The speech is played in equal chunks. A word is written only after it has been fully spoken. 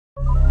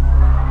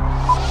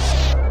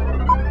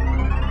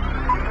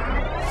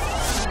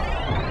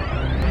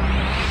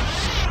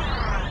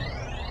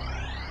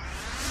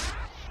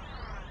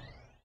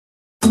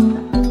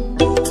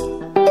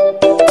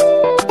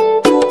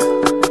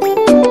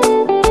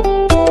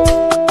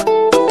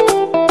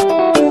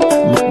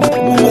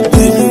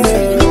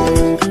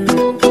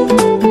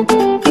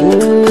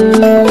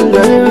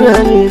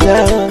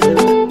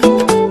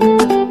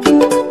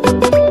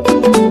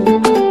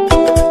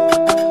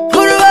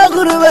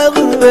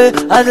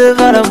ade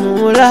para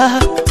mula.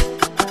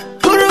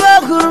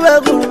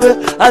 Kurbe,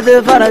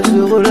 ade para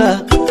chula.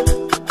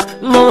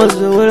 Mama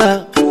chula,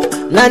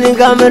 nani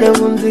kamere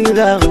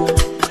mundila.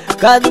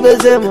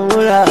 Kadbeze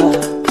mula,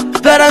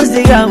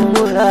 peransiga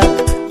mula.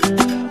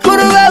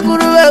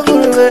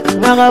 Kurbe,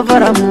 maga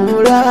para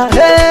mula.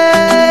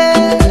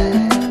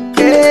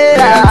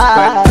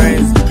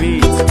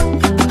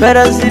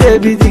 Peransire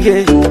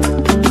bitige,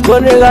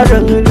 kone ga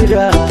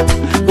dangilida.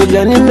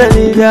 Kujani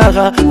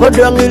menidaka,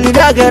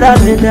 kodangilida kera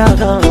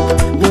nidaka.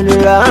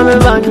 Munila ame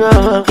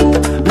banyama,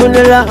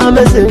 munila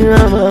ame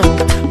senyama,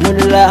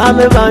 munila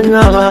ame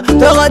banyama.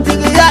 Togo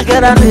tiki ya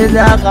kera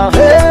nidaka.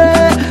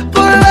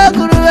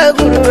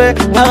 Kurbe,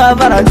 maga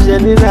para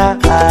chenina.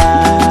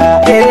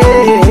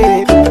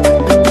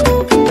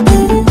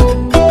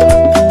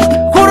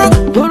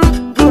 Kurbe,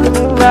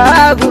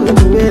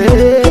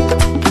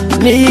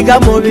 Niga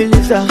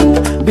mobiliza,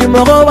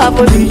 bimogo wa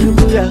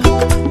polijuguya.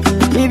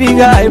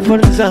 Ibiga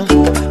ifonza,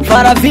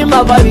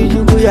 farafima wa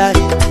bijuguya.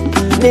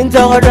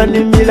 Nintogoda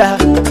nimila,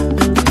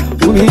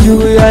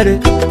 ubijuguya re.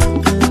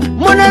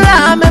 Munela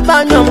ame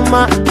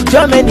banyoma,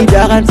 jome ni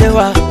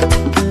dagantewa.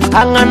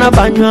 Angana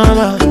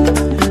banyoma,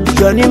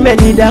 joni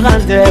meni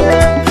dagantewa.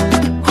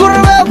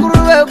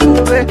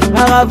 Kurbe,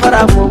 maga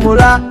fara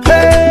mumula.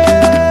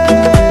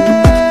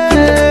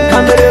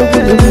 Kamere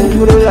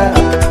kudukurula.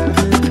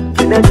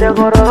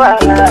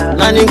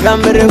 Nani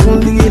kamere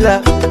kundigila,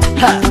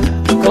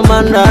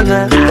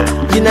 komandana,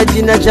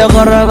 jina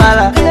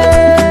chakorobala,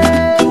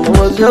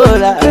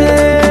 mozola,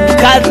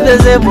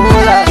 katbeze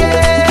mula,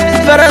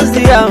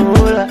 peransiga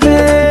mula.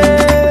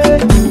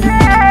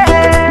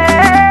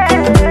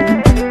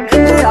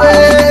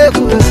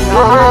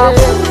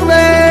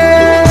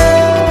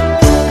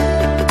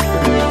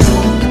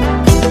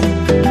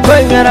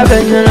 Kwengara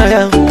benyana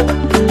ya,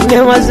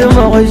 nyemase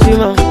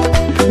mokoshima,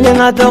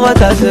 nyengatoko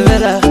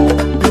tasevela.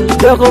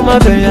 Yoko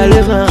mabenya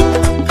lema,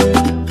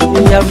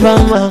 ya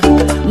fama,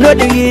 no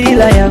digiri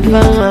la ya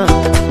fama.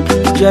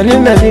 Jani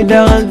meni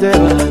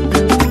dagantewa,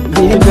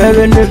 di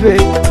bebe nefe,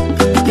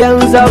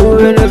 yanza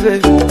ube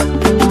nefe,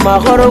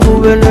 makoro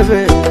ube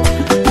nefe,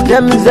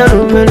 demzen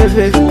ube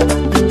nefe.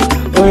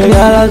 Oye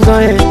yala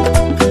zoye,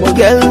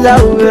 mogenza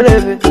ube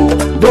nefe,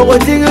 boko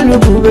tigulu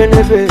ube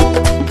nefe,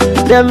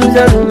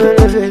 demzen ube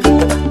nefe,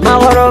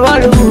 makoro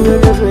balu ube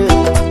nefe.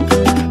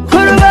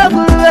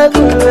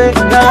 Kurbe,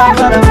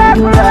 nagafara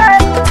mula.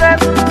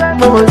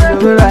 Mama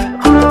chula,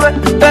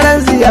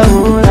 peransiga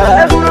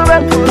mula.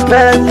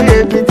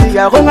 Peransiga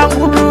bitiga, koma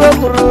kurbe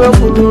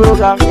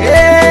ka.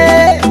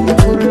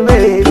 Kurbe,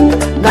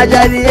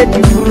 najari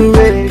edi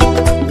kurbe,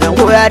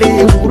 nangoyari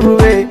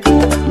kurbe,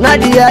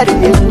 nadiyari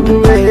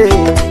kurbe.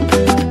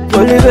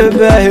 Poli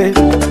bebe,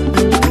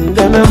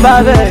 ndeme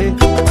babe,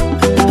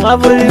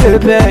 ngapoli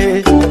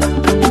bebe,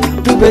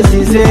 tube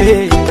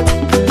sise,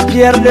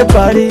 Pierre de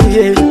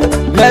Paris,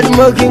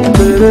 Medmo King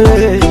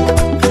bebe.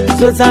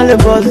 Sotan le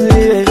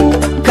bossy,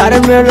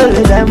 caramel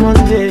le diamond,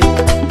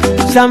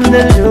 Sam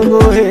del jogo,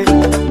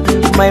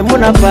 my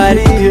mona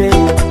pari,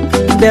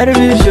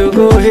 derby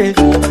jogo,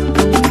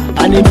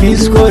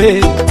 Anibisco,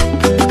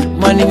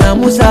 Maninga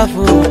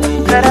Musafu,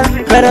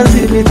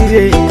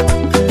 Peransi,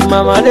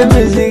 Mama de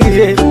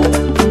music,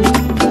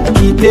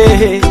 Kite,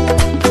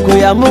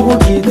 Koyamuku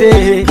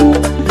Kite,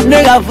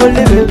 Nega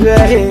fully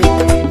bebe,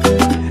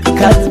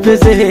 Cat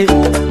Pese,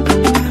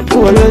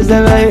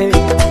 Wolozame.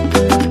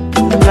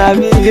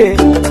 Navige,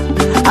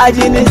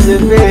 ajini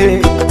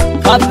sepe,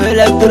 pape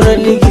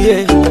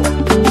elektronique,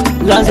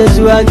 lance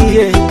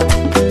suagie.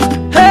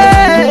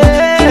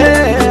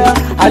 Hey,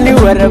 ali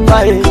were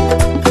pare,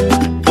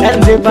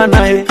 ende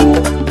banae,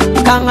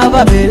 kanga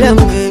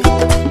babelenge,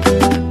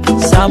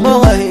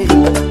 samoe,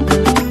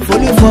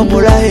 foli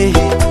formula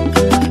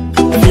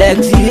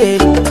flexie,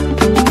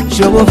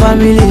 shogo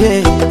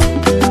family.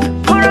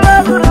 Kurbe,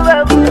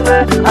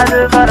 ade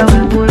para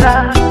mula.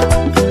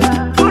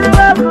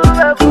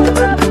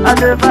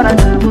 Ade para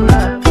chula,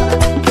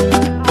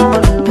 mama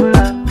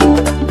chula,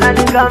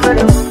 nani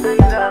kamere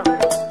mundila,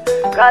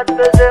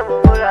 katbeze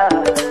mula,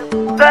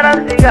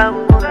 peransiga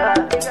mula.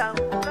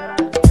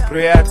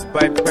 Created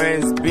by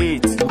Prince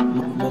Beat.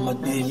 Mama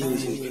D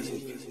music.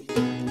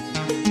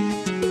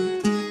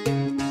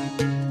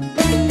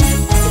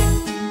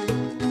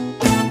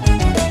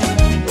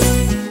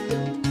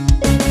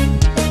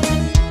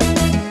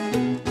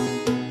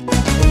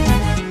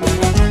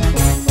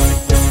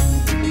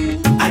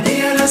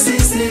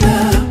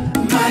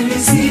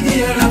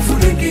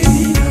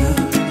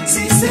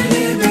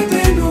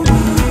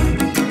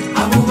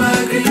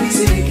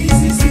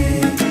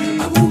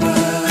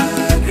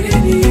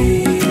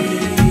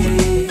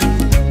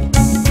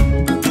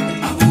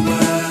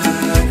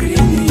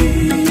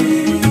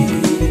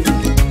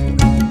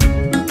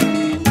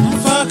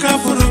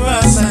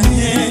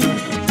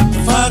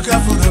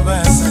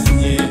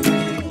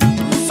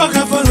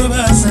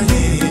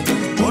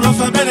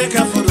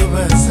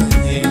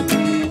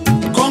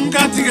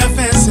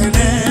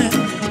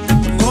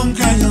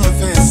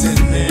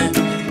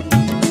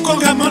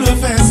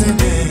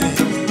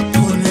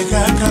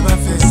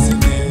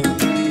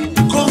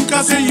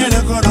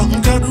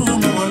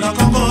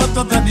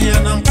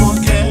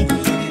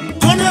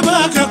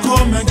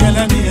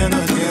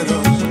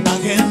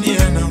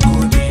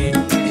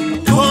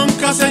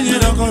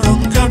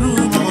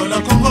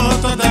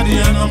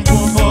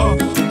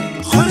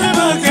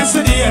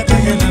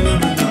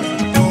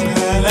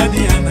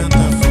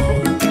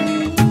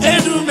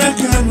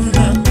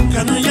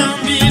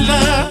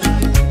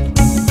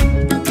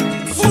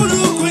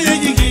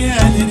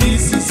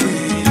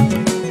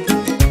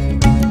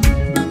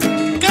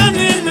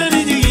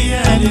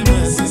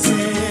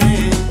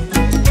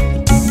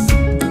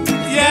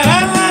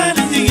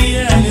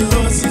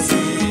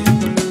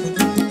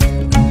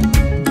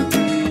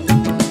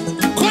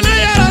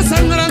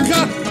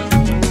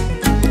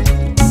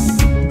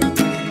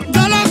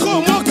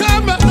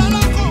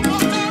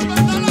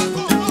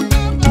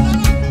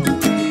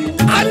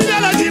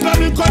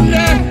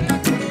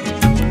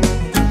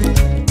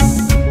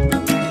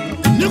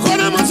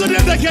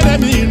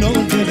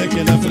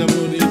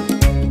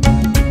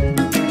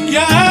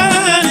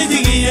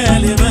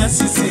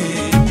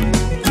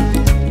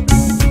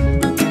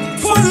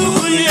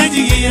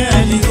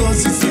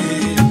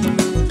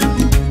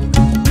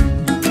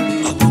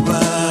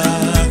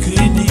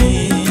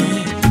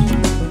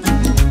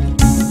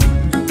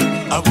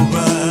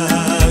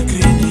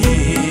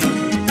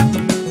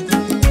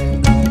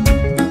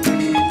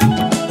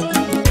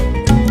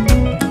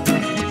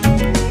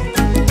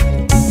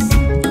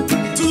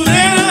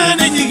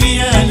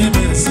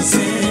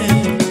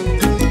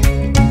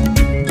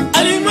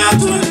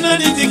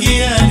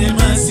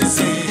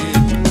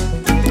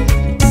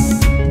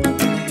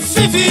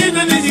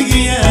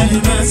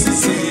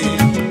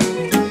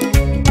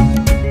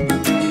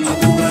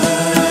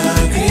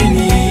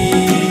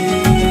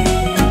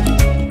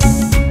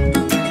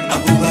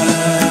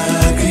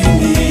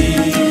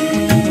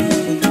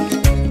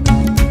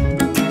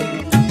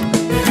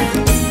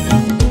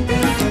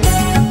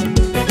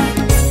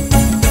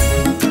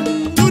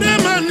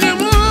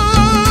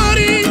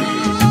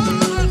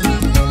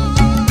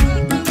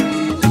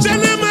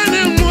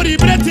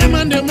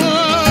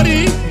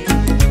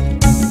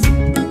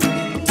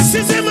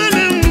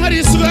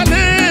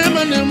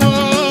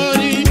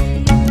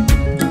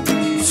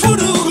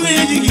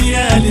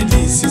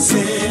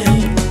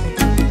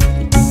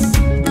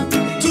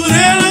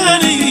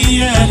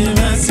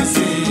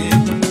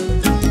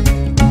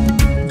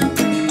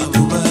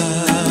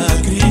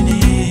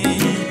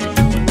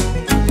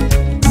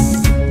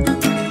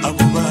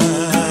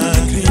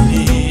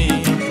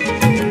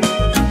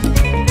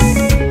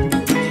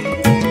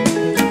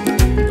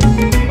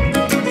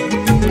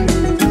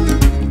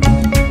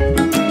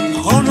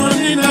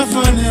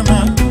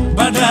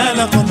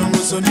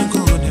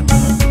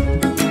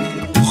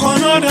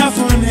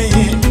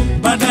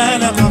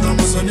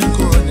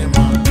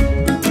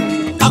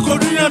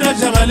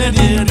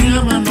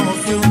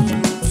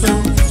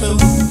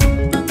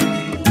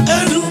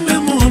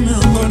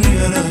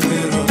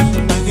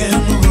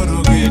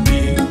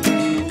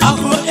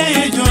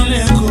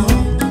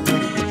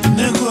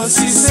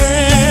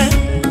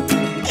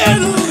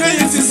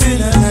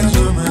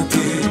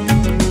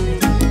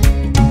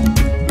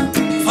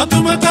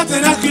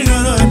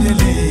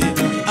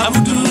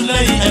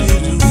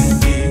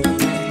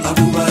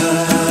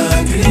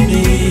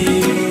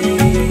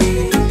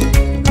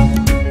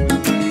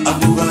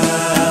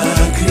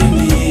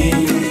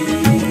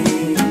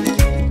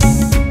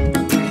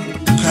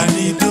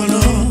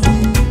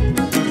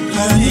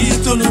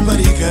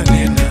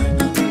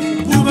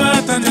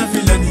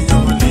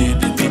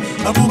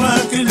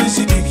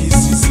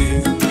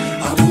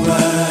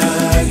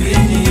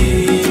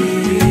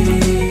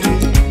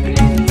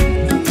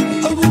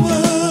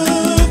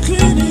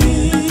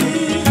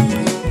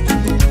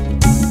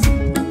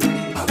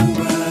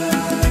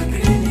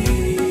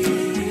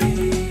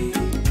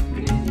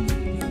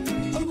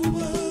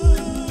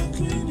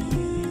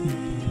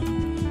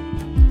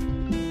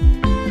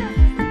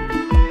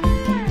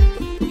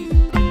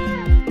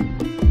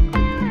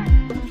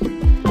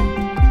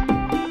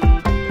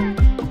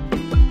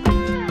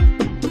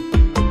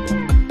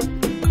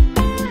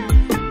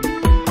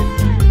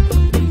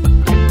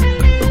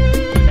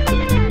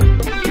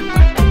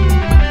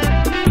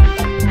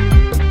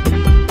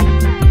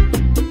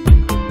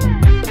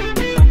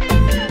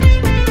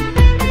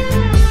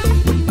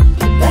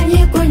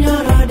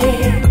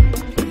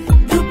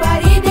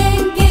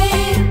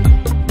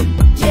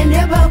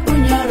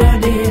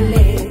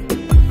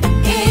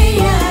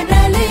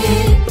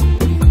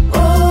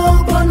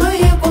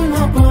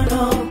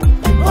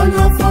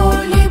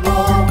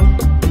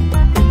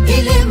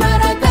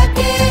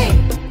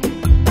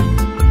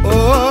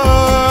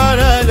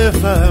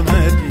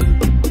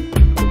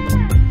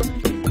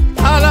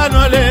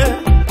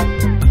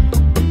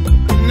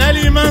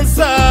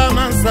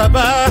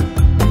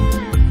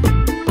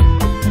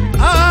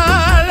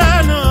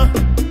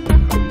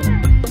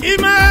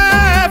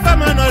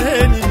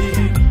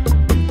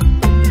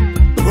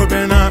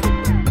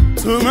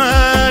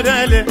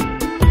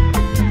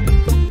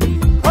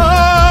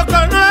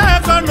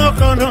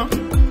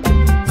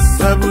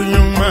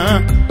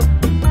 Sabunyuma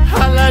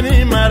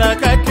halani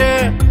marakake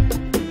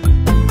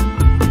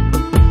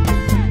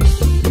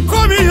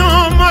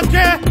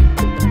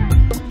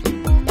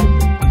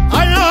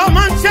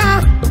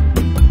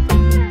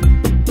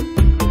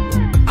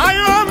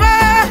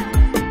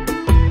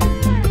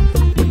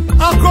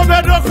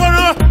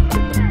dokono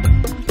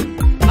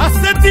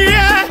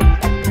asetie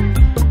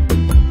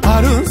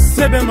arun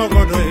sebe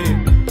mogodoe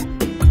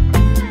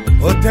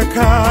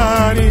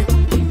otekari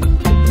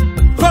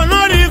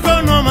konori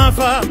kono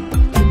mafa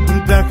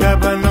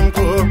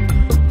ndakabananko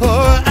o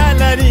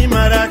alani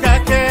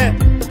marakake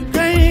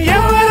kai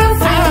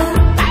yarafa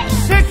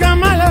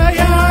shekamala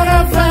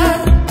yarafa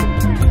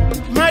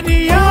madi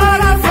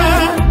yarafa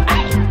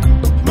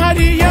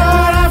madi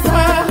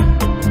yarafa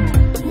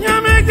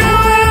nyame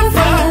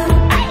yarafa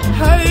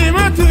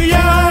halimatu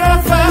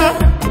yarafa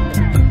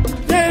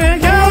tere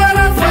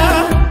yarafa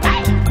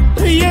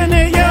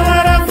yene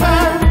yarafa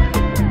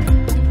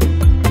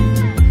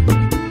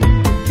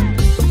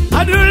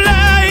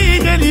adulai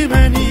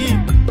jelimani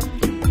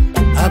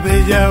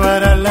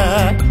abejawarala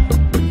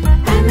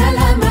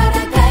Anala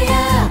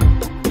marakaya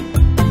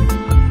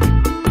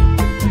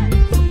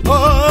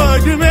oh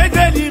jume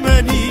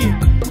jelimani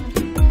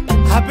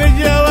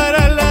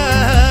abejawarala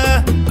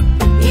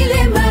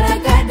ile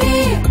marakade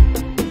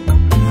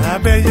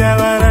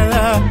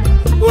abejawarala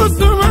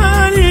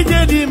usumani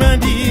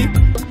jelimani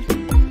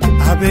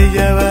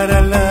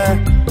abejawarala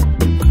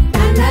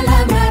Anala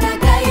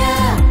marakaya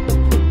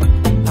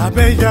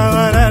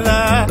abejawarala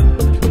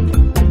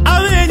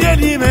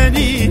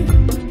abejelimani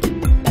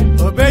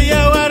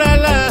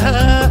obejawarala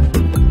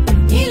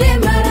ile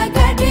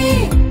marakade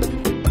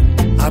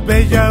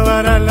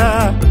abejawarala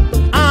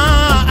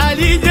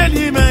ali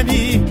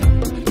jelimani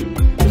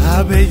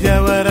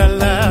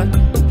abejawarala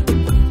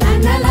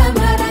Anala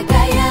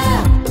marakaya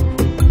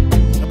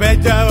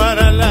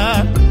abejawarala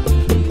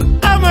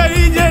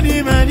amari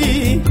jelimani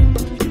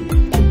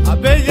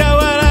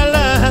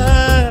abejawarala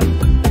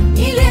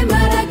ile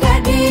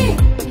marakade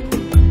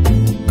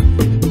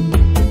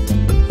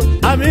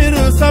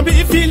amiru sabi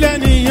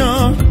filaniyo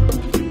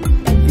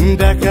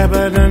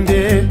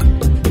ndakabanande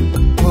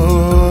o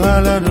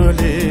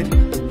alanole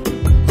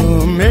o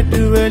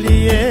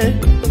medueliye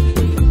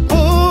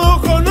o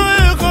kono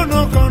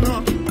kono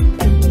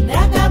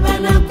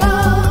Rakabanako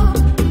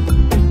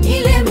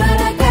ile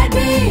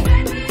marakade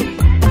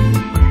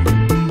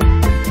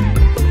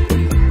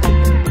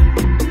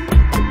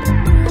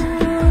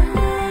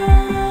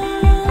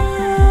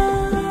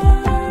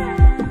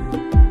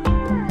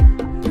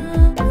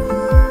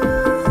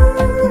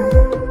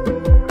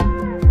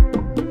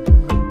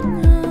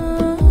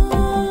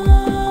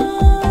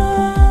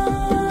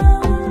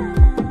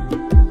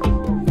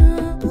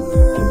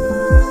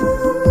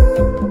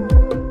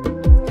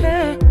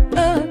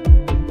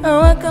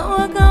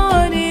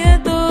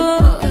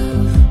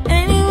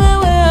Anywhere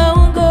where I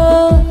won't go.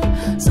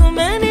 So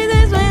many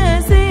days when I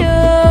see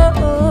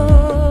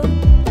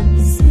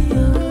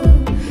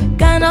you.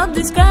 Cannot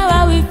describe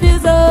how it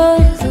feels.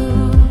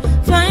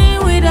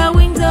 Flying without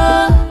wings.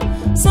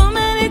 So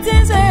many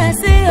things when I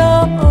see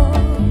you.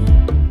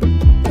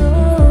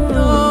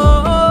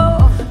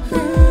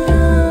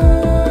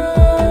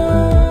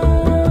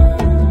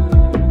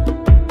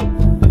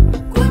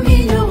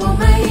 Kuminyo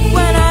womae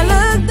When I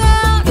look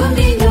down,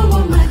 Kuminyo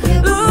womae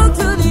look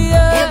to the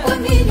earth.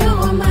 Kuminyo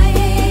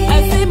womae I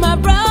see my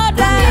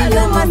brothers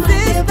and my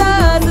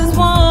sisters as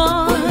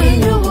one.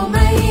 Kuminyo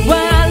womae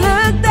When I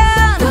look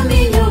down,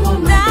 Kuminyo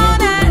womae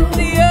down at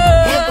the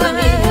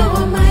Kuminyo earth,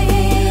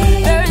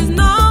 womae there is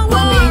no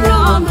war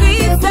on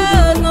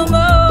visas no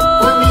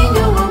more.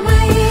 Kuminyo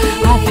womae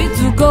I fit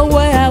to go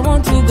where I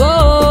want to go.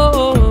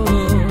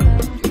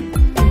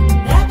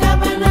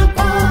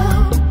 Rakabanako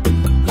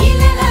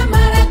ile la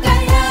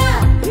marakaya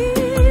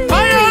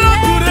bayalo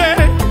ture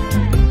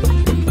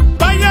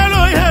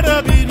bayalo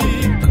yarabini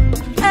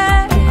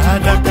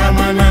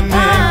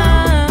adakamanane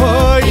o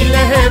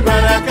ile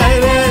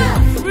barakaire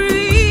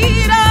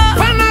Freedom.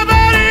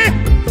 fanabari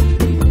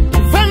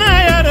fana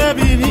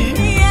yarabini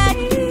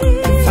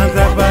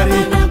fanabari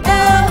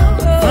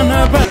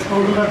fanabari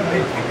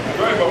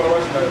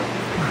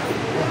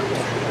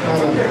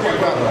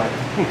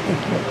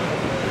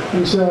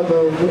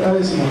Inshallah,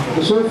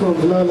 the show from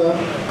Vlala,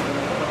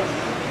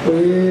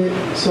 we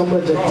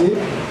Samba Jati,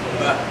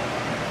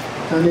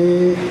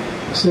 and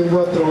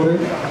Singwa Traore,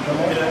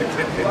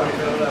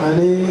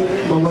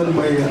 and Maman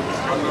Maya.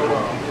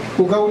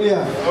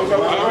 Ugaulia.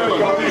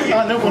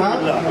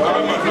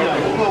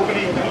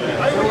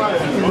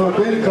 No,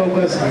 very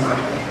Caucasian.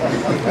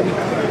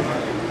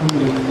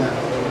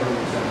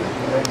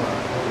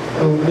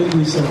 Oh,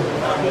 maybe so.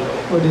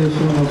 What is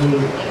your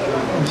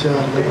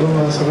Inshallah,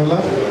 Goma Sarala.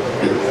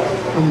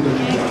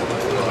 Alhamdulillah.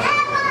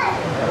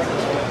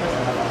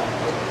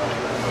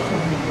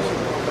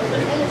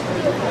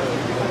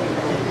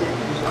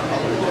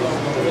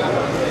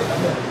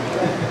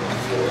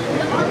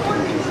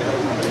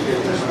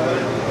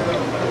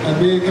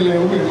 Abi kele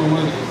ubi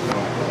mama.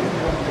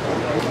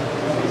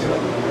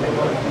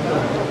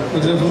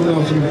 Ita funa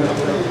funa.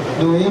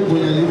 Do ye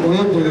boyali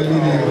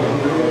ne.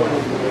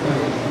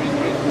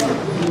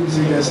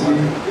 Zigasi.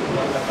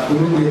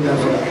 Ubi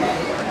dafa.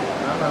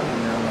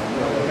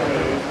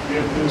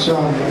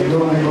 Inshallah,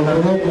 donc on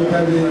va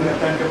regarder.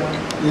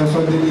 Il y a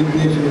fait des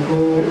livres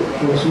ko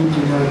wasu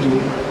tunyaju.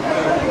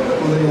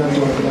 So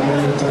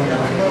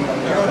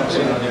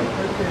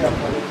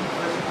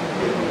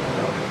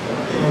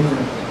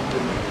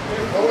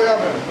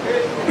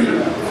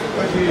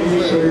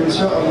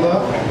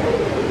inshallah,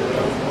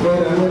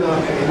 we're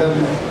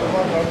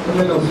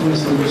going to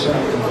finish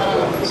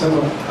inshallah. So,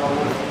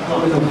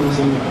 I'm going to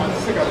finish.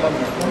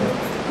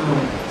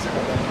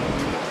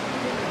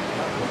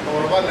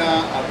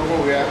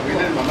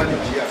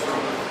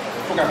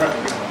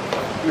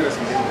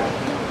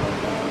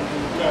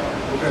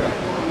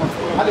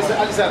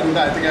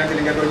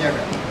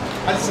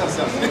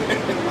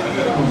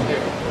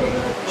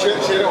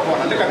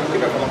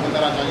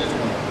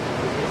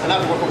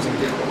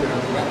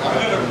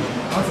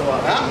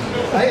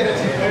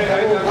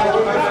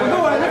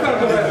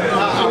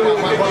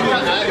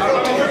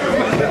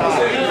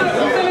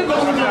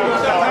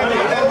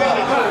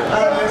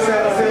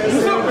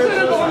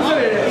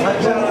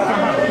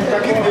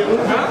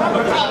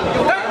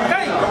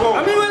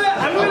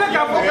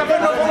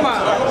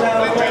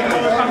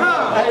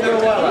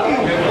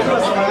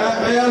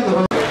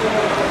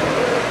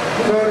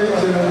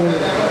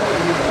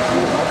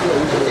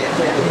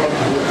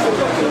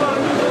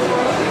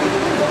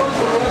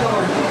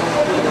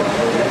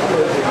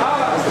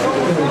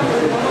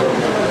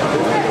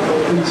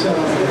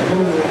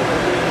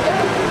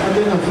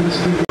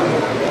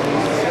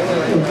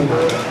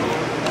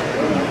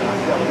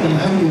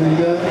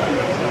 Alhamdulillah,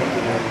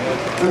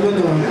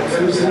 I'm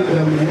first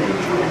family.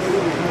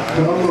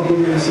 The Amma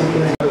Bumi is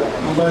something.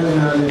 Mobile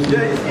knowledge.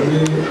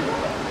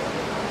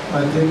 I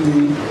think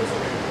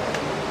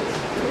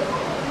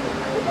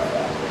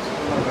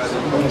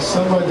the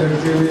Sama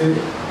Dagiri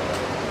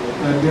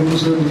and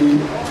Demusoli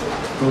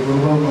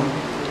Obama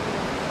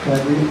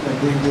Kadi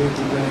Adege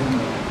Ibrahim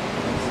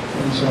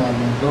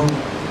Inshallah. Don't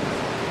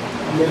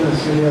let us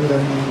say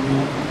that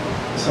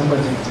Sama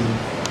Dagiri.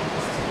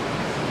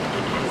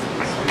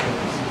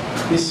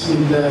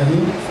 Bismillah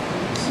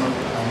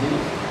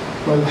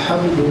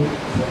walhamdu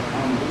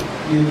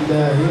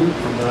lillahi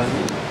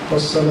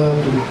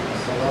wassalatu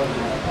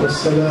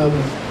wassalamu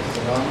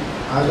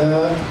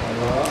ala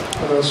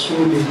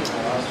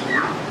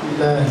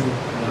rasulillahi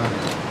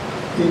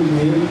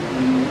inni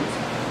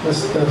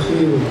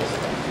astakhiru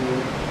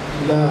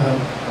laha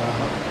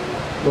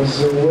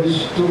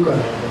wazawajtuka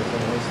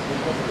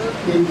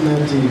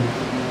ibnati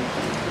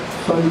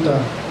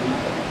Fanta'S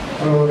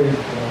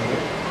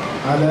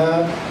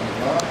على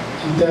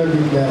كتاب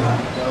الله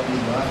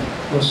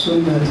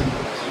وسنة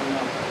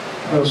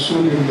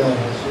رسول الله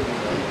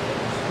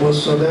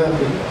والصلاة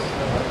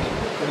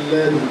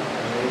الذي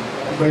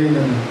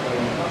بيننا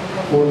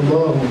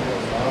والله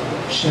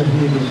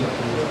شهيد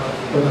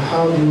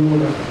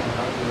والحاضرون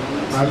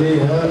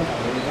عليها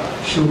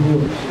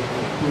شهود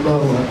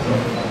الله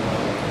أكبر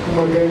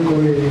كما كان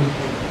يقول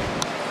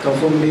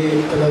كفم لي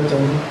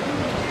ألاتم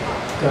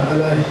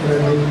كألا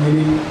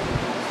هرمي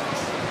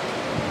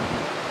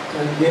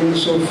Game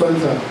so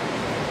fanta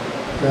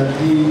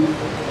dari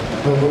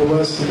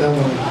beberapa sidang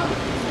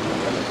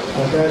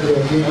ada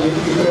dari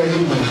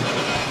Ibrahim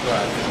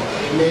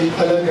ni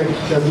alaga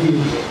kitabi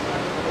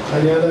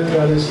hanya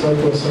alaga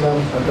Alaihissalatu Wassalam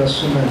ada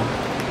sunnah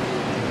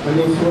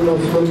ani full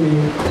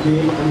ni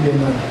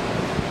andena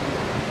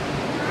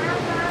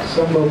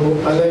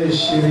sababu alai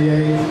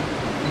syariah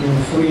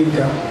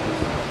Afrika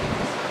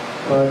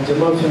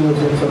jemaah yang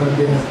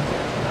berfirman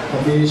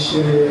abi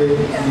syariah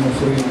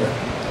Afrika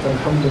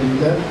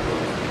alhamdulillah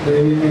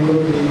dari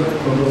mikro di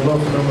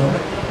beberapa nama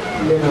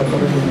lena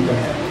perminta.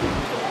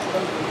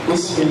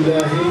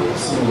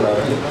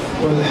 Bismillahirrahmanirrahim.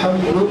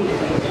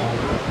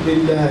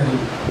 Walhamdulillah.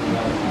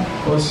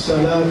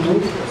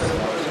 Wassalatu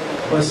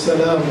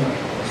wassalamu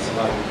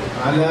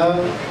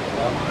ala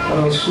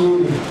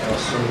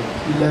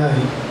rasulillah.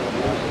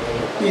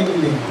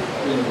 Inni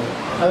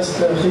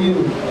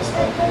astakhiru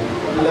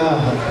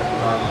laha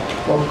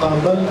wa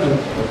qabaltu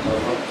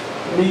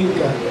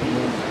minka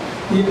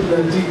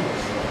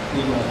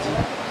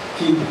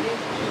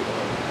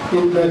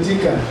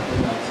ibnatika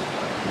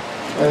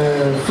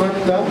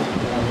Fanta'S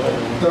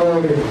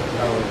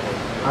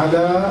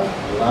ala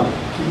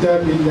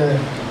kitabillah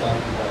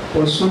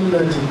wa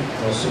sunnati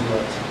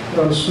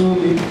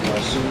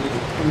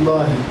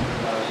rasulillah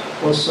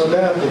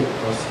wassalatu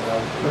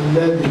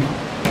alladhi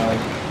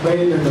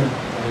bainana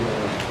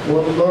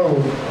wallahu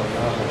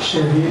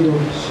shahidun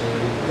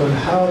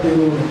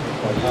والحاضرون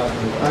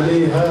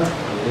عليها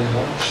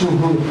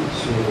شهود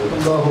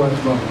الله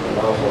أكبر.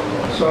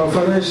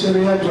 فأنا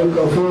الشريعة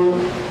والكفور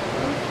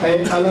أي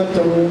على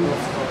تمو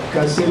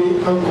كسري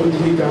أنكم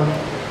تلك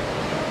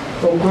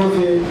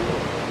وكوفي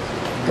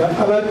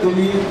كألا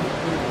تلي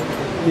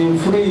من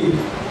فري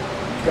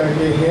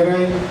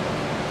كهيرين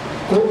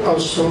كو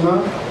السنة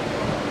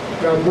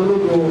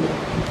كبلغو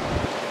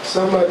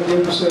سما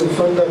ديبس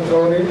Fanta'S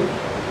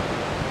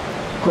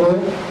كو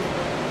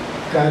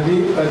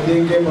kadi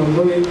adenge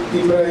mamboy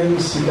Ibrahim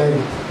Silai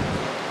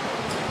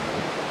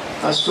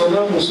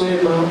asona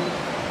musoema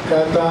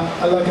kata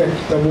alaka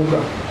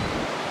kitabuka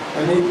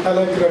ani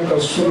alaka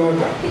ka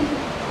sunaka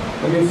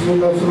ani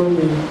funa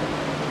fromi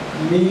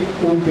ni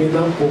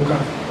ubena oka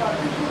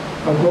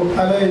ako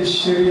ala ye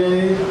shari'a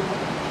ye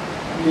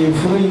nin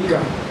furu in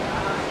kan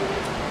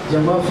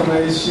jama fana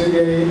ye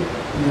shari'a ye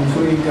nin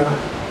furu in kan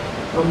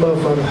an b'a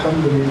fɔ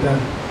alhamdulillah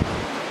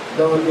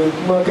donc nin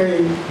kumakan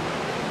in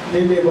ne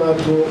de b'a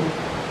to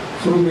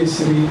furu bɛ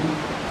siri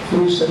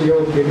furu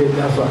sariyaw bɛɛ bɛ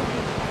dafa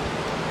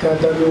ka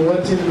taa nin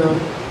waati in na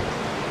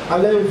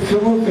ala ye fɛn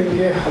o fɛn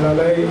kɛ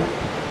halala ye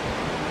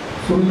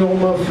furu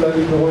ɲɔgɔnma fila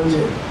ni ɲɔgɔn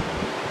cɛ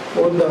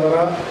o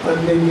dagara an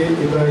denkɛ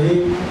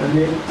Ibrahim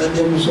ani an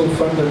denmuso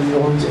Fanta ni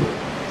ɲɔgɔn cɛ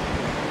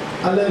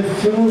ala ye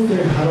fɛn o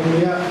fɛn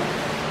haramuya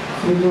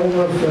furu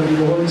ɲɔgɔnma fila ni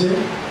ɲɔgɔn cɛ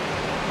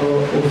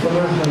o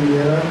fana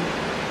haramuyara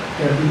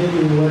ka ne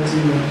nin waati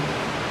in na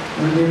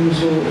an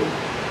denmuso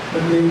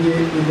an denkɛ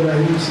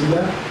Ibrahim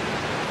sila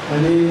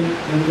ani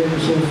an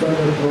denmuso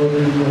Fanta tɔw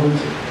ni ɲɔgɔn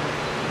cɛ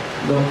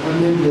donc an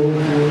bɛ dugawu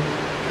kɛ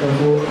ka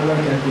fɔ ala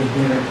ka kɛ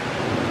hɛrɛ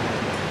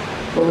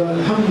o la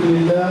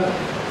alhamdulillah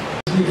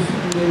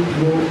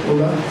do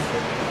ola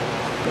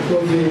ko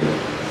be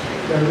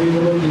kami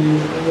mo di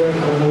anga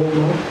ko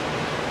mo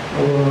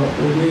o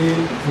be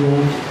do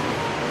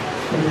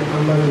ani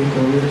amba ni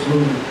ko le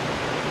tun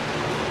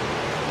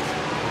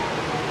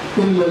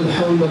إن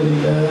الحمد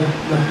لله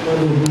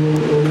نحمده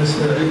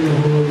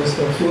ونستعينه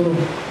ونستغفره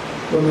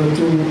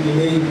ونتوب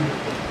إليه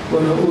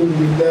ونعوذ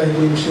بالله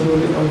من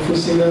شرور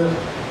أنفسنا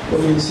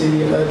ومن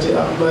سيئات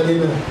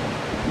أعمالنا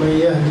من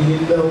يهده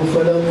الله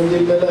فلا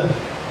مضل له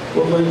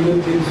ومن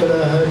يضلل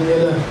فلا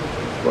هادي له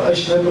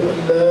وأشهد أن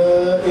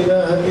لا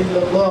إله إلا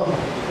الله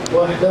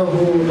وحده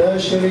لا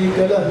شريك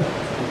له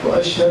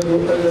وأشهد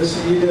أن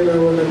سيدنا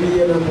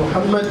ونبينا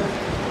محمد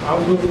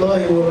عبد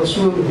الله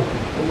ورسوله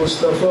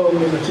ومصطفاه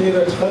من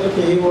خيرة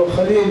خلقه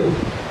وخليله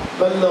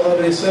بلغ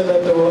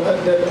الرسالة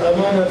وأدى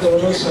الأمانة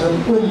ونصح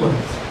الأمة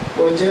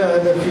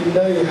وجاهد في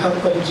الله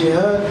حق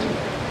الجهاد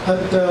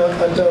حتى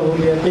أتاه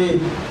اليقين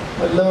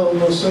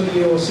اللهم صل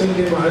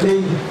وسلم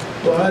عليه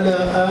وعلى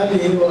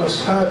آله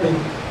وأصحابه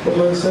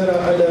ومن سار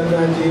على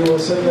نهجه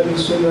وسن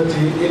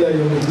بسنته إلى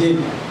يوم الدين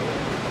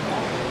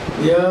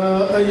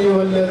يا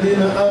أيها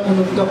الذين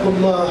آمنوا اتقوا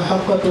الله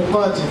حق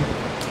تقاته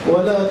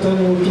ولا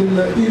تموتن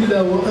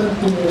إلا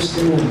وأنتم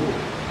مسلمون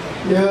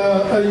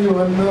يا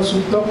أيها الناس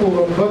اتقوا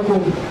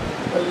ربكم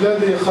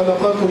الذي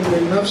خلقكم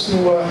من نفس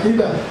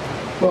واحدة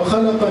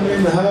وخلق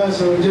منها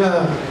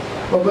زوجها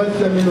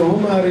وبث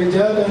منهما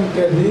رجالا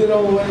كثيرا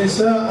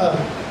ونساء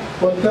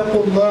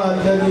واتقوا الله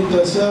الذي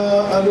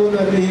تساءلون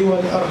به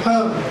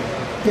والأرحام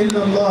إن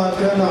الله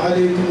كان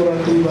عليكم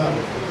رقيبا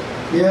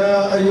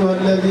يا أيها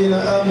الذين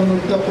آمنوا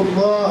اتقوا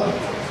الله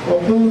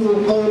وقولوا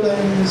قولا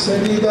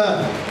سديدا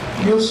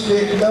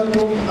يصلح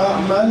لكم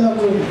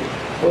أعمالكم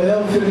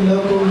ويغفر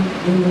لكم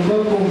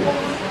ذنوبكم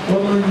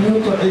ومن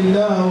يطع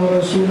الله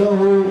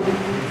ورسوله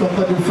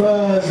فقد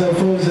فاز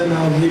فوزا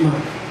عظيما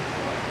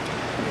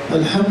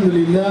الحمد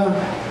لله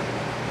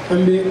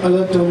أمي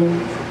ألتم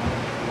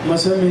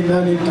مسامي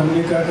ناني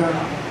تمنيكاكا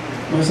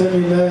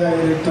مسامي نايا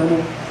يرتمو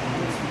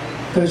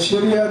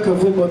كشريا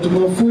كفو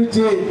باتما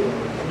فويتي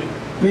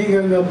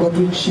ميغانغا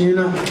باتو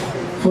تشينا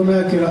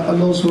فناكرا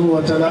الله سبحانه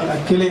وتعالى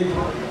أكلي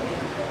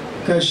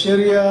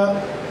كشريا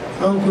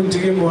أن كنت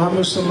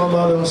محمد صلى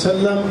الله عليه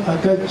وسلم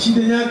أكا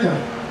تشيدنياكا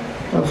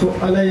كفو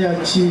على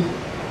ياتي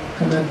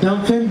كان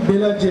دامفن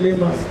بلا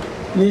جلما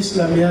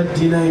نإسلاميا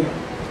ديناي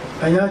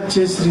آيات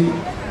تشري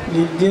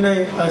لديناي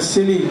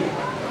أسلي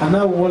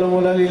أنا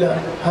ولا ليلا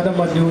هذا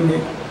ما دوني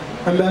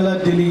أما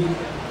على دلي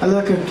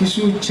على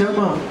كيسو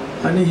جما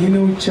أني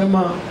هنو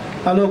جما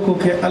على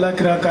كوك على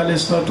كراك عليه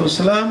الصلاة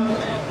والسلام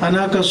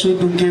أنا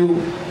كسودنكيو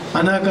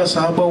أنا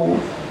كصحابه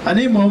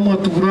أني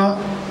محمد تقرأ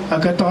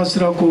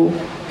أكتاسركو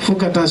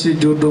فكتاسي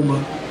جودما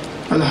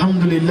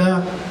الحمد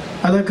لله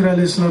على كراك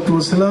عليه الصلاة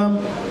والسلام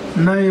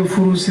ناي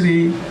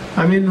فروسري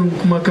أمين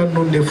كما كان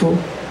ندفو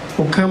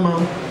وكما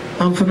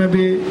أنفنا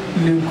بي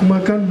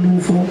كما كان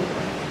نوفو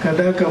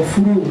كذاك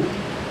فرو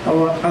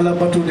awa ala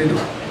bato de do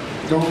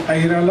donc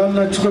ayira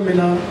lana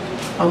chukamina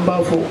amba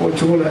fo o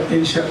chola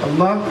insha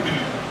Allah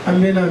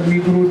amena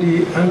micro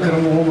di ankara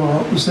mo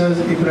ma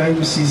Ustaz Ibrahim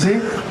Cissé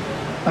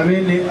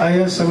amene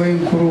aya saway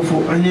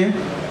korofo anye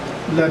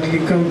la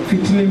dikam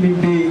fitne mi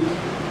be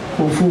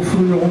ko fo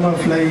furu no ma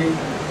fly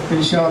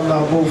insha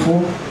Allah bo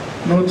fo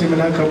no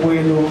timina ka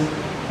boyno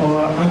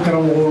awa ankara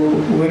mo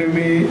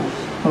werbe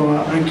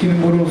awa ankini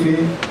moro fe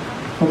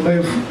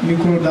bay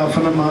micro da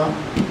fanama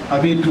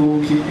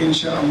abeto ki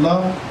insha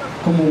Allah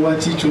comme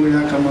wati cho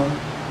ya kama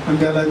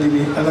angala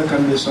dini ala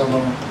kambe saba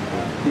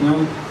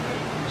imam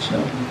insha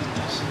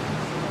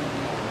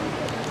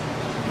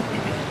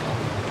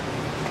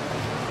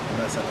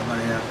Allah salama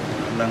ya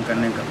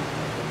langkan nengka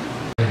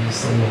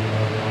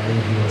sallallahu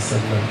alaihi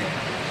wasallam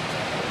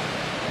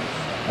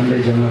anda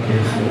jamaah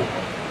kefu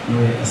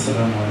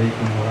assalamu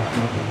alaikum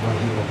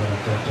warahmatullahi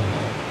wabarakatuh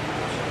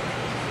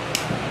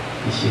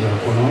ishira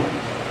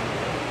kono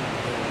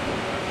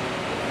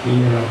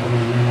ini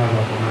laporan yang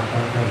laporan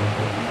kakak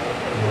laporan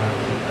yang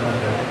kita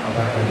ada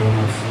apa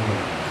kedua semua.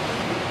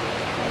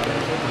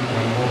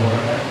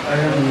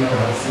 Ayah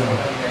mengerasa,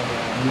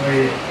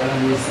 mulai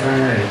kami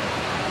saya,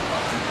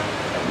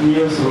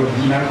 ia suruh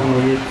dina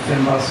kami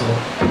sembaso,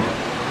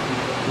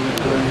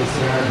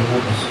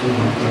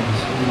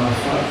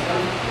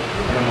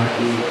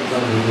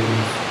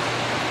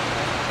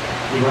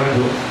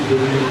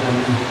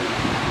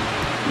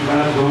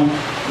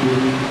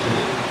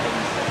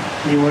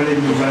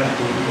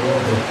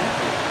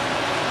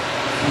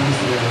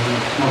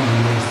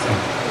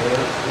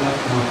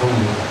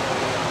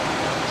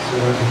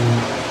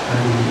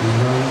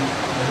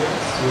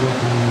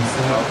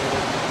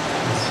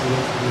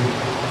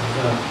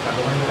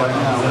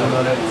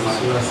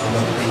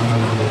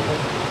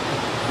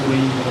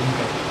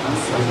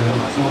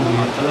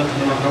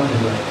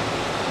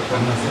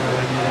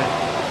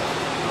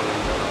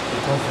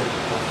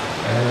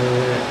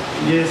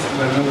 Yes,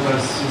 la nuova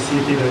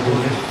société de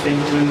donner 5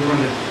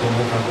 millions pour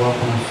avoir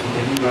conflit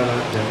de la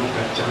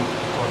démocratie.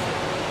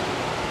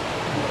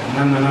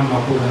 Nana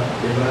Mapula,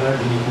 de la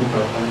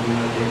Libuka,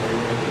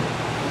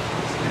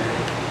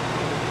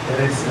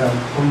 Teresa,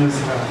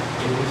 Comesa,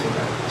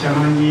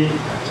 Chamani,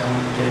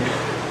 Chamani,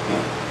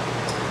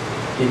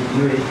 et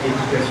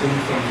l'éducation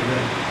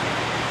familiale.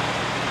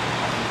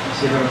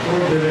 C'est la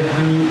porte de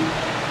l'Hani,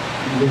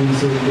 de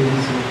l'Iso.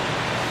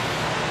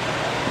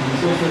 Nous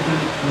sommes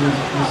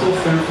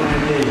fin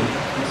famille,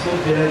 nous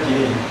sommes de la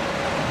guerre.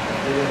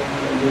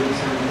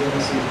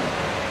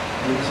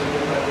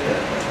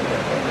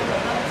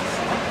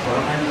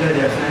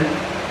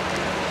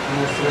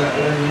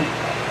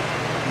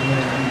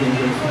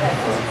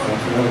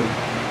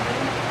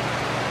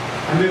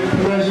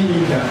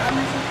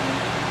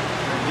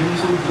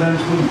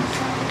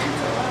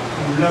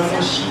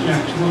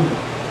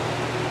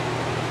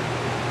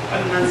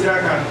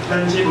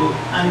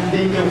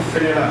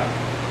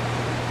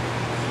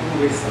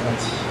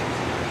 Sabati,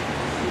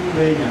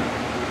 Fulenya,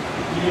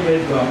 Ibe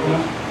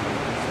Bapon,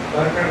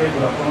 Barkare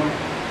Bapon,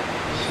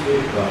 Sue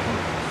Bapon.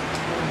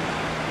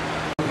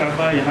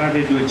 Kaba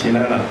Yahabe do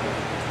Chelala,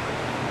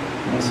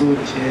 Maso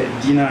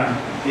Dina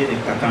et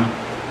Katan,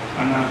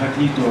 Anna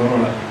Hati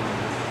Torola,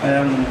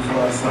 Ayam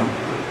Fawasam,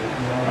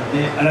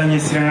 Alanya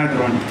Srana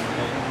Droni,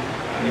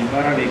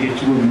 Alibara de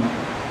Getu,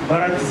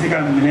 Barat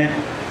Sika Mine,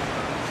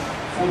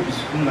 Fobis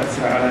Kunga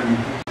Sarani,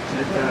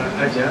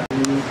 Aja.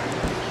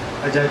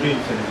 Aja du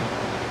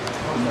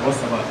on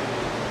ça va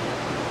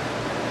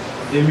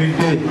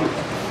 2002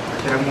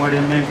 kera mois de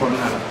mai kon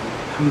ala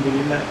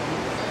alhamdulillah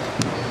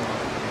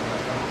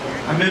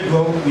amed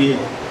do wi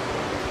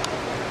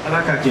ala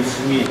ka ke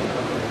fuye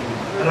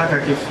ala ka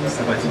ke fu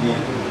sabati ni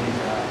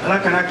ala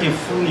kana ke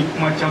fu ni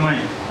kuma chama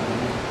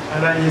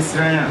ala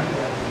yesranya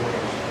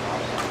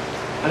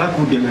ala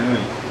ku de meno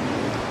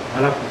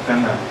ala ku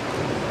kanda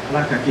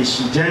ala ka ke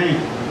shijan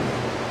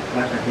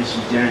ala ka ke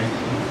shijan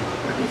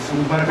ka ke fu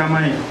baraka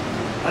mai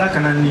ala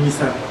kana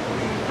nimisa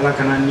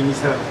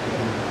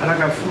ala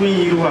ka furu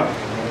yirwa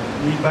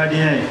ni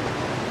badiya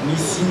ni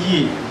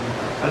sinji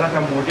ala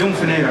ka modem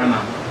fene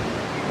rana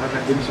ala ka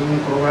demsonu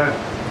korwa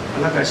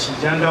ala ka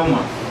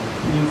shijandauma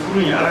ni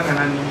furu ala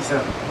kana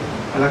nimisa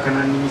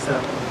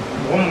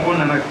mo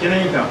na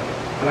kenenga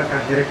ala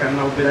ka hereka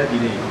na obela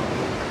dire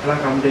ala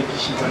ka mde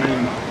kishi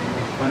banaima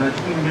bana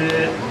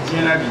tumbe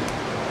jenabi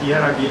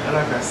yarabi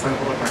ala ka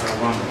sankoro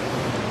takawam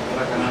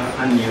ala kana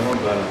anni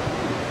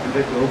robala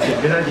avec ok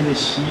bela dine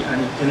shi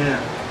ani kenya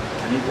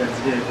ani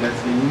tazia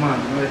glasi nyuma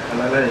no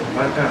halala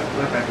baraka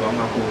la ka to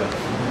amakola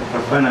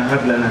rabbana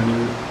hab lana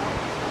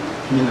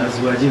min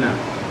azwajina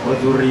wa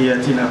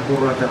dhurriyyatina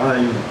qurrata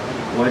a'yun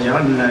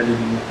waj'alna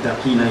lil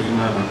muttaqina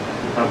imama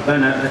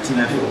rabbana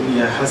atina fid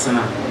dunya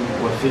hasana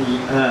wa fil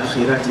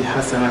akhirati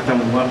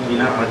hasanatan wa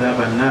qina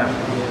adhaban nar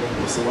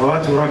wa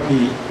salawatu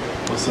rabbi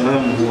wa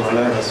salamuhu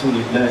ala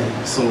rasulillah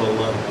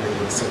sallallahu alaihi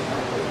wasallam.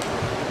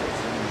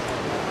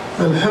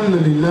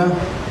 Alhamdulillah.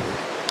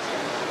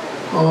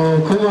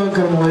 Kuma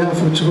karma ya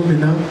furci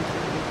mina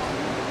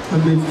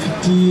abin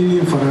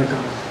fitiri faraka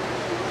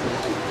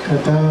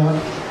kata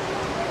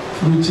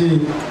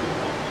furuce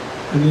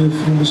ne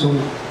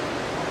furmuson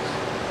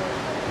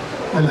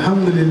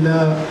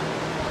alhamdulillah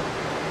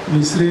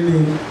misri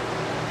ne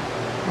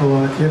a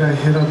wakera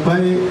hera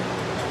baye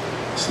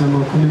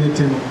islama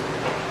community no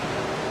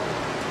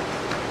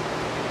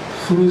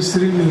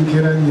furusiri ne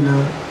kira nina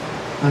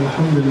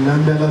alhamdulillah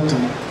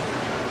dalatun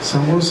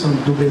samosan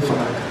dube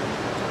faraka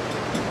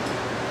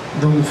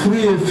donc furu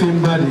ye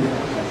fɛn ba de ye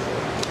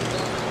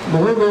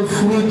mɔgɔ bɛ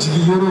furu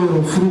jigi yɔrɔ o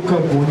yɔrɔ furu ka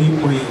bon ni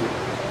o ye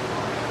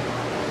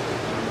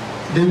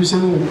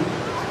denmisɛnninw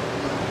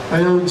a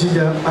y'aw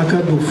jija a ka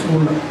don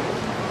furu la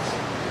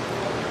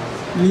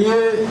n'i ye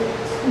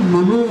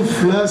ninnu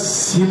fila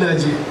si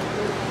lajɛ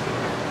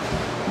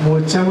mɔgɔ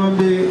caman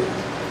bɛ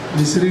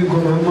misiri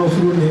kɔnɔ an ma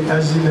furu ni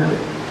azi la dɛ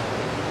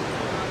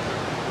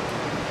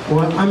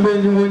wa an bɛ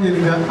ɲɔgɔn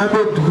ɲininka an bɛ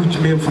dugu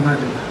jumɛn fana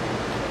de la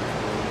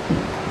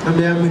an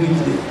bɛ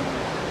Ameriki de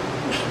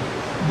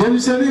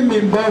denmisɛnnin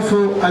min b'a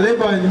fɔ ale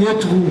b'a ɲɛ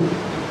tugu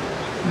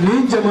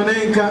nin jamana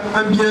in ka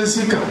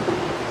ambiance kan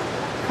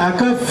a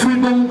ka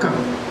freedom kan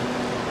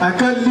a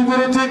ka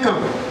liberté kan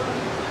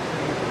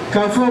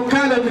k'a fɔ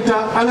k'ale bɛ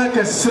taa ala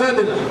ka sira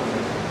de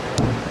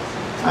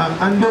la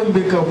an denw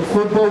bɛ ka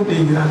kobaw de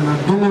yira an na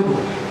don o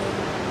don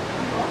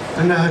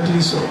an ka hakili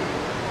sɔrɔ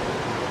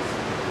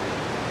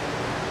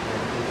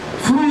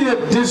ye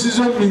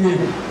décision min ye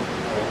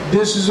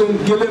décision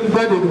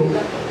gɛlɛnba de don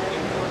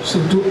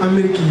surtout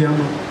Amérique yan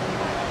nɔ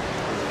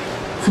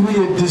furu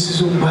ye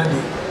décision ba de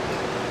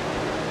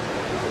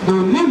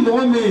donc ni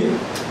mɔgɔ min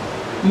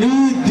ni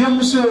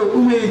denmuso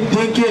ou bien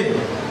denkɛ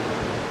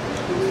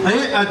a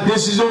ye a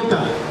décision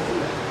ta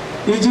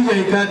i jija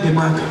i k'a dɛmɛ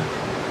a kan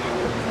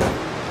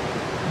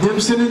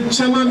denmisɛnnin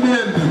caman bɛ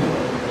yan bi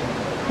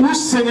u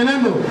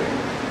sɛgɛnnen don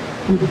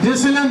u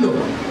dɛsɛlen don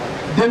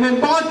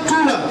dɛmɛbaga t'u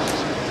la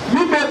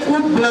min bɛ u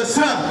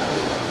bilasira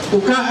u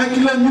ka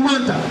hakilila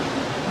ɲuman ta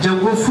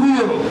jango furu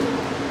yɔrɔ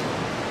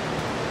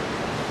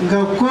nka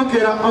ko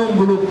kɛra anw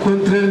bolo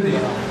contraire de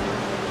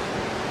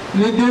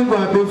ni den ko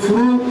a bɛ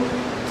furu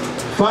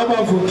fa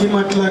b'a fɔ k'i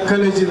ma tila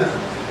kaleji la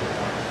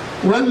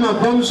walima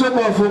bamuso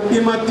b'a fɔ i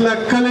ma tila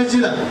kaleji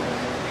la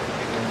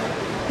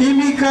i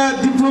m'i ka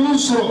diplôme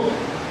sɔrɔ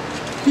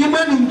i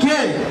ma nin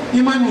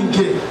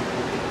kɛ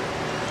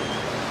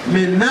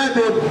mais n'a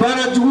bɛ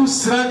baarajugu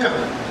sira kan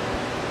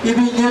i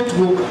b'i ɲɛ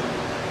tugu o kan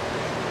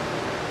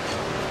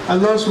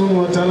Allah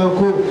subhanahu wa ta'ala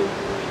ko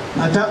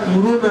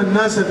atamuruna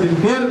an-nasa bil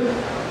birri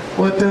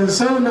wa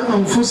tansawna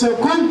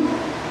anfusakum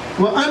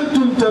wa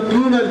antum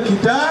tatluna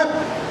al-kitab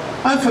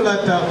afala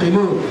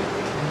taqilun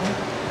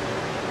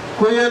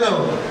ko yala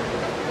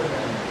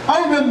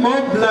aw bɛ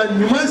maaw bila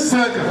ɲuman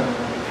sira kan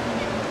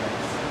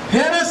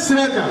hɛrɛ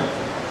sira kan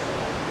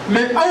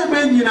mais aw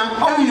bɛ ɲina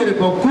aw yɛrɛ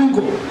bakun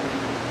kɔ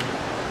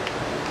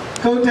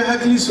k'aw tɛ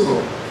hakili sɔrɔ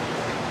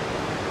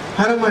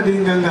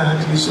hadamaden kan ka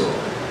hakili sɔrɔ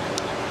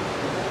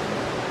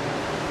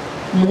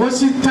mɔgɔ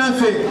si t'a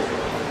fɛ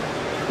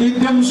i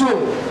denmuso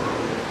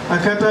a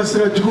ka taa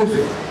sira jugu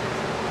fɛ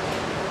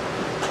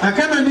a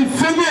kana ni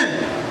fɛn ye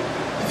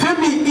fɛn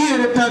min i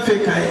yɛrɛ t'a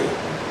fɛ k'a ye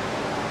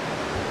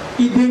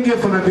i denkɛ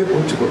fana bɛ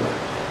o cogo la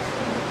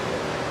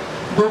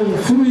donc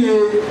furu ye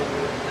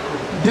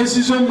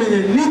décision min ye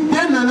ni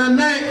den nana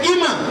n'a ye i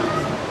ma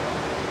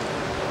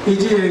i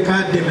jija i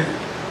k'a dɛmɛ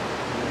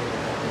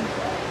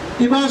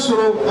i b'a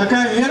sɔrɔ a ka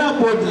hɛrɛ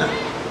b'o de la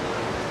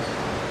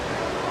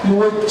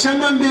mɔgɔ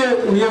caman bɛ yen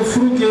u ye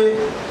furu kɛ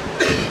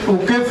o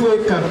kɛ fɔ ye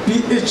ka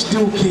PhD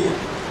kɛ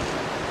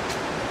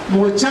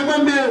mɔgɔ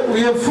caman bɛ yen u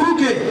ye furu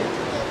kɛ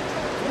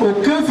o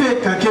kɛ fɛ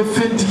ka kɛ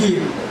fɛntigi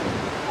ye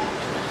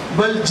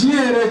bali diɲɛ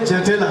yɛrɛ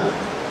jate la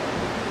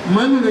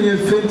maa minnu ye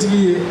fɛntigi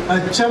ye a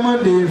caman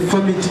de ye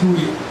famitigiw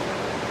ye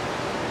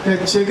ka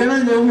cɛ gana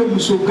ɲɛ ou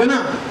muso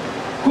gana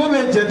ko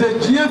bɛ jate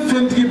diɲɛ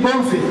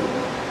fɛntigibaw fɛ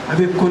a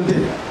bɛ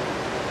compter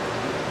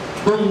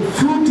donc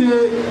furu tɛ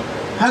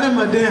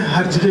hadamaden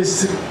harijɛgɛ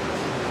siri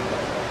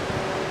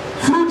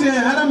furu tɛ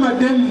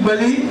hadamaden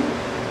bali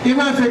i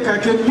b'a fɛ ka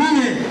kɛ min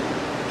ye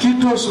k'i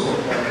t'o sɔrɔ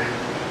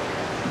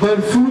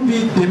bari furu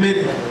b'i dɛmɛ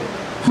de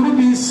furu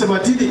b'i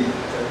sabati de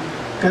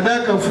ka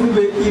d'a kan furu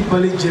bɛ i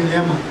bali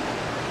jɛnɛya ma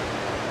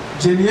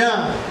jɛnɛya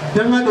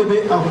danga de bɛ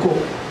a kɔ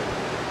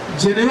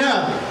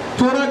jɛnɛya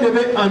tɔɔrɔ de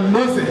bɛ a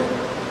nɔfɛ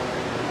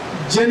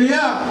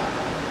jɛnɛya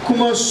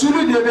kuma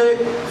sulu de bɛ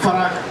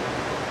fara a kan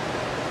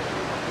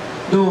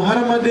donc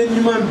hadamaden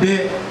ɲuman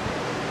bɛɛ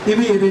i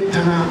bɛ yɛrɛ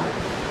tanga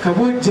ka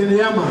bɔ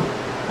jɛnɛya ma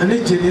ani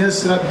jɛnɛya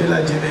sira bɛɛ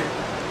lajɛlen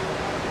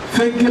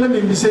fɛn kelen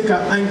min bɛ se ka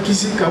an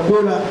kisi ka bɔ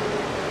o la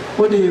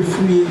o de ye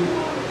furu ye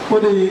o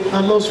de ye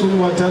Allah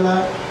subhanahu wa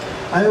ta'ala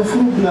a ye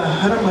furu bila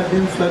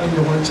hadamaden fila ni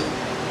ɲɔgɔn cɛ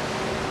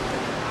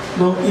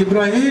donc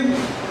Ibrahim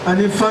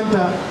ani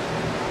Fanta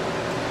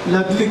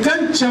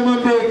ladilikan caman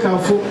bɛ yen k'a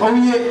fɔ aw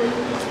ye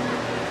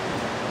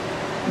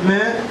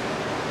mais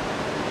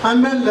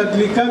an bɛ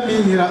ladilikan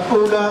min yira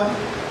aw la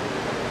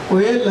o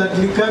ye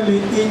ladilikan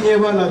min i ɲɛ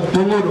b'a la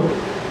don o don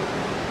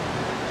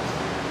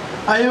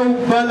a y'aw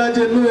ba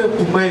lajɛ n'o ye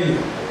kunba ye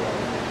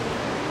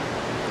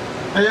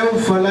a y'aw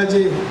fa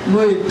lajɛ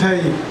n'o ye ta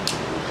ye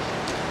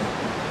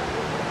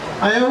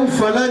a y'aw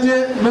fa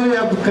lajɛ n'o ye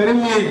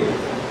Abukarimu ye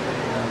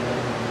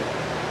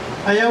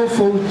a y'aw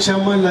faw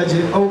caman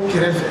lajɛ aw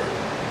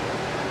kɛrɛfɛ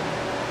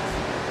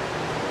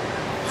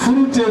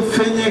furu tɛ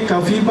fɛn ye k'a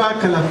fɔ i b'a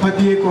kalan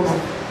papiye kɔnɔ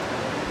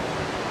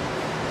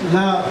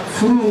la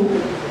furu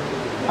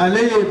ale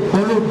ye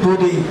balo dɔ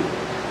de ye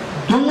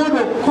don o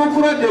don ko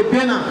kura de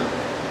bɛ na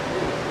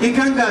i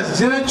kan ka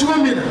zɛrɛ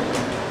cogo min na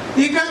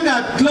i kan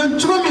ka dilan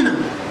cogo min na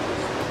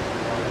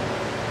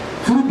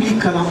furu b'i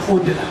kalan o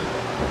de la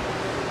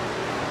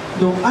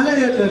donc ala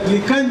ye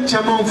ladilikan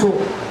caman fɔ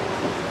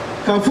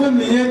k'a fɔ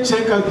nin ye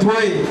cɛ ka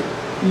droit ye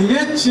nin ye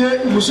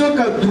cɛ muso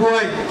ka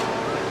droit ye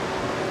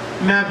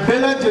mais a bɛɛ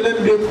lajɛlen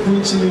bɛ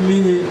kun ci ni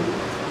min ye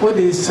o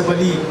de ye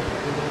sabali ye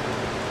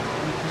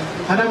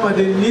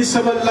hadamaden n'i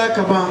sabalila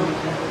ka ban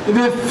i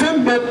bɛ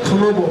fɛn bɛɛ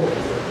tɔnɔ bɔ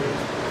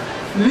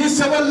n'i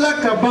sabalila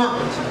ka ban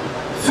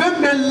fɛn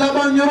bɛɛ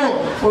laban yɔrɔ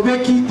o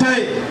bɛ k'i ta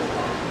ye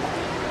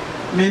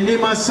mais n'i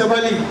ma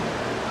sabali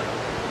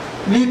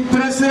n'i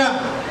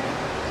pressera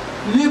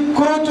n'i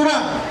kɔrɔtora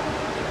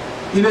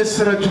i bɛ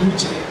sira jugu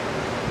cɛ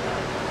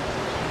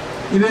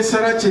i bɛ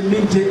sira cɛ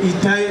min tɛ i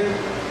ta ye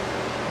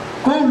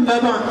kow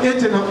laban e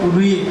tɛna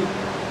olu ye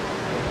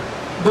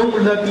donc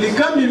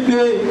ladilikan min bɛ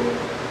yen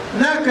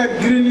n'a ka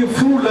girin ni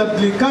furu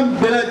ladilikan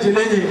bɛɛ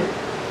lajɛlen ye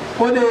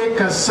o de ye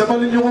ka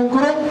sabali ɲɔgɔn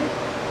kɔrɔ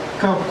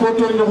ka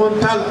koto ɲɔgɔn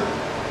ta la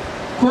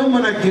ko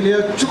mana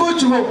gɛlɛya cogo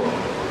cogo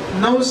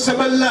n'aw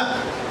sabalila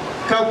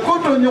ka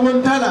koto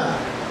ɲɔgɔn ta la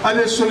a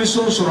bɛ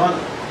solution sɔrɔ a la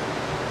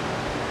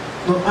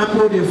donc an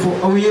b'o de fɔ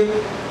aw ye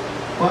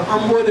wa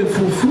an b'o de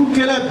fɔ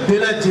furukɛla bɛɛ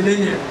lajɛlen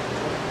ye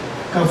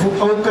k'a fɔ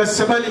aw ka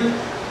sabali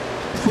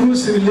furu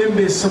sirilen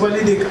bɛ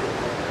sabali de kan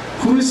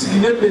furu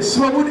sigilen bɛ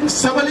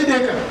sabali de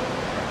kan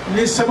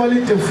ni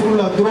sabali tɛ furu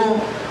la dɔrɔn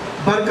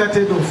barika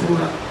tɛ don furu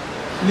la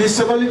ni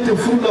sabali tɛ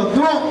furu la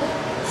dɔrɔn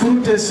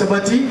furu tɛ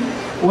sabati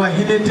wa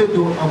hinɛ tɛ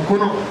don a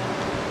kɔnɔ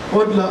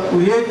o de la u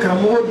ye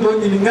karamɔgɔ dɔ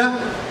ɲininka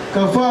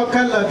k'a fɔ a ka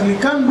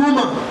ladilikan d'u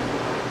ma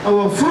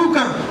awa furu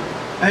kan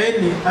a ye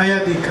nin aya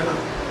de kalan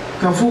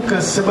k'a fɔ ka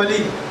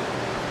sabali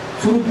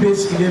furu bɛɛ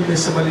sigilen bɛ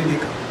sabali de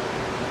kan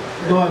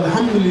donc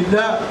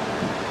alhamdulillah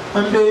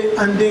an bɛ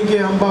an denkɛ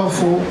an b'a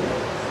fɔ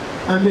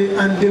an bɛ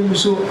an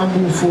denmuso an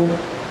b'u fɔ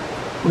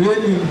u ye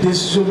nin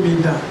décision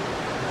min ta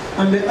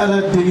an bɛ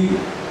ala deli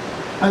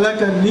ala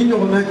ka nin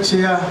ɲɔgɔnna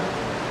cɛya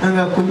an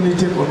ka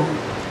communauté kɔnɔ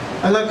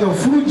ala ka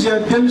furu diya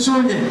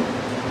denmisɛnw ye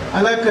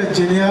ala ka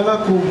jɛnɛya ala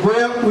k'o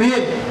goya u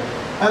ye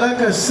ala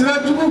ka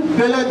sirajugu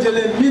bɛɛ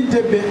lajɛlen min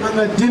tɛ bɛn an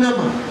ka diinɛ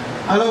ma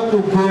ala k'o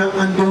goya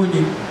an denw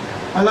ye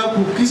ala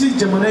k'u kisi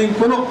jamana in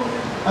kɔnɔ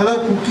ala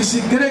k'u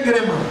kisi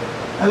gɛrɛgɛrɛ ma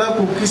ala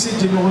k'u kisi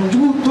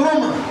jɛɲɔgɔnjugu tɔɔrɔ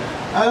ma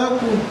ala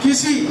k'u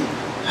kisi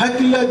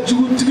hakilila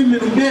jugutigi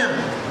minnu bɛ yan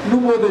n'u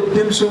b'o de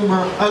denmisɛnw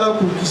ma ala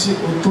k'u kisi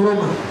o tɔɔrɔ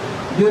ma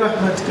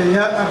birahmatika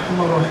ya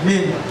arhamar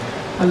rahimin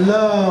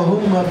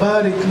اللهم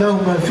بارك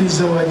لهما في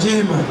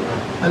زواجهما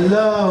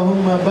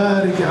اللهم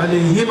بارك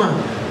عليهما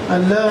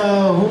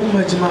اللهم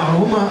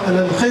اجمعهما على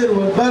الخير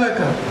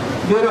والبركة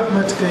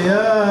برحمتك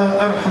يا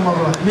أرحم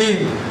الراحمين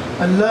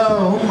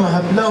اللهم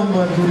هب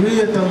لهما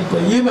ذرية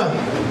طيبة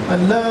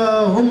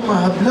اللهم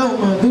هب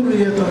لهما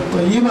ذرية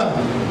طيبة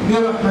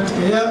برحمتك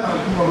يا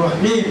أرحم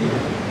الراحمين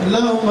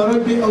اللهم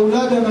رب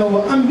أولادنا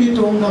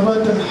وأنبتهم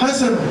نباتا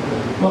حسنا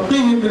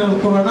وقهم من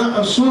القرناء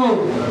السرور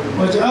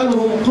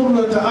واجعلهم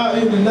قرة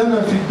أعين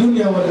لنا في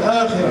الدنيا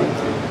والآخرة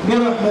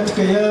برحمتك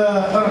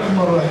يا أرحم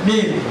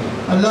الراحمين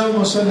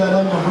اللهم صل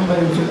على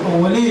محمد في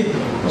الأولين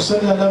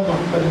وصل على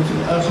محمد في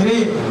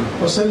الآخرين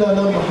وصل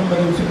على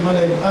محمد في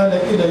الملأ الأعلى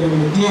إلى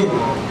يوم الدين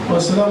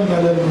وسلام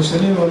على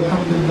المرسلين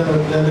والحمد لله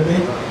رب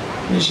العالمين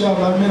إن شاء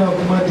الله من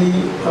أقمدي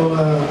أو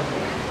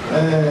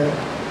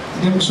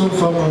دمسو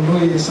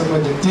فامانوي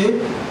سمجتي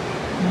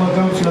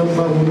مكان فلان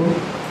بابولو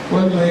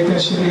والما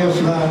يكشري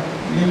فلا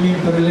يمين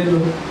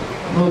برلينو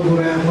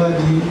نوبر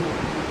أمادي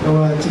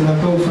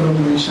وتلقوا فرم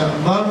إن شاء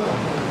الله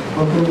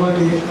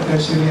وقرباني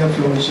أكشري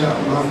فلا إن شاء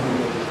الله.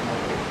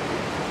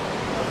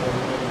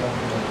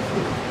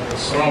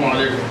 السلام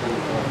عليكم.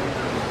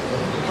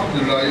 الحمد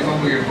لله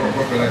إمام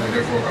يقرأ بلا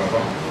جديد فوق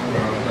الله.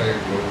 أنا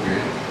يقول بي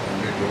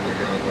يقول بي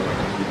كذا كذا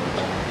كذا.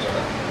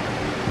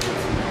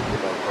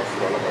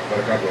 Wala ka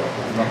barka do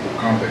na ko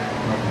kambe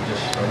na ko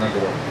jesh na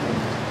do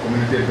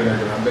community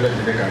bela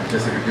jide ka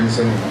jesse ke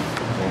sanu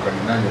mo kan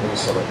na yo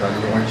sabata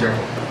ni won je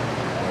ko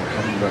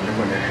alhamdulillah ne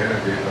ko ne hera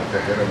de ta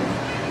hera mo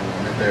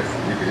ne ta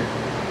fu de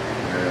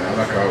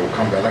ala ka o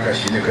kambe ala ka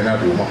shine kana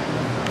do ma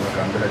ala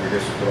ka bela jide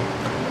sutro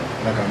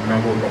ala ka na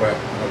go no ba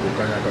na ko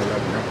kanya ka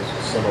la na ko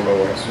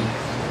sallallahu alaihi wasallam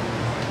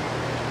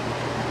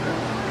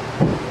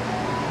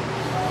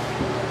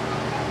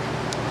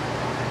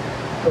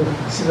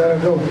Silakan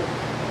go.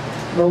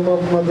 Nama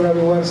Madura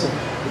Luarsa.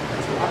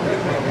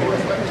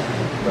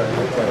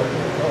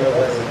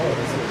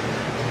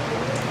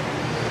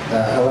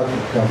 Ala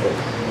Campbell,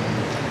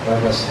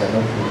 Barbara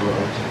Shannon,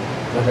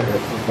 nada de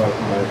futebol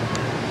mais.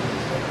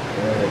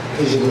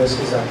 Et je me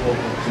suis à propos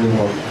tout le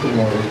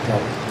monde est là.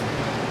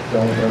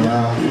 Donc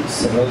vraiment,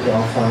 c'est notre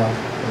enfant,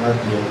 on a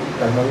dit,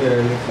 la manière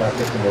de nous faire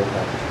tout le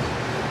temps.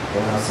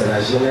 C'est la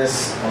jeunesse,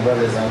 on doit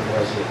les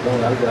encourager. Donc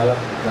là, Ala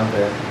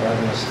Campbell,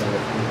 Barbara Shannon,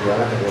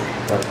 Ala de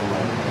futebol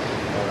mais.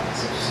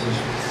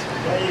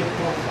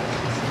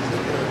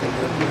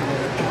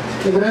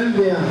 Ibrahim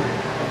Bia,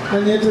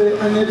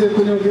 anyete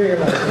kunyo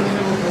kera.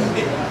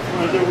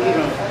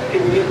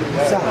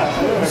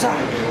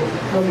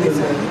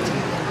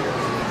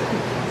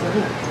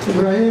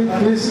 Ibrahim,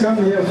 please come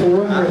here for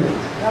 1 minute.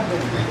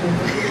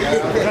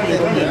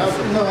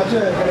 No, I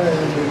try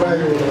to buy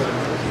you.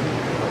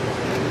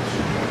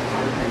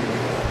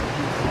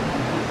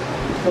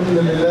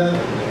 Alhamdulillah.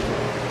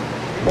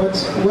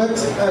 What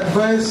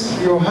advice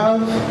you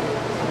have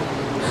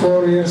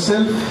for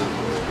yourself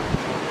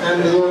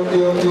and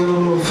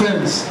your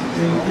friends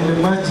in the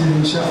masjid,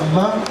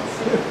 inshallah,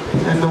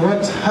 and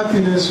what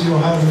happiness you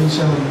have,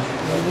 inshallah.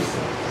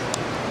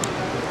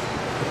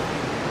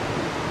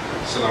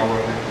 Assalamu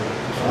alaikum.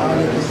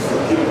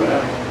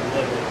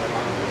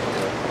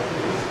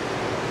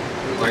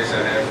 Advice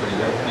I have for the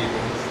young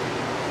people: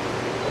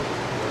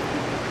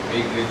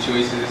 make good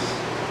choices.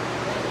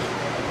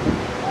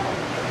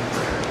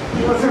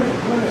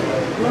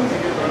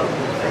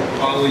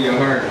 Follow your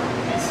heart.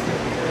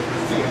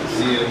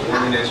 See a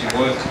woman that you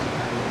want,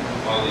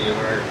 follow your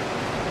heart,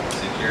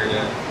 secure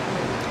that,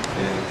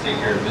 and take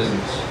care of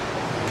business.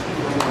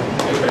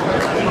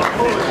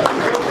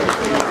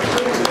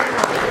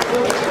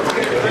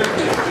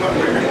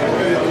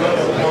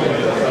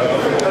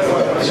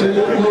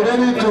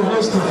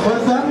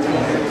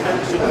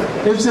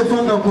 If se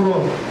fanda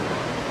kuro.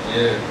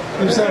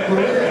 If se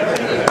kuro.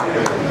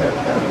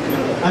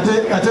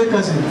 Ate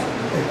kasi.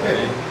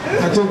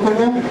 Ate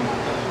kuno.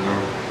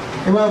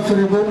 Ema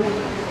frebo.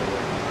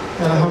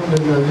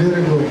 Alhamdulillah,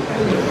 very good.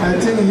 I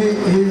think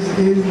he's a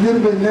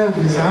little bit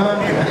nervous, huh?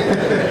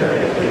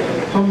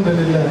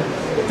 Alhamdulillah.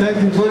 Thank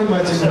you very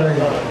much,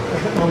 Ibrahim.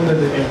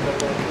 Alhamdulillah.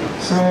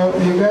 So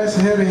you guys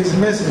heard his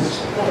message,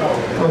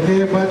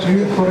 okay? But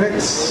we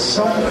correct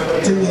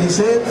something he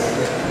said.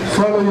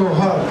 Follow your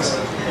heart.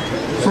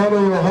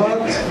 Follow your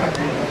heart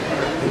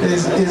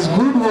is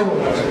good word,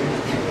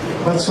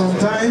 but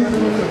sometimes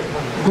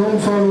don't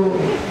follow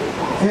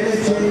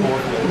anything,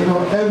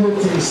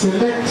 everything.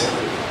 Select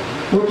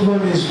which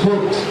one is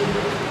good,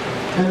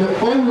 and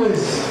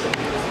always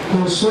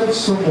consult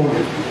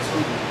someone.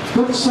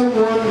 Put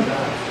someone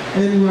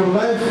in your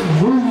life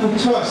who you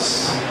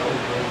trust.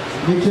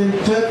 You can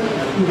talk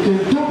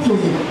to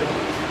him,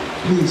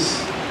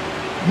 please.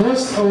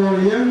 Most of our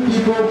young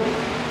people,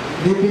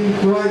 they've been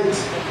quiet.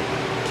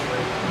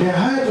 They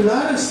hide a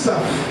lot of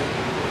stuff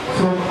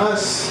from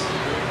us.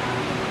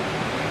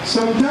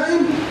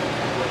 Sometimes,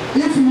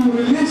 if you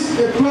release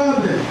a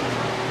problem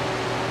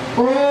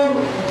or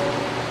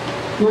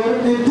your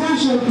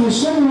intention to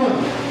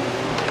someone,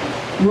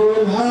 you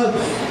will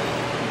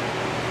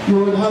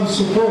have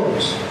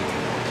support.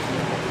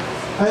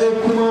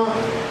 Ayakuma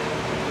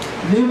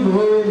ni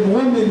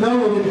mwami na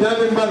wale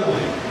dale mbala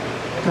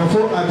kafo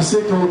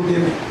abiseka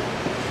udeme.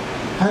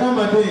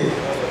 Haramade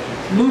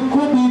ni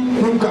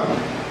kubi kunka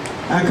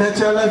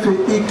akachala fe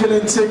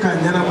ikeletse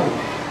kanyana.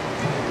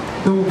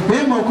 Donc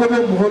bema kobe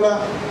mhola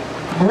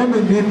mwami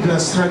ni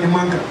blastrani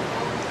manga.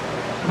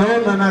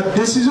 Na na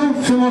décision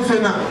fimo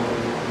fena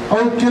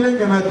au kele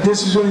na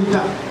décision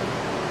ita.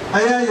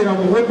 Aya ira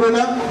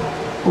mwobola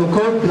au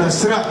ko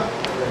blastra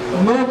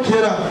no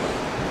kera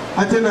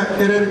atena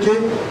erreur ke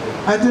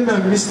atena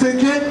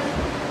mistake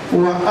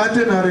wa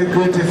atena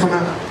regret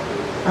fana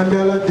ande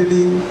ala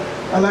deli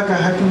ala ka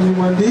hakimi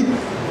mandi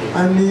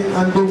ani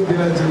ando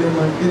bila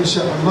jelema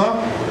inshallah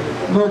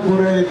no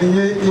bore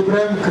ni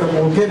Ibrahim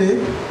kramo kede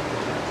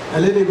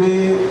ale de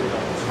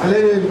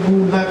bu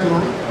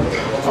nakma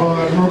o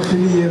no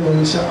fini no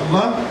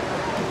inshallah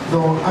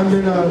donc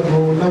amena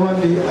do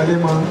lawandi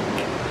alema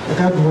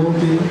ka do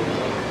ke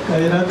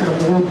kayra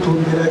kramo to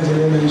bila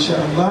jelema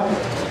inshallah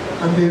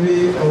ambewe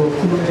au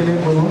kulu kele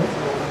bono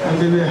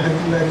ambewe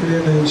hakila kele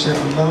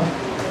inshallah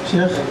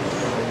sheikh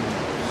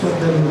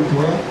تفضل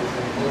الدعاء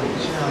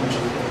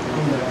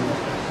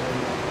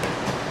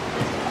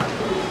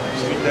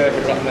بسم الله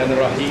الرحمن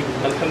الرحيم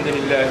الحمد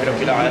لله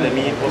رب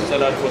العالمين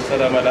والصلاة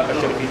والسلام على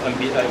أشرف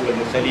الأنبياء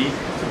والمرسلين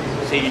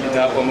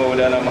سيدنا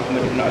ومولانا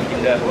محمد بن عبد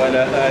الله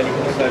وعلى آله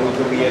وصحبه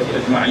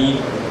وذريته أجمعين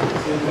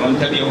ومن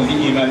تبعهم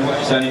بإيمان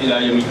وإحسان إلى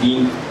يوم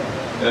الدين.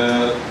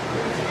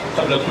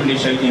 قبل كل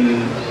شيء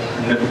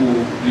ندعو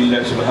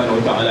لله سبحانه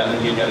وتعالى أن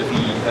يجعل في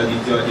هذه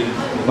الزواج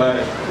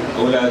المبارك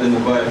أولادا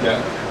مباركة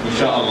إن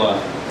شاء الله.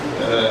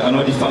 I know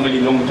this family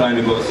long time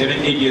ago,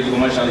 7-8 years ago,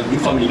 mashallah, big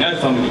family,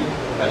 nice family.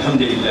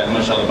 Alhamdulillah,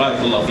 mashallah,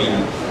 barakallah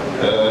fihim.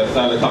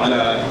 قال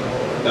تعالى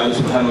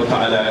سبحانه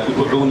وتعالى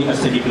ادعوني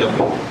استجب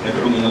لكم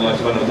ندعو من الله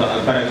سبحانه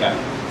وتعالى البركه.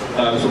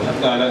 قال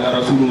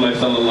رسول الله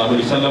صلى الله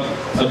عليه وسلم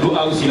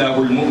الدعاء سلاح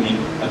المؤمن،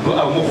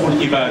 الدعاء مخ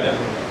العباده.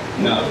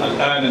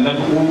 الان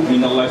ندعو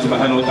من الله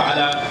سبحانه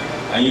وتعالى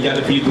ان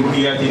يجعل في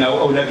ذرياتنا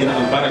واولادنا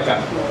البركه،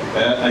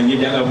 ان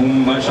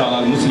يجعلهم ما شاء الله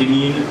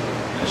المسلمين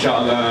ان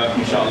شاء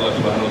الله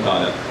سبحانه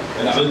وتعالى.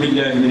 أعوذ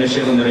بالله من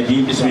الشيطان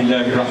الرجيم. بسم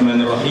الله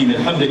الرحمن الرحيم.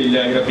 الحمد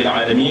لله رب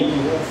العالمين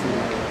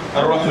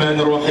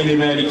الرحمن الرحيم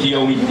مالك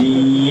يوم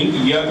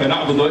الدين إياك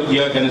نعبد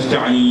وإياك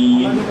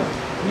نستعين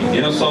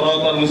اهدنا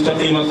الصراط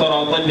المستقيم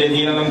صراط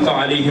الذين أنعمت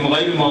عليهم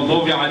غير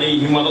المغضوب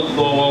عليهم ولا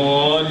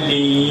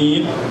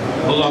الضالين.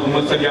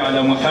 اللهم صل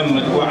على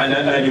محمد وعلى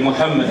آل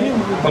محمد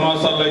كما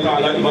صليت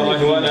على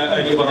إبراهيم وعلى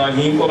آل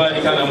إبراهيم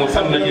وبارك على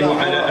محمد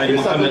وعلى آل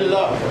محمد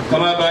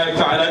كما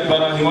باركت على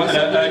إبراهيم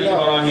وعلى آل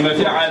إبراهيم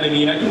في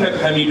العالمين إنك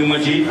حميد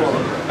مجيد.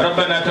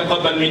 ربنا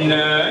تقبل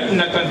منا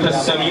إنك أنت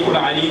السميع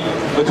العليم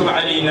وتب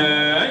علينا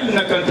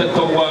إنك أنت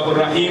التواب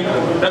الرحيم.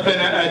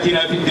 ربنا آتنا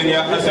في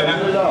الدنيا حسنة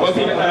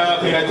وفي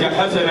الآخرة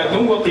حسنة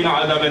وقنا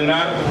عذاب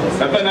النار.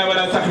 ربنا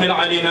ولا تحمل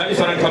علينا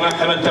إصرا كما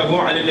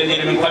حملته على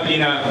الذين من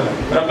قبلنا.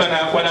 ربنا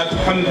ولا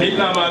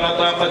تحملنا ما لا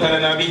طاقة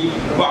لنا به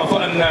واعف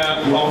عنا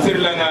واغفر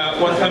لنا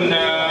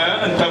وارحمنا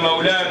أنت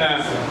مولانا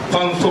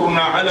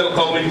فانصرنا على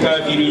القوم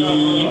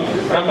الكافرين.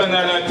 ربنا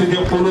لا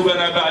تزغ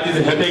قلوبنا بعد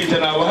إذ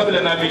هديتنا وهب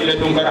لنا من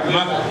لدنك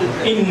رحمة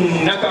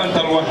إنك أنت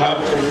الوهاب.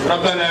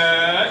 ربنا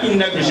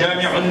إنك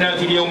جامع الناس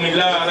ليوم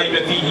لا ريب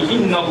فيه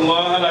إن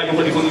الله لا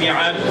يخلف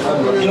الميعاد.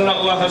 إن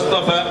الله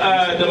اصطفى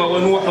آدم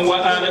ونوح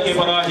وآل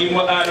إبراهيم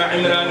وآل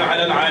عمران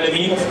على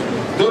العالمين.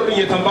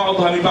 وذرية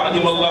بعضها من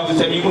بعض والله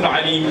سميع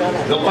عليم.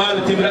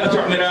 وقالت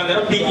امرأة عمران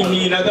ربي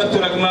إني نذرت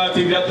لك ما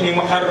في بطني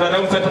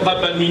محررا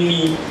فتقبل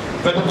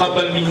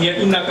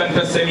مني إنك أنت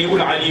السميع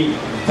العليم.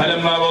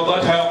 فلما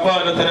وضعتها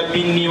قالت رب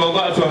إني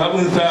وضعتها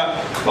أنثى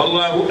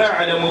والله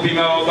أعلم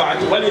بما وضعت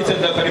وليس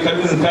الذكر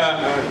كالأنثى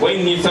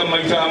وإني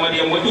سميتها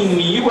مريم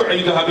وإني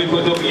أعيدها بك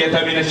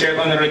وذريتها من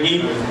الشيطان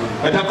الرجيم.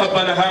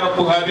 فتقبلها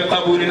ربها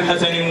بقبول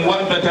حسن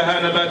وأنبتها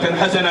نباتا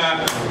حسنا.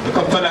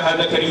 فكفلها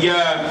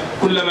زكريا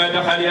كلما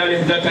دخل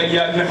عليه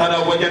زكريا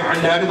المحراب وجد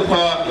عندها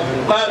رزقا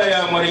قال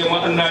يا مريم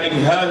أنى لك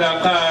هذا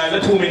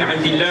قالته من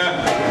عند الله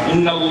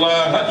إن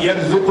الله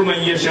يرزق من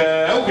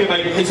يشاء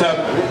بغير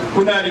حساب.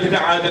 هنالك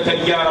دعا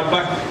زكريا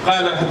ربه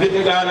قال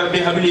رب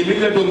هب لي من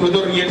لدنك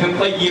ذرية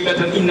طيبة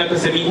إنك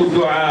سميع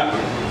الدعاء.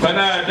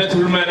 فنادته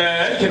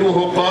الملائكة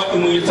وهو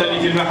قائم يصلي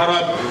في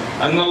المحراب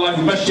أن الله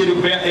يبشرك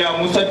بيحيى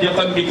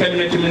مصدقا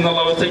بكلمة من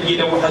الله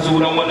وسيدا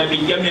وحسولا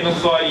ونبيا من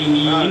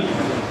الصالحين.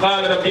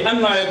 قال رب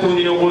أنى يكون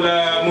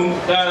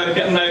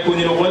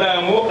لي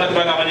غلام وقد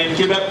بلغني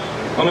الكبر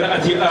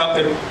وامرأتي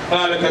آخر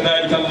قال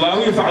كذلك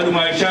الله يفعل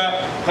ما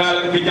يشاء.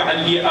 قال رب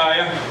اجعل لي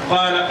آية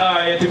قال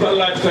آيتك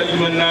ألا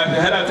تكلم الناس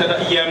 3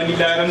 أيام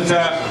إلا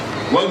رمزا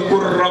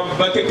واذكر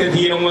ربك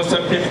كثيرا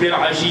وسبح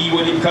بالعشي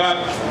والإبكار.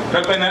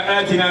 ربنا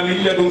آتنا من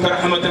لدنك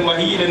رحمة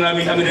وهيئ لنا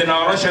من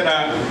أمرنا رشدا.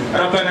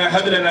 ربنا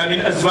هب لنا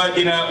من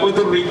أزواجنا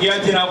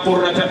وذرياتنا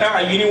قرة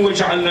أعين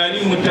واجعلنا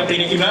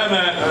للمتقين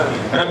إماما.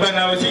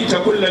 ربنا وسعت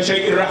كل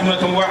شيء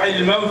رحمة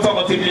وعلما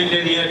فاغفر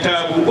للذين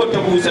تابوا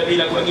واتقوا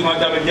سبيلك وقهم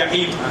عذاب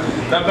الجحيم.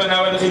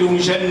 ربنا وادخلهم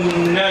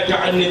جنات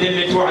عدن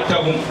التي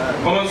وعدتهم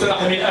ومن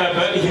صلح من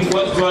آبائهم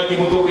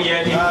وأزواجهم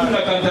وذرياتهم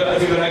إنك أنت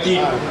العزيز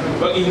الحكيم.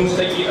 وقهم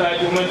السيئات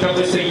ومن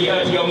تقي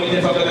السيئات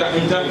يومئذ فقد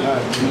رحمته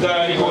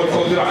ذلك هو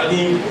الفوز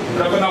العظيم.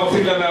 ربنا اغفر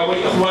لنا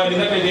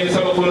ولإخواننا الذين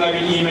سبقونا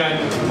بالإيمان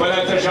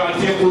ولا تجعل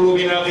في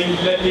قلوبنا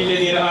غلا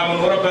للذين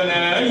آمنوا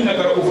ربنا إنك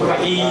رؤوف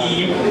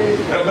رحيم.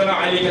 ربنا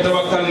عليك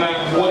توكلنا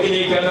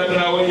وإليك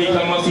أنبنا وإليك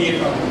المصير.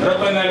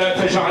 ربنا لا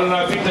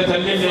تجعلنا فتنة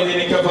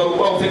للذين كفروا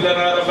واغفر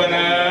لنا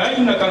ربنا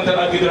إنك أنت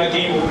العزيز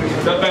الحكيم.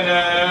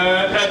 ربنا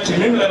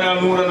أتمم لنا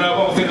نورنا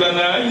واغفر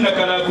لنا إنك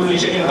على كل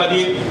شيء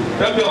قدير.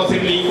 رب اغفر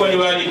لي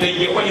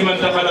ولوالدي ولمن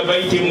دخل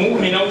بيتي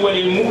مؤمنا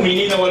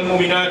وللمؤمنين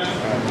والمؤمنات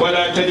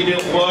ولا تجد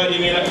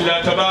الظالمين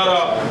إلا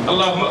تبارا.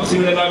 اللهم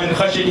اقسم لنا من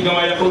خشيتك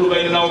ما يحول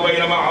بيننا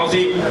وبين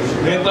معاصيك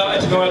من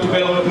طاعتك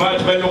ما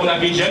تبلغنا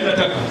به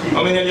جنتك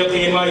ومن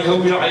اليقين ما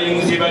يهون على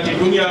مصيبات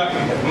الدنيا.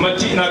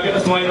 متئنا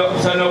بأسمائنا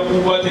وأبصارنا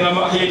وقواتنا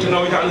ما أحييتنا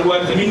واجعل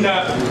الوارث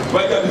منا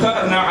واجعل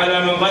ثأرنا على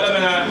من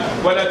ظلمنا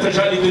ولا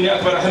تجعل الدنيا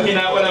أكبر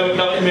همنا ولا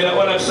مبلغ علمنا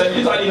ولا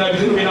تسلط علينا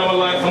بذنوبنا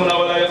والله يرحمنا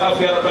ولا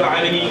يخاف يا رب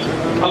العالمين.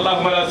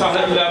 اللهم لا سهل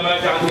إلا ما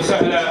جعلته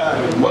سهلا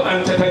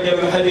وأنت تجعل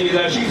الحزن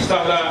إذا شئت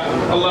سهلا.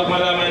 اللهم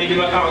لا مانع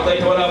لما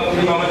أعطيت ولا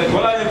مؤمن لما منعت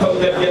ولا ينفع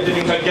ذا اليد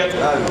منك الجد.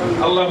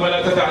 اللهم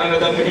لا تدع لنا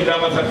ذنبا إلا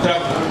غفرته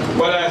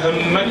ولا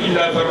هما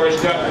إلا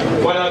فرجته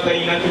ولا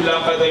دينا إلا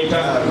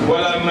قضيته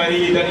ولا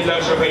مريدا إلا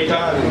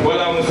شفيته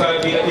ولا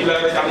مسافرا إلا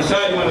رجع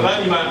سالما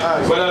غانما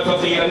ولا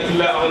فقيرا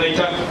إلا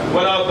أغنيته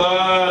ولا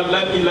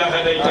ضالا إلا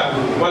هديته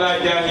ولا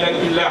جاهلا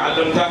إلا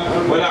علمته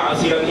ولا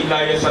عسيرا إلا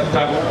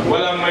يسرته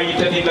ولا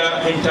ميتا إلا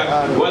رحمته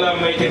ولا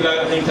ميت إلا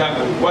رحمته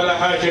ولا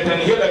حاجة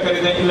هي لك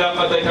رضا إلا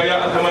قضيتها يا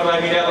أرحم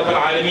الراحمين يا رب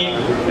العالمين.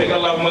 لك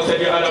اللهم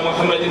صل على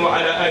محمد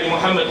وعلى آل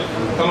محمد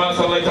كما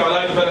صليت على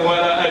إبراهيم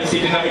وعلى آل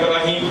سيدنا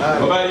إبراهيم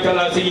وبارك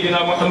على سيدنا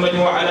محمد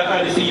وعلى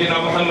آل سيدنا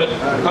محمد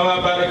كما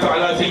باركت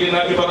على سيدنا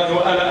إبراهيم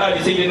وعلى آل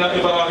سيدنا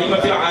إبراهيم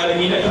في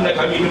العالمين إنك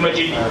حميد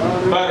مجيد.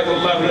 بارك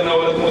الله لنا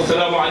ولكم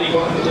والسلام عليكم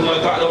ورحمة الله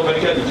تعالى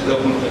وبركاته.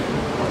 جزاكم الله خير.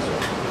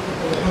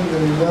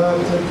 Alhamdulillah,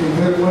 thank you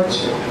very much.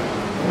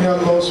 May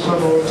Allah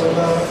subhanahu wa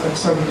ta'ala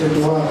accept the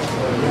dua.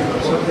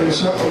 So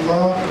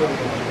inshallah,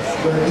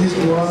 by this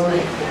dua,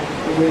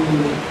 we will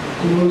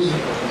close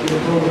the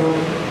program.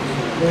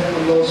 May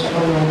Allah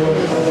subhanahu wa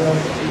ta'ala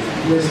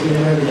bless the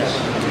marriage.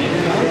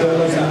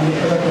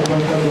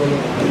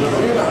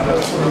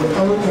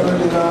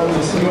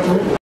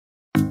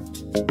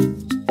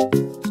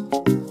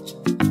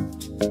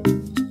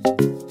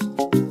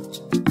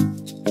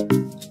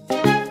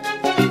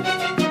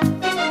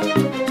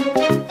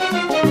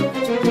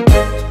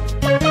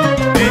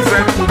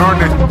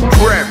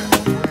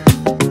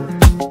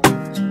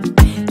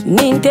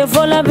 Ninte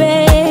fola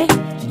be,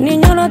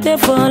 niño te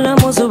fola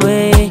musu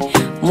be,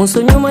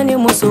 musu nyuma ni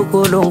musu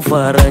kolong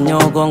fara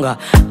nyogonga,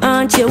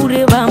 anche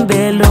ure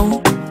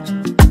bambelong.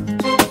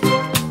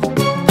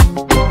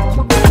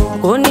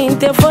 O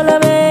ninte fola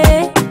be,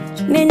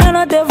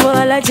 niño te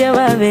fola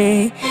chaba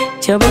be,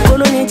 chaba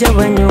kolo ni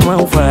chaba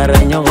nyuma fara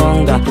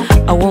nyogonga,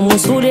 awo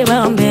musu ure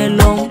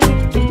bambelong.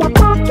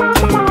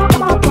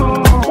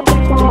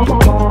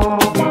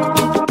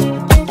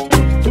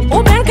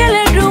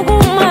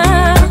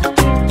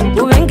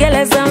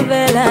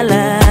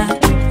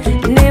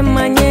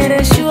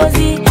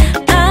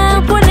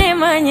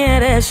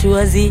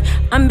 Choisi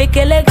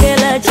ambekele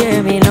kela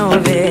chemi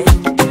nove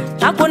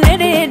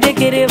akonere de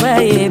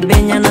kereba e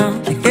benyana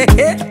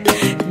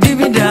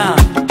dibida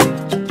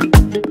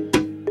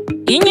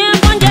inya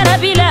konjara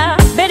bila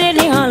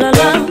bedeli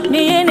halala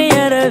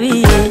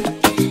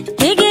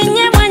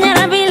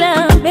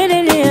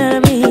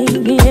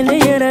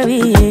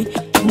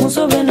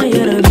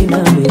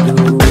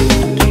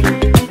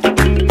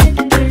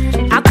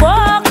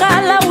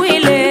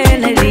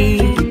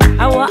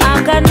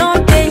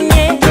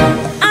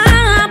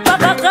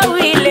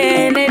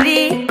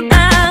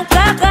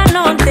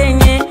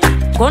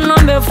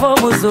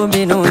muso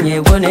minnu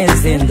ye bone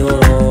sen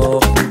tɔɔrɔ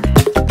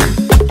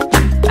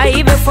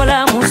ayi bɛ fɔla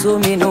muso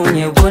minnu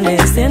ye bone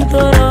sen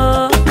tɔɔrɔ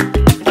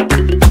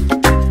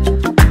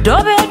dɔ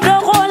bɛ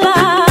dɔgɔ la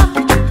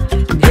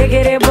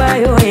degereba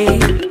y'o ye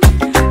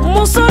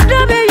muso dɔ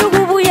bɛ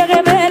yugubu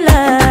yɛgɛbɛ la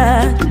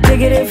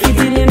degere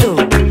fitinin do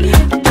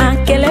an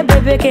kɛlɛ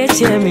bɛɛ bɛ kɛ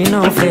cɛ min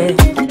nɔfɛ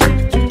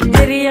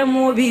teriya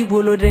mo b'i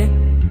bolo dɛ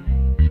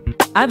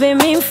a bɛ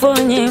min fɔ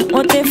n ye o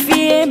tɛ f'i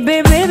ye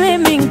bebe bɛ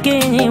min kɛ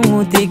n ye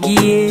mun tɛ k'i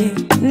ye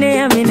ne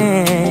y'a minɛ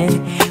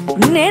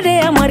ne de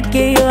y'a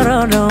marqué yɔrɔ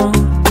dɔn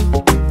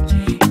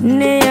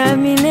ne y'a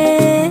minɛ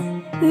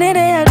ne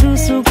de y'a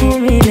dusukun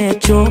minɛ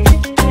co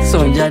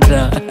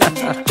sonjata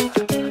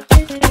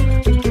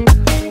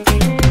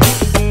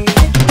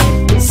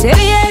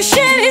seriye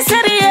sheri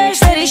seriye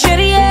sheri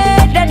sheriye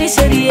dadi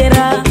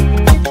seriyera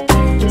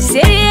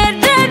seriye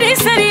dadi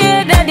seriye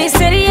dadi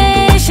seriye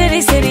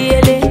sheri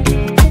seriyele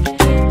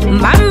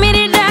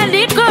mbamiri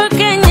dali ko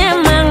kenya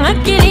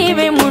mangakiri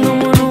be munu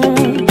munu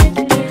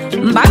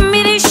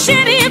mbamiri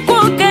sheri ko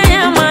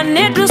kenya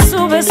mane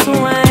dusu be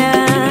suaya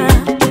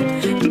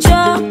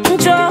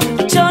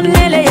cho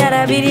nele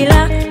yarabirila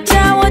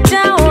chao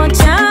chao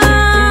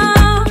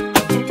chao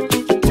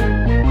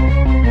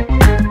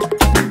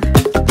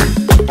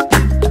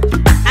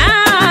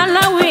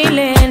ala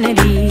wile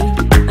nedi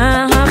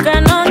aha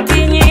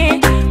kanotinye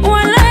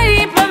walai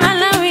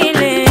pamala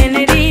wile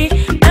nedi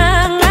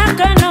aha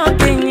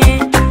kanotinye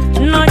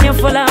nonya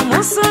fola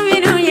muso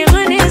minu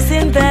yengone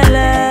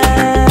sentala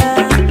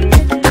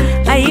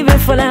aibe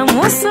fola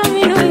muso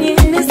minu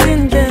yengone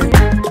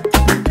sentala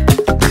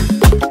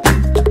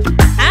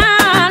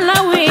ala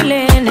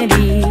wile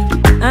nedi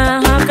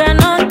aha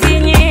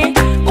kanotinye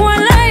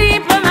walai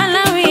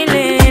pamala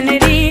wile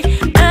nedi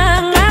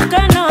aha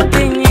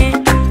kanotinye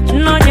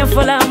nonya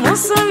fola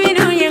muso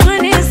minu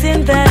yengone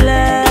sentala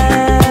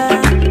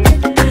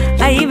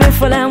aibe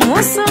fola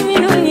muso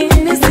minu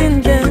yengone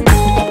sentala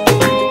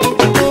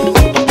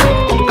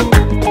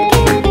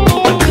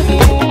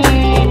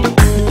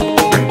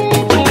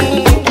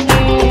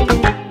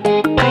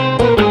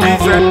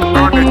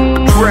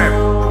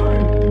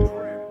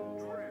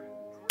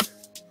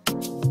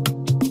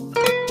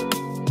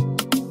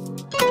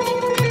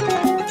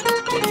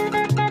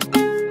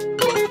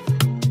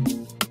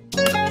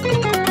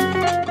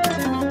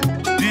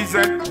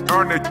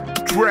On the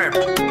trap.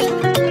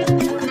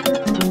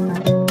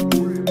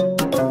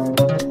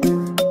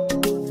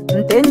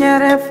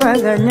 Ntenyere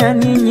faganya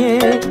ninye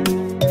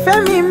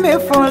femi me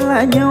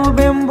fola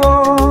nyobembo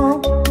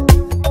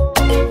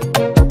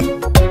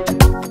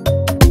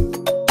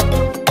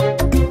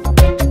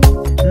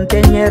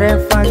Ntenyere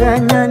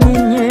faganya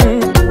ninye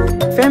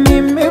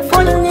femi me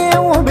fola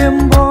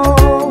nyobembo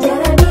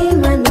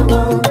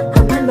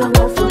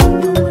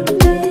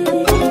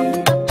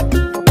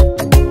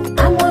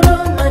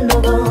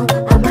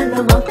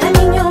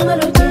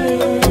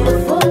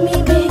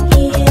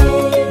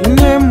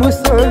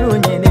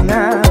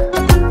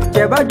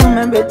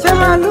Jumembe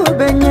chema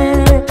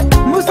lubenye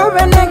muso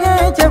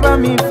benege cheba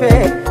mi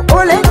fe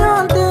ole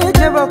nyonte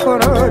cheba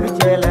kororu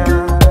chela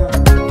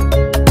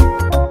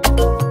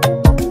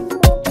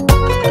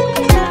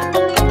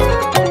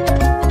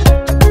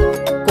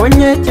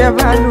konye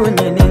cheba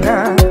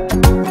lunyeninga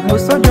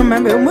muso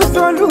jumembe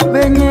muso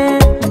lubenye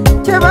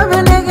cheba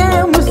benege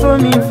muso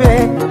mi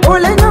fe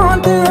ole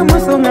nyonte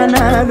muso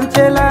ngana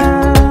luchela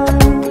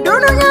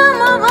dono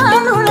nyama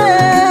balule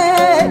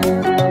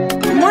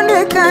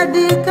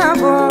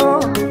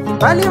Dikabo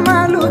bali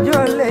malu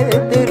jole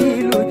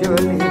teri lu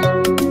jole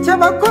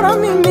chaba koro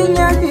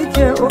miminya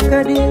dije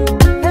okadi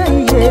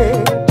heye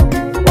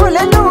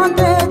ole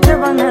nonde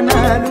chaba ngana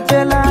lu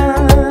chela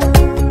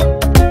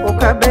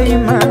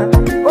okabeima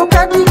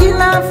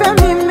okadigila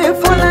femi me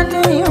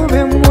folani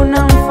ube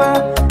munamfa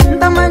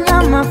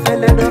ndamanya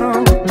mafele doro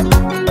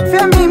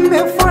femi me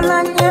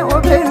folani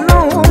obe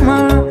loma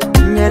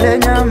nyele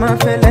nyama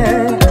fele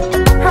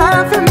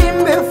ha femi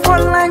me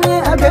folani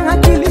abe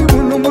hakili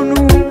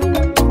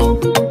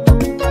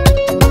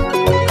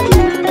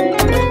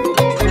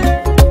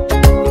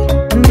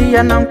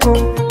Nanko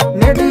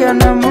nedia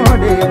na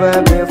mode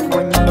babe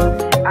fonyi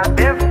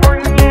abe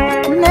fonyi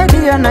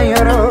nedia na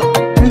yoro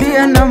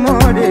ndia na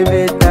mode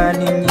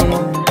betaninye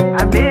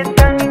abe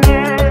taninye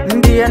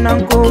ndia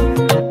nanko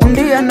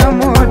ndia na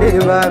mode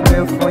babe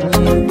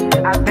fonyi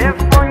abe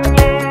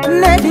fonyi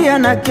nedia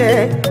na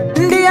ke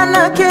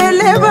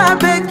le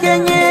babe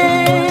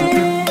kenye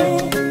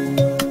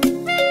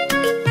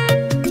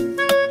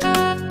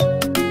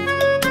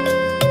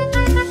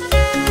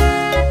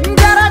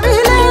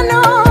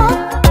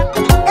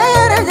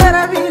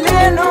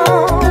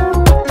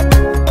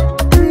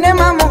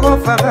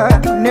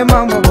Ne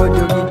mamo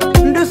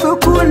bojogi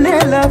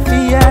ndusukune la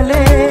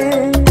fiale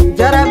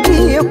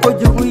jarabi ko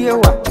jugu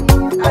yewa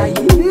ay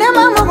ne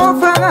mamo go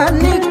faga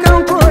ni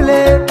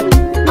kankole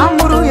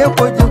amuru ye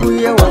ko jugu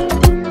yewa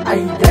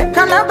ay de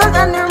kana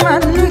baga ne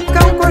man ni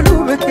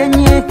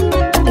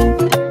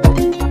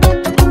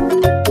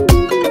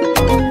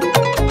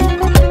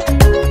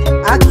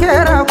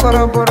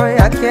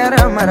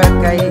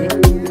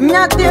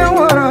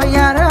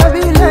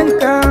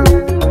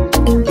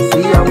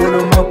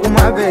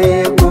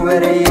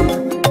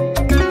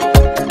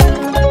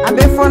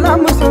abe fola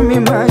musomi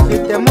ma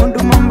jete mundu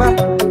mamba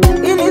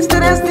ini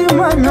stress di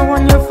ma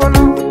nyawanya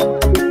fola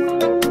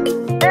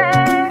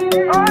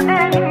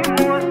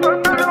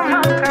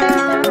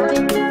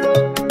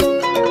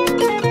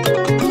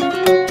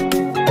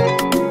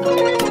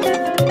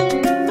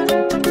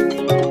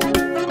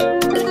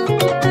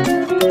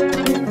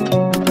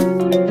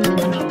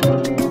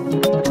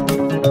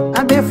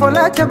abe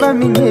fola chaba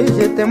minye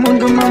jete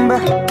mundu mamba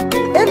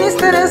ini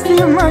stress di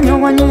ma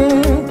nyawanya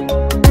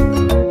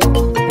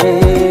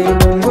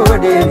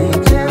Godeni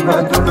cheba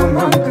tulu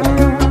manka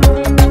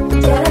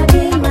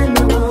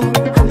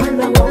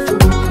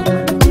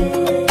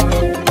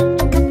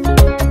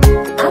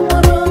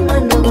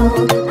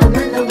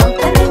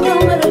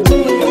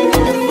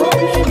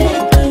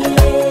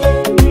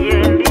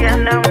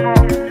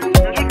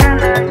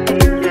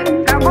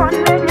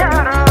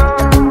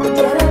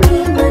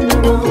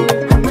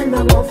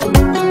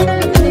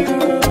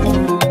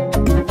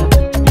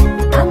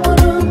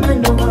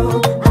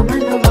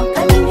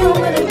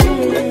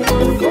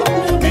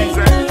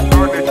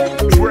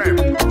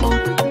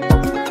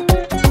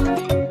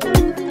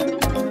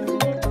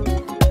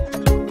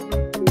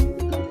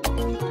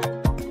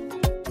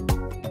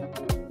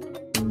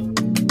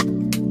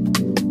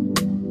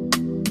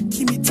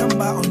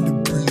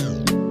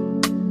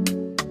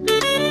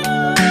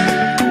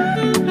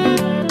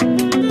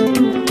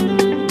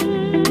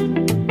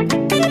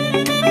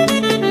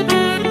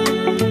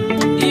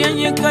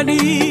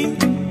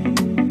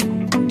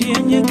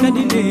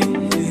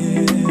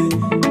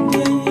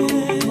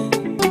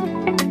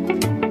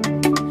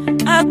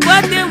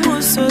Akwate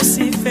muso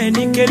si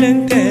feni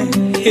kelente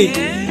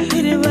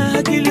ire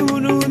ba kili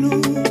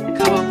mununu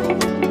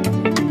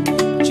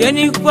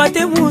Jeni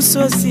kwate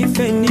muso si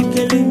feni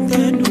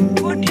kelente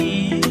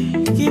dudi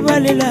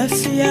kibale la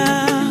fia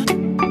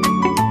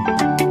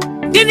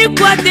Dini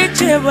kwate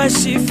cheba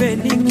si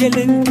feni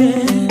kelente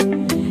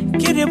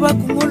kire ba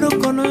kumolo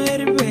kono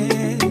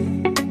erbe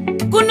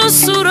Kuno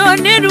suro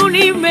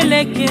neruni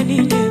meleke ni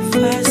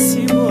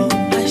nefasibo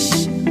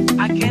ash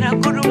akera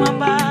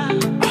kurumamba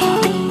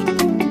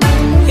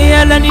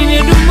Yala nine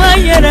duma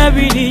yara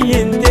bili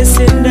yente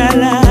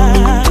sendala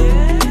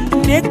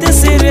Nete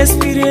se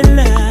respire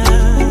la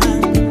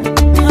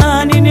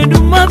Nine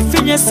duma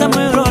finya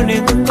samero ne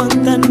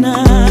kontana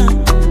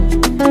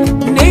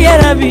Ne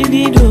yara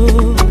bili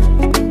do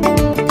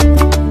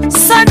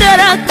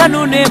Sadara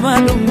kanune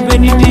malum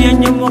beni diya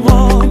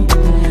nyamogo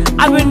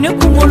Abene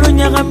kumolo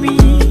nyagami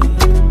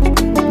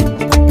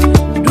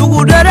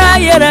Dugu dara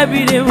yara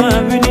bili ma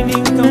beni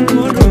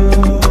ninkamoro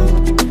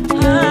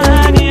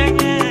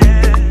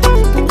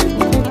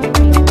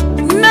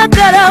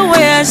Nakara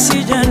waya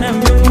sijana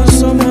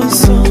muso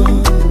muso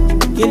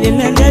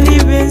Kelila gali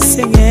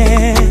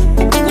bensenge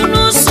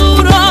Kunu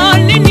suro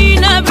nini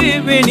na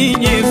bebe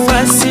ninye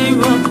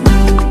fasibo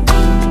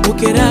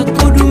Ukera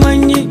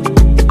kudumanyi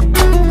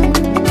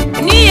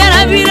Ni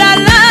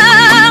yarabirala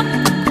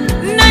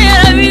Na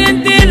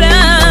yarabirentela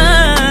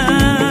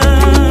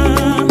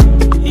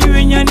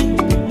Iwe nyani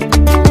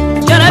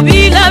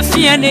Jarabila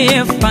fiane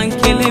ye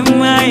fankele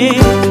mae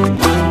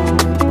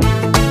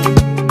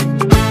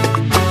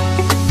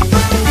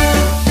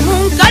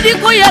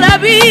Munkadiko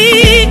yarabi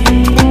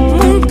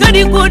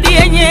Munkadiko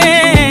dienye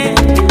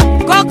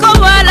Koko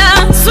wala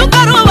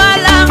Sukaro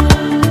wala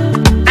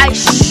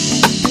Aish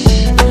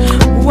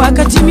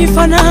Wakati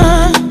mifana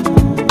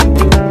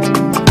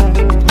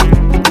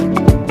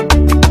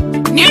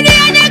Nini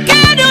anye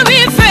kedu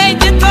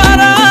mifeji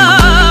toro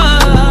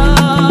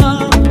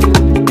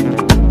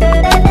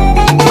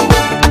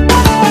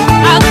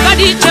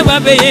Akadi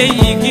chababe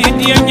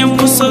Yiki anye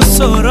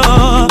musosoro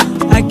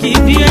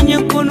Akidi anye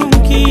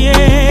konunkie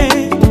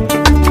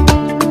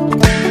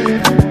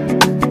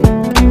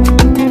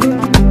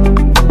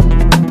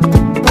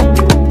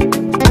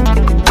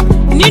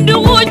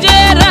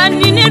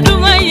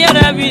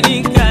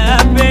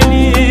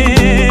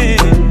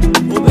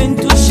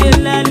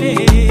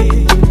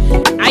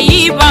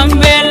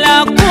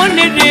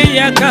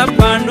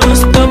Kapano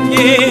stop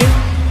ye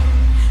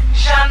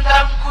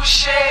Gendarme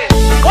couché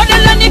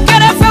Odela ni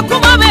kerefe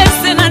kuma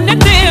bese na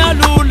nete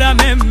alula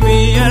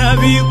memmi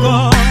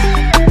arabigo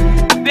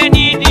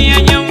Beni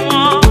diya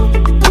nyamo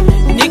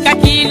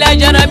Nikakila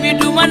jarabi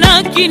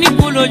dumana kini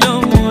kulo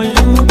jomo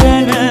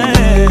yubele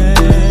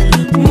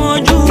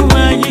Moju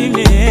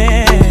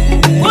mayile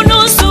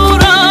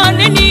Unusura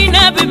nini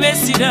na bebe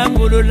sida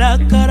kulo la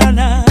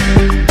karana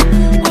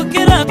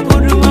Okera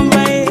kudu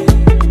mambaye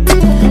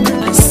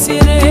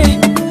Asire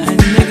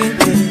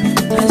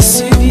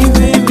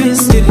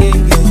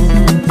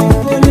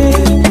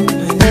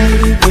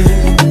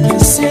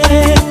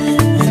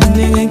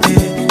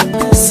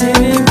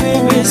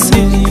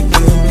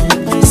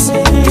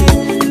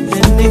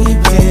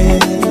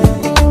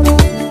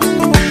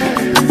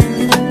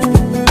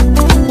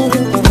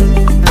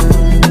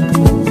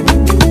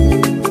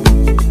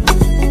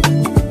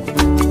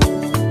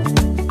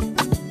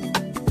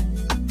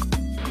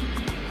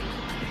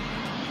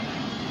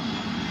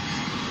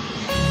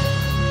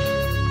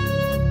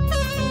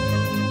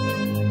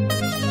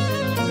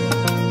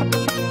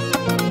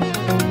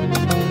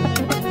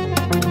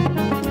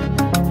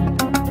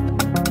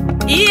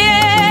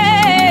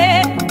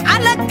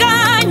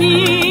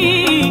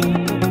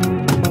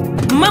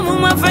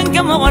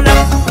fenke mogola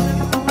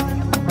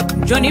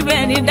Johnny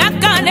Benny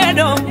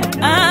dakanedo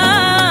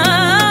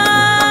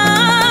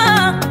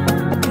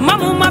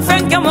Mamu ma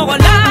fenke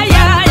mogola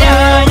ya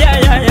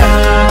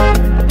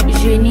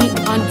Jenny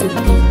on the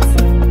beat.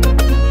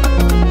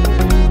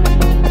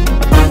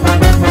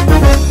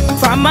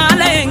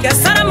 Famala enga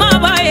sarama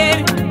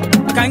baye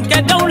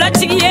kanke dawla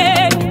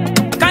tiye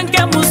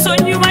kanke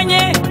musonyu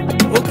manye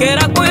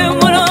okera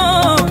koymulo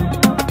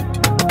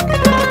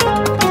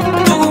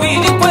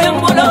duwili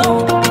koymulo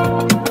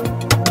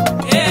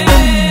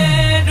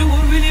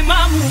duwili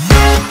mamu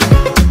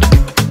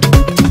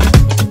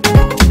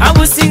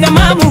abusinga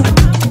mamu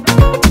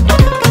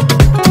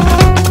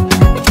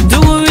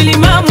duwili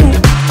mamu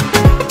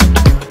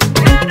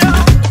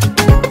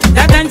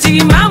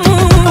dakanchi mamu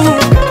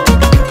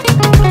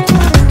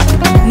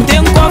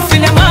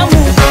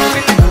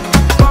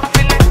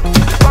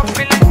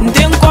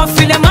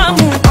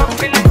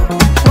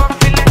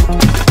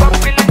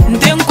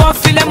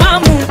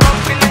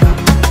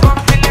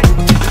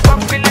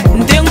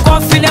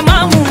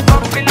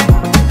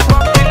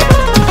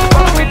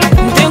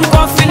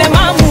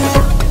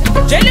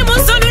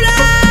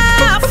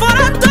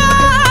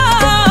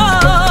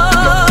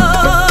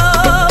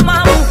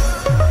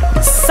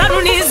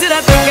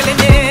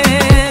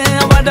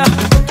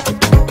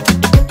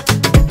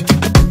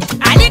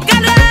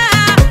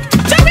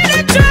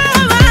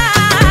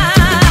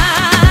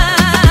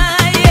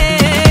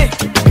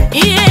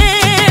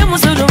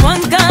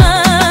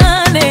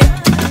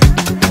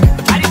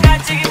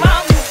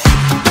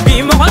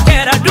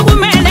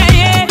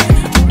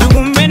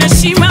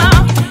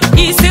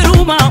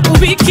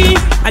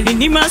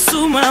Alinima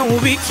suma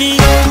ubiki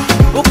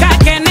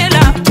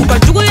ukakenela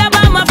ukajugu ya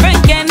ba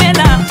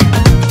mafenkenela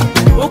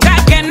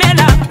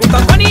ukakenela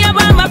ukakoni ya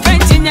ba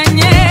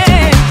mafenchinyanye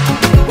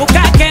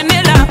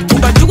ukakenela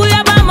ukajugu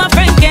ya ba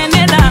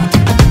mafenkenela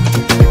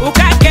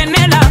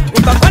ukakenela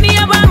ukakoni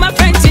ya ba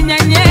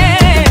mafenchinyanye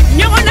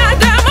nyona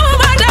dama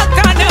bada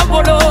kane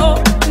bolo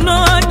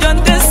no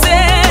jonte se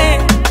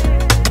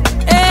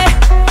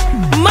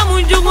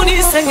mamu jugu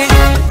ni senge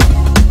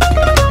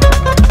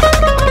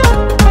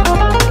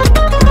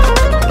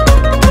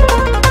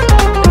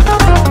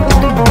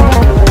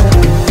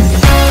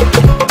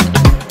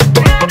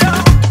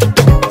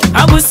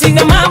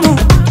Singa mama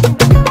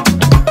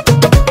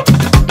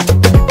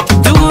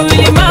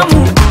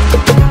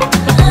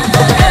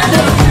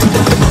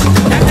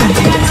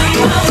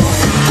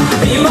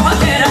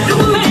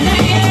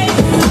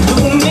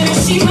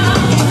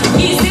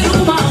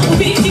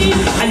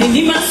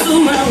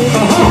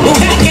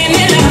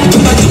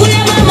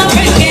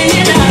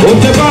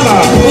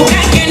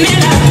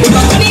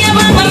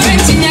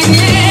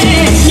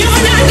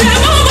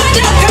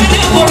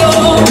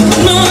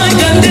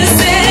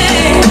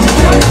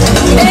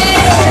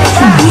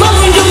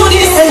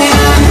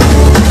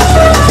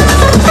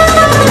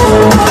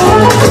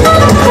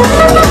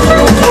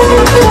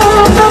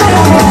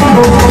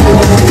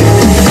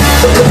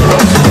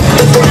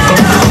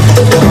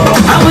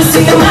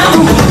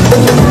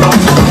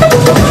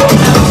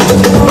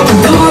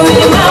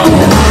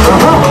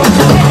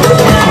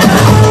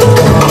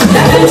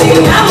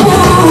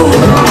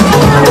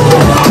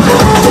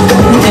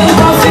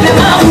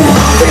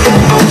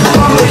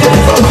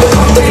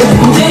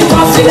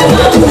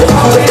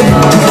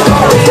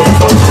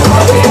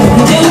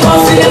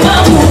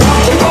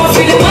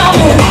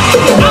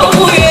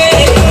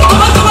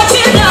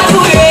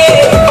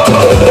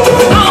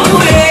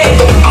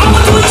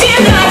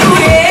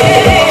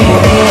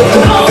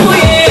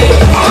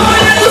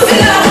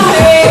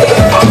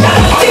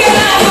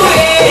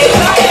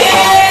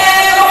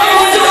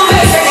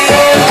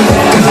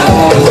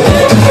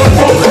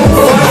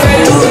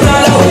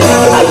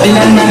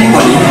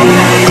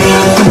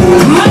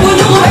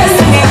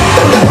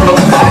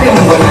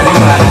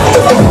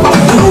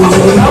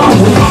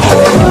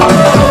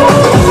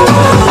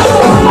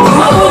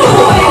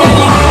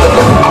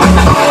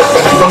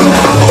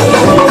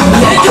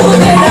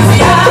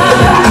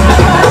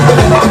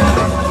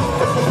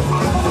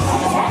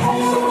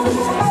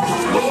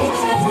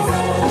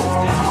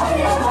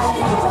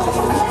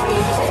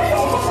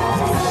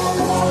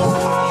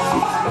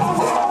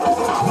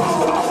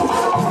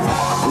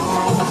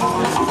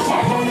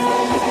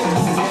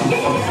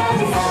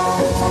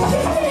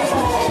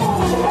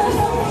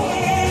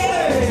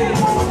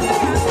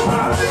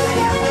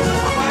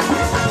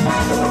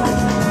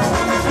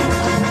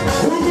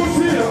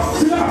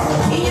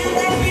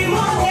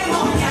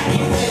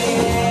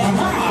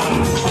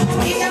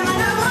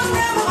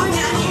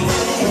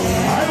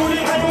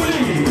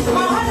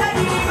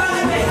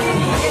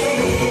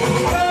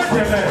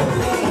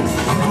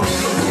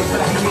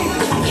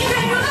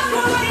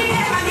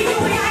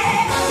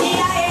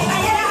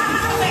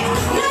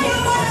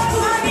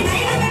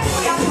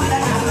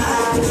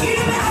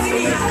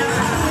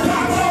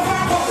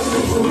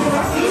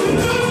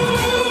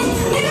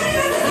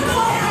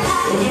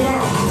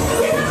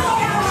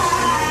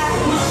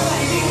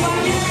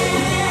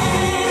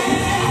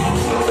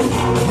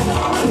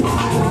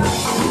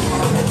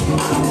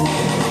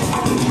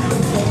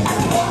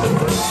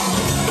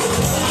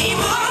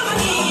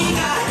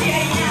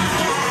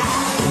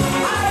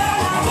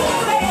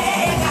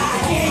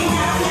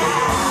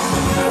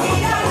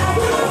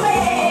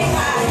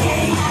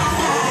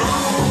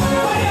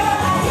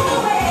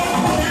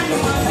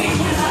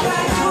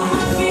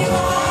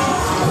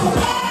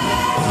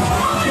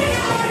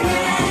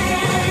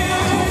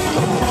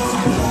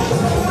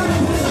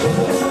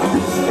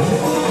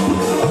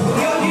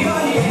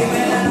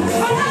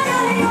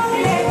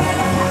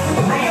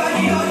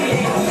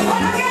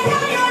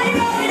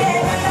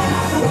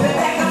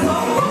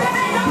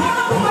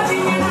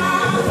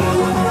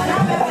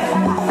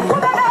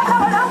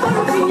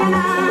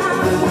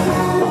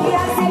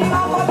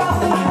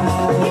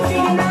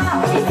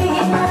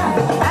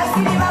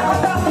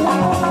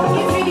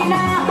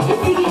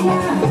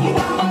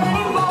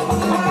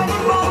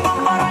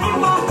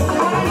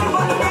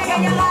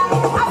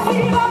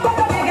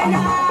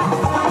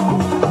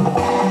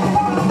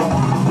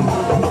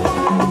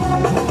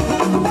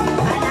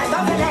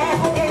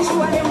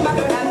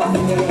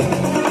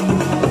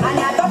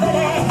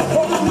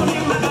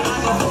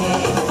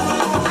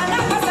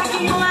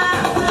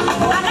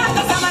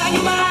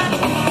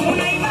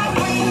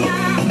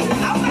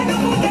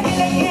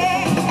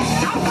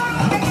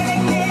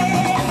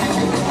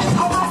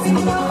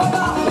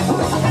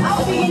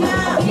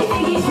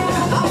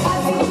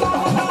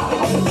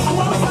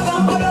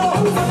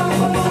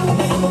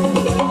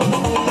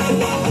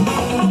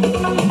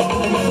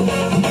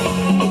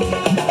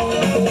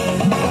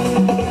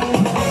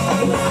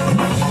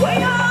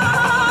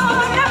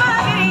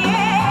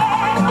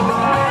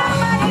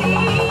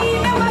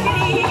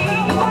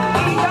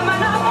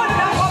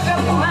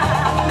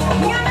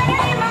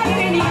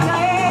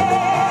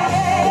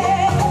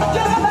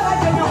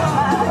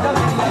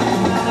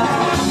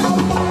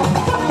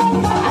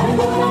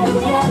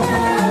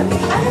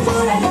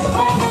I'm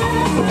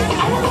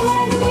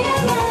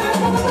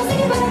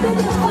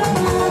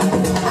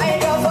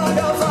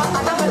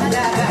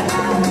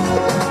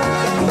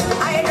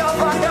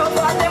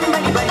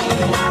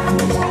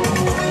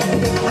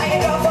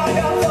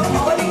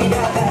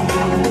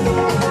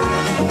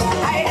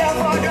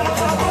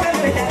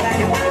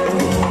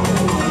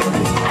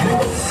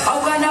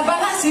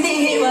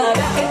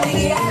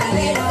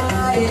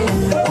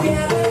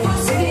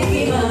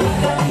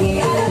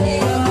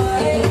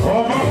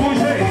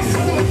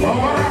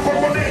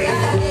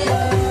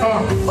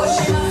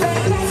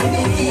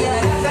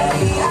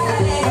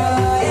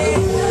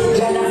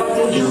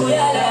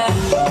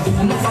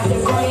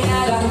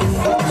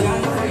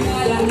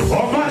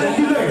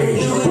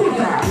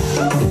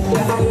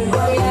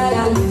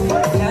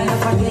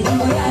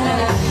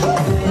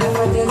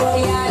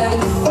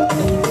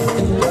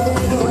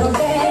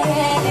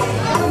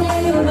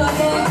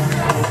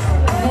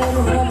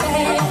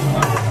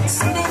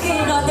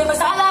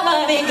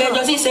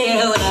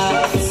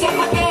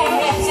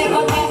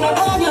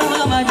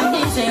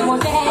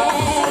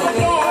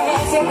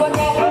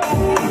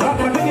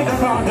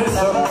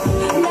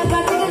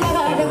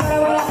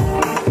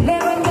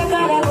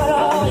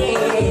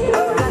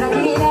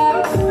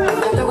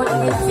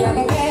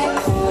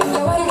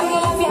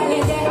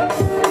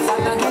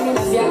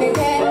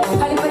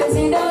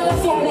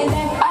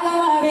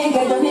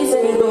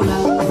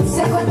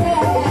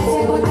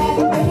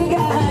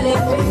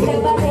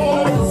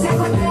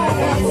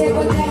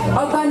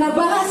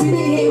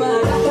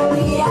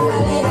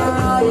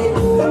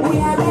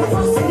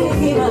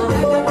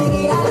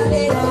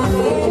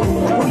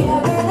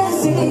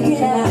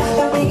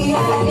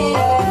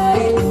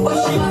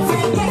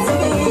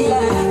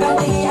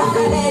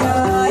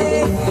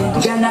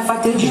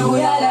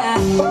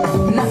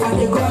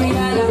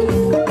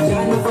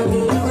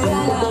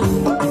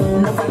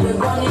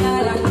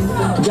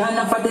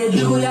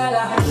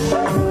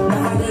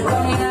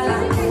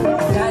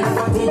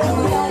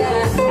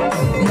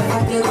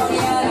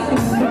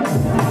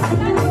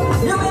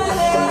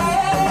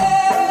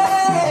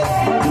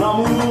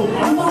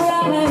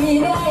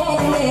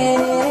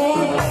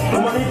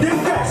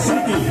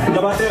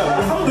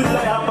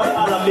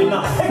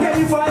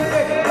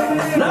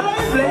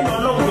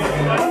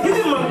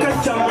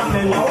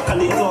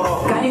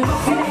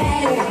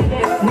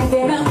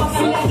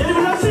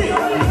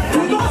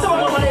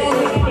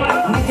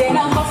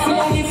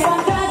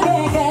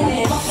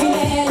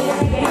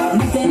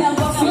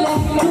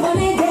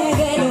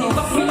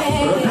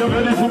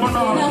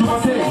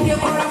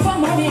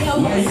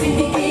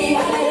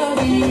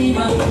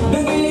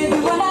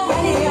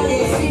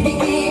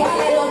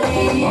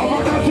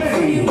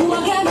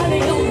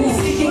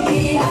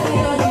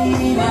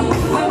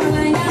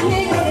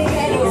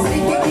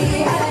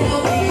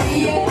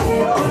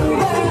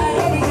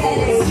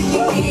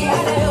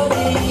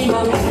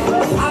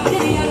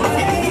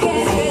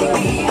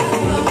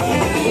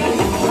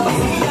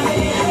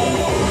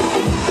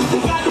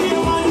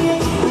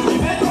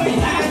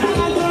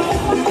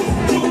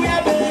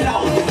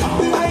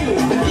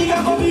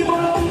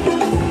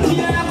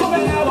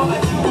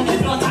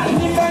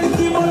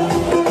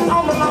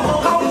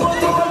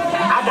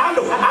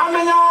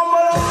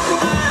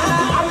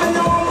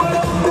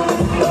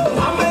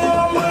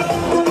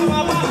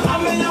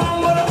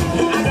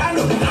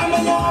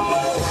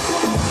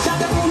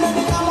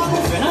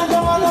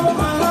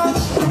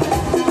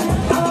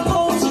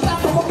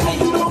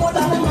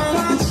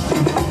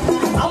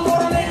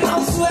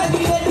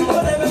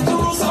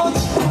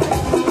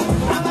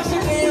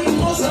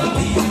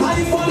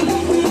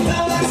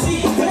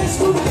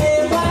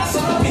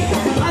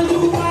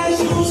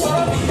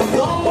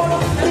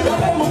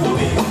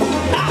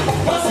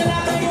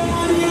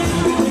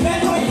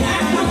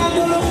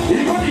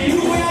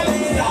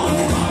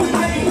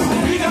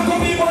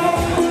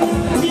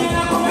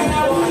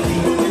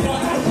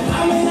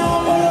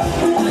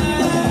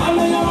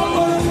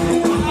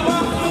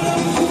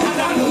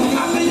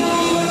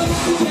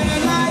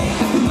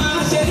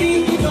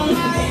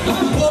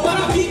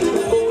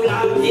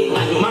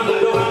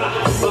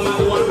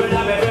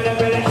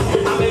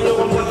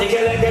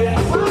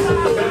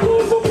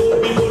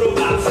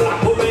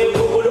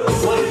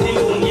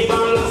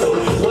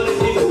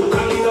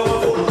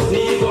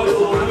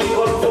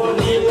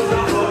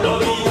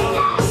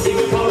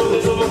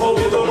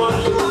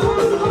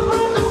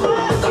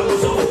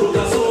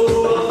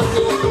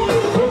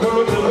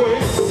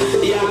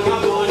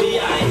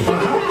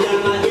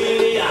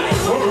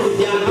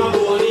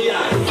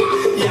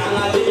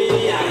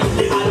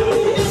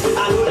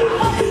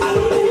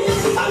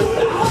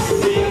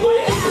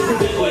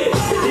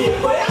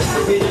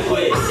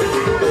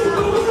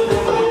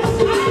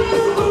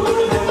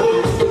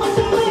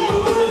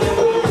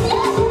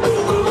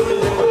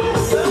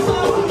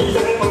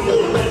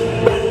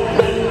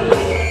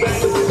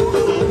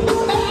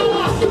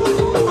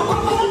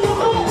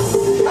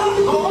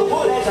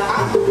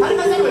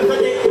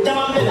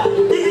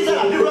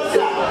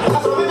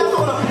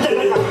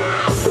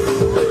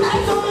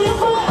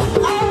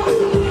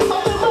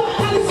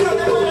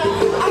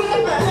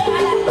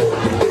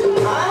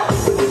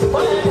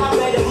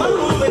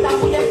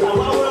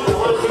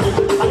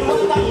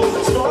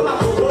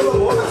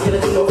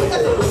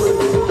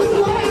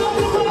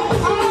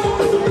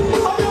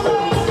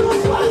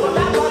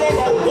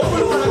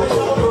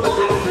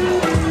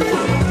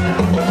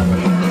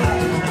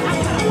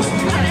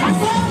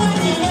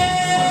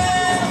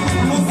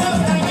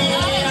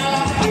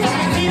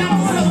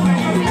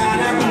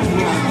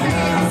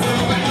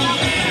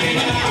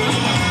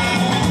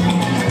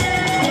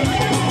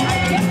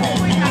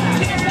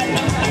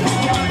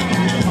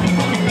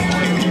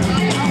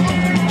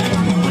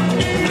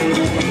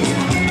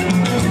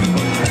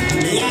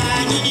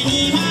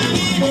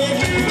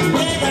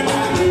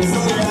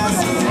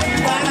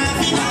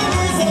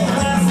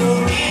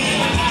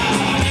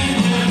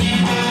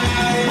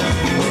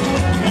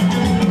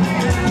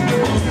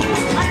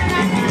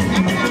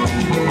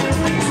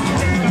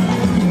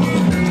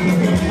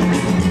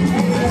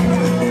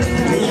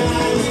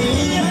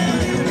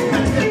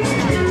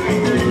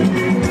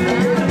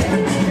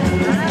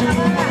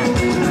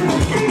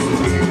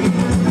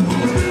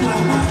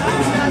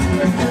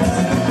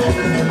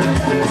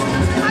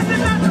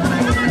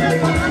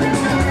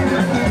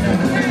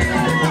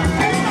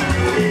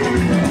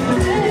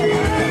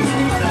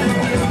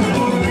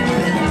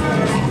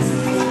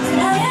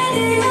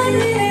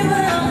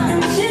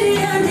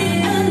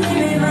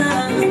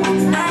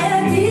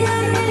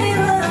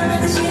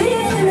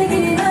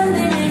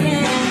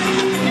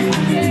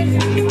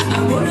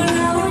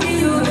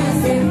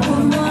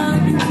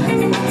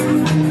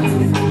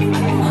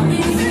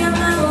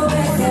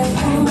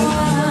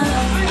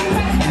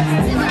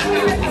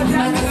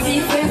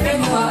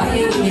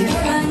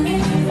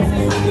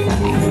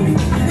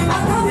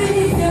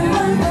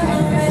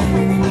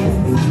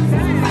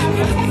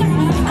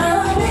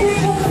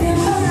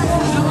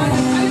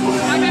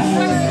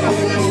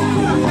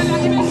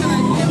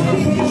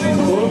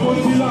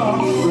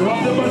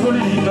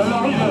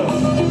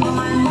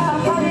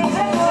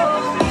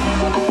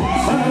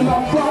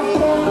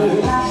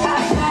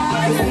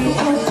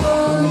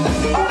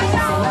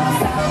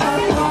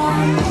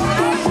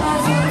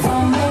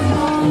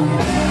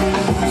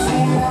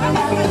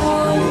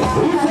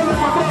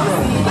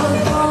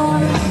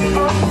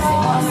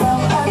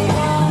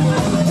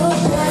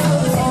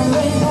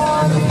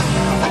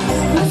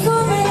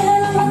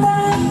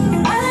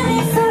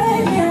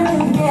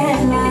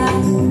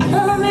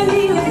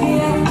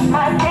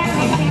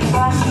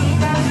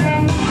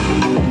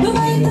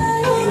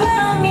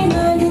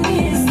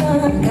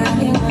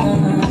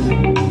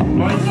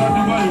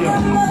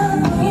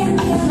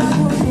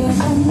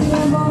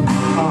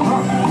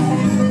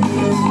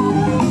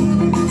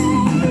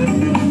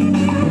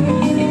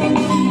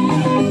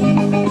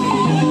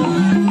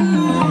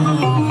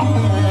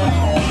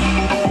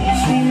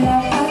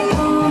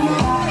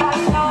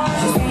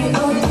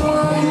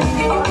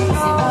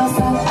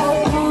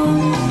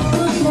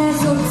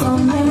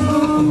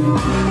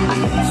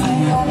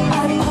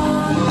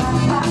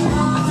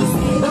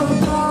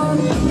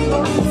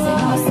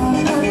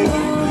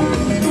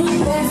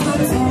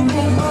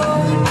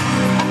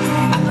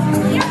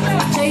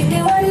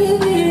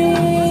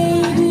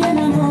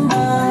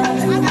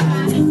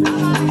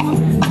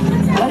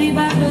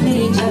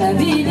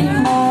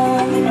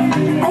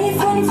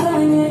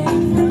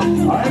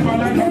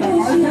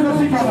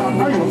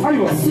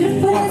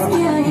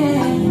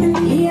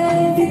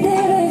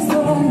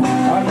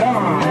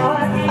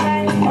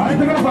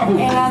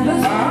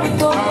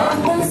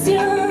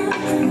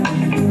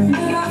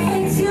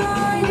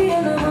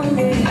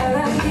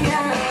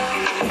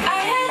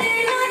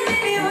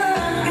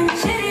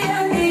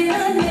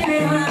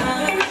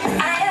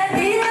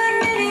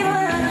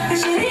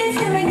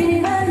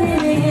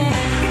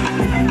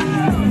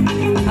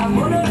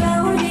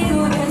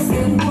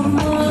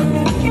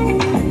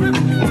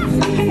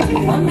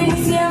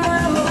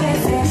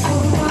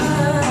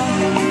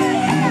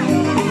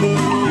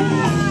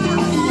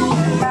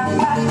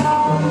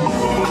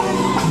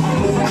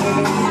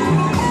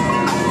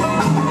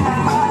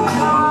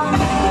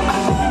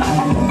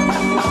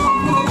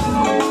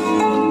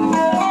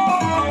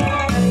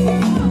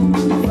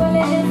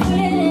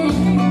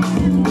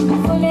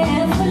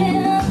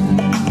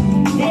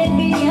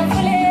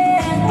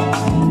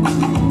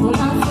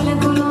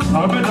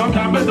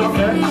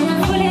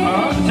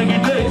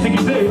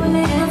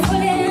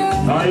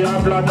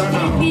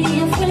Musuh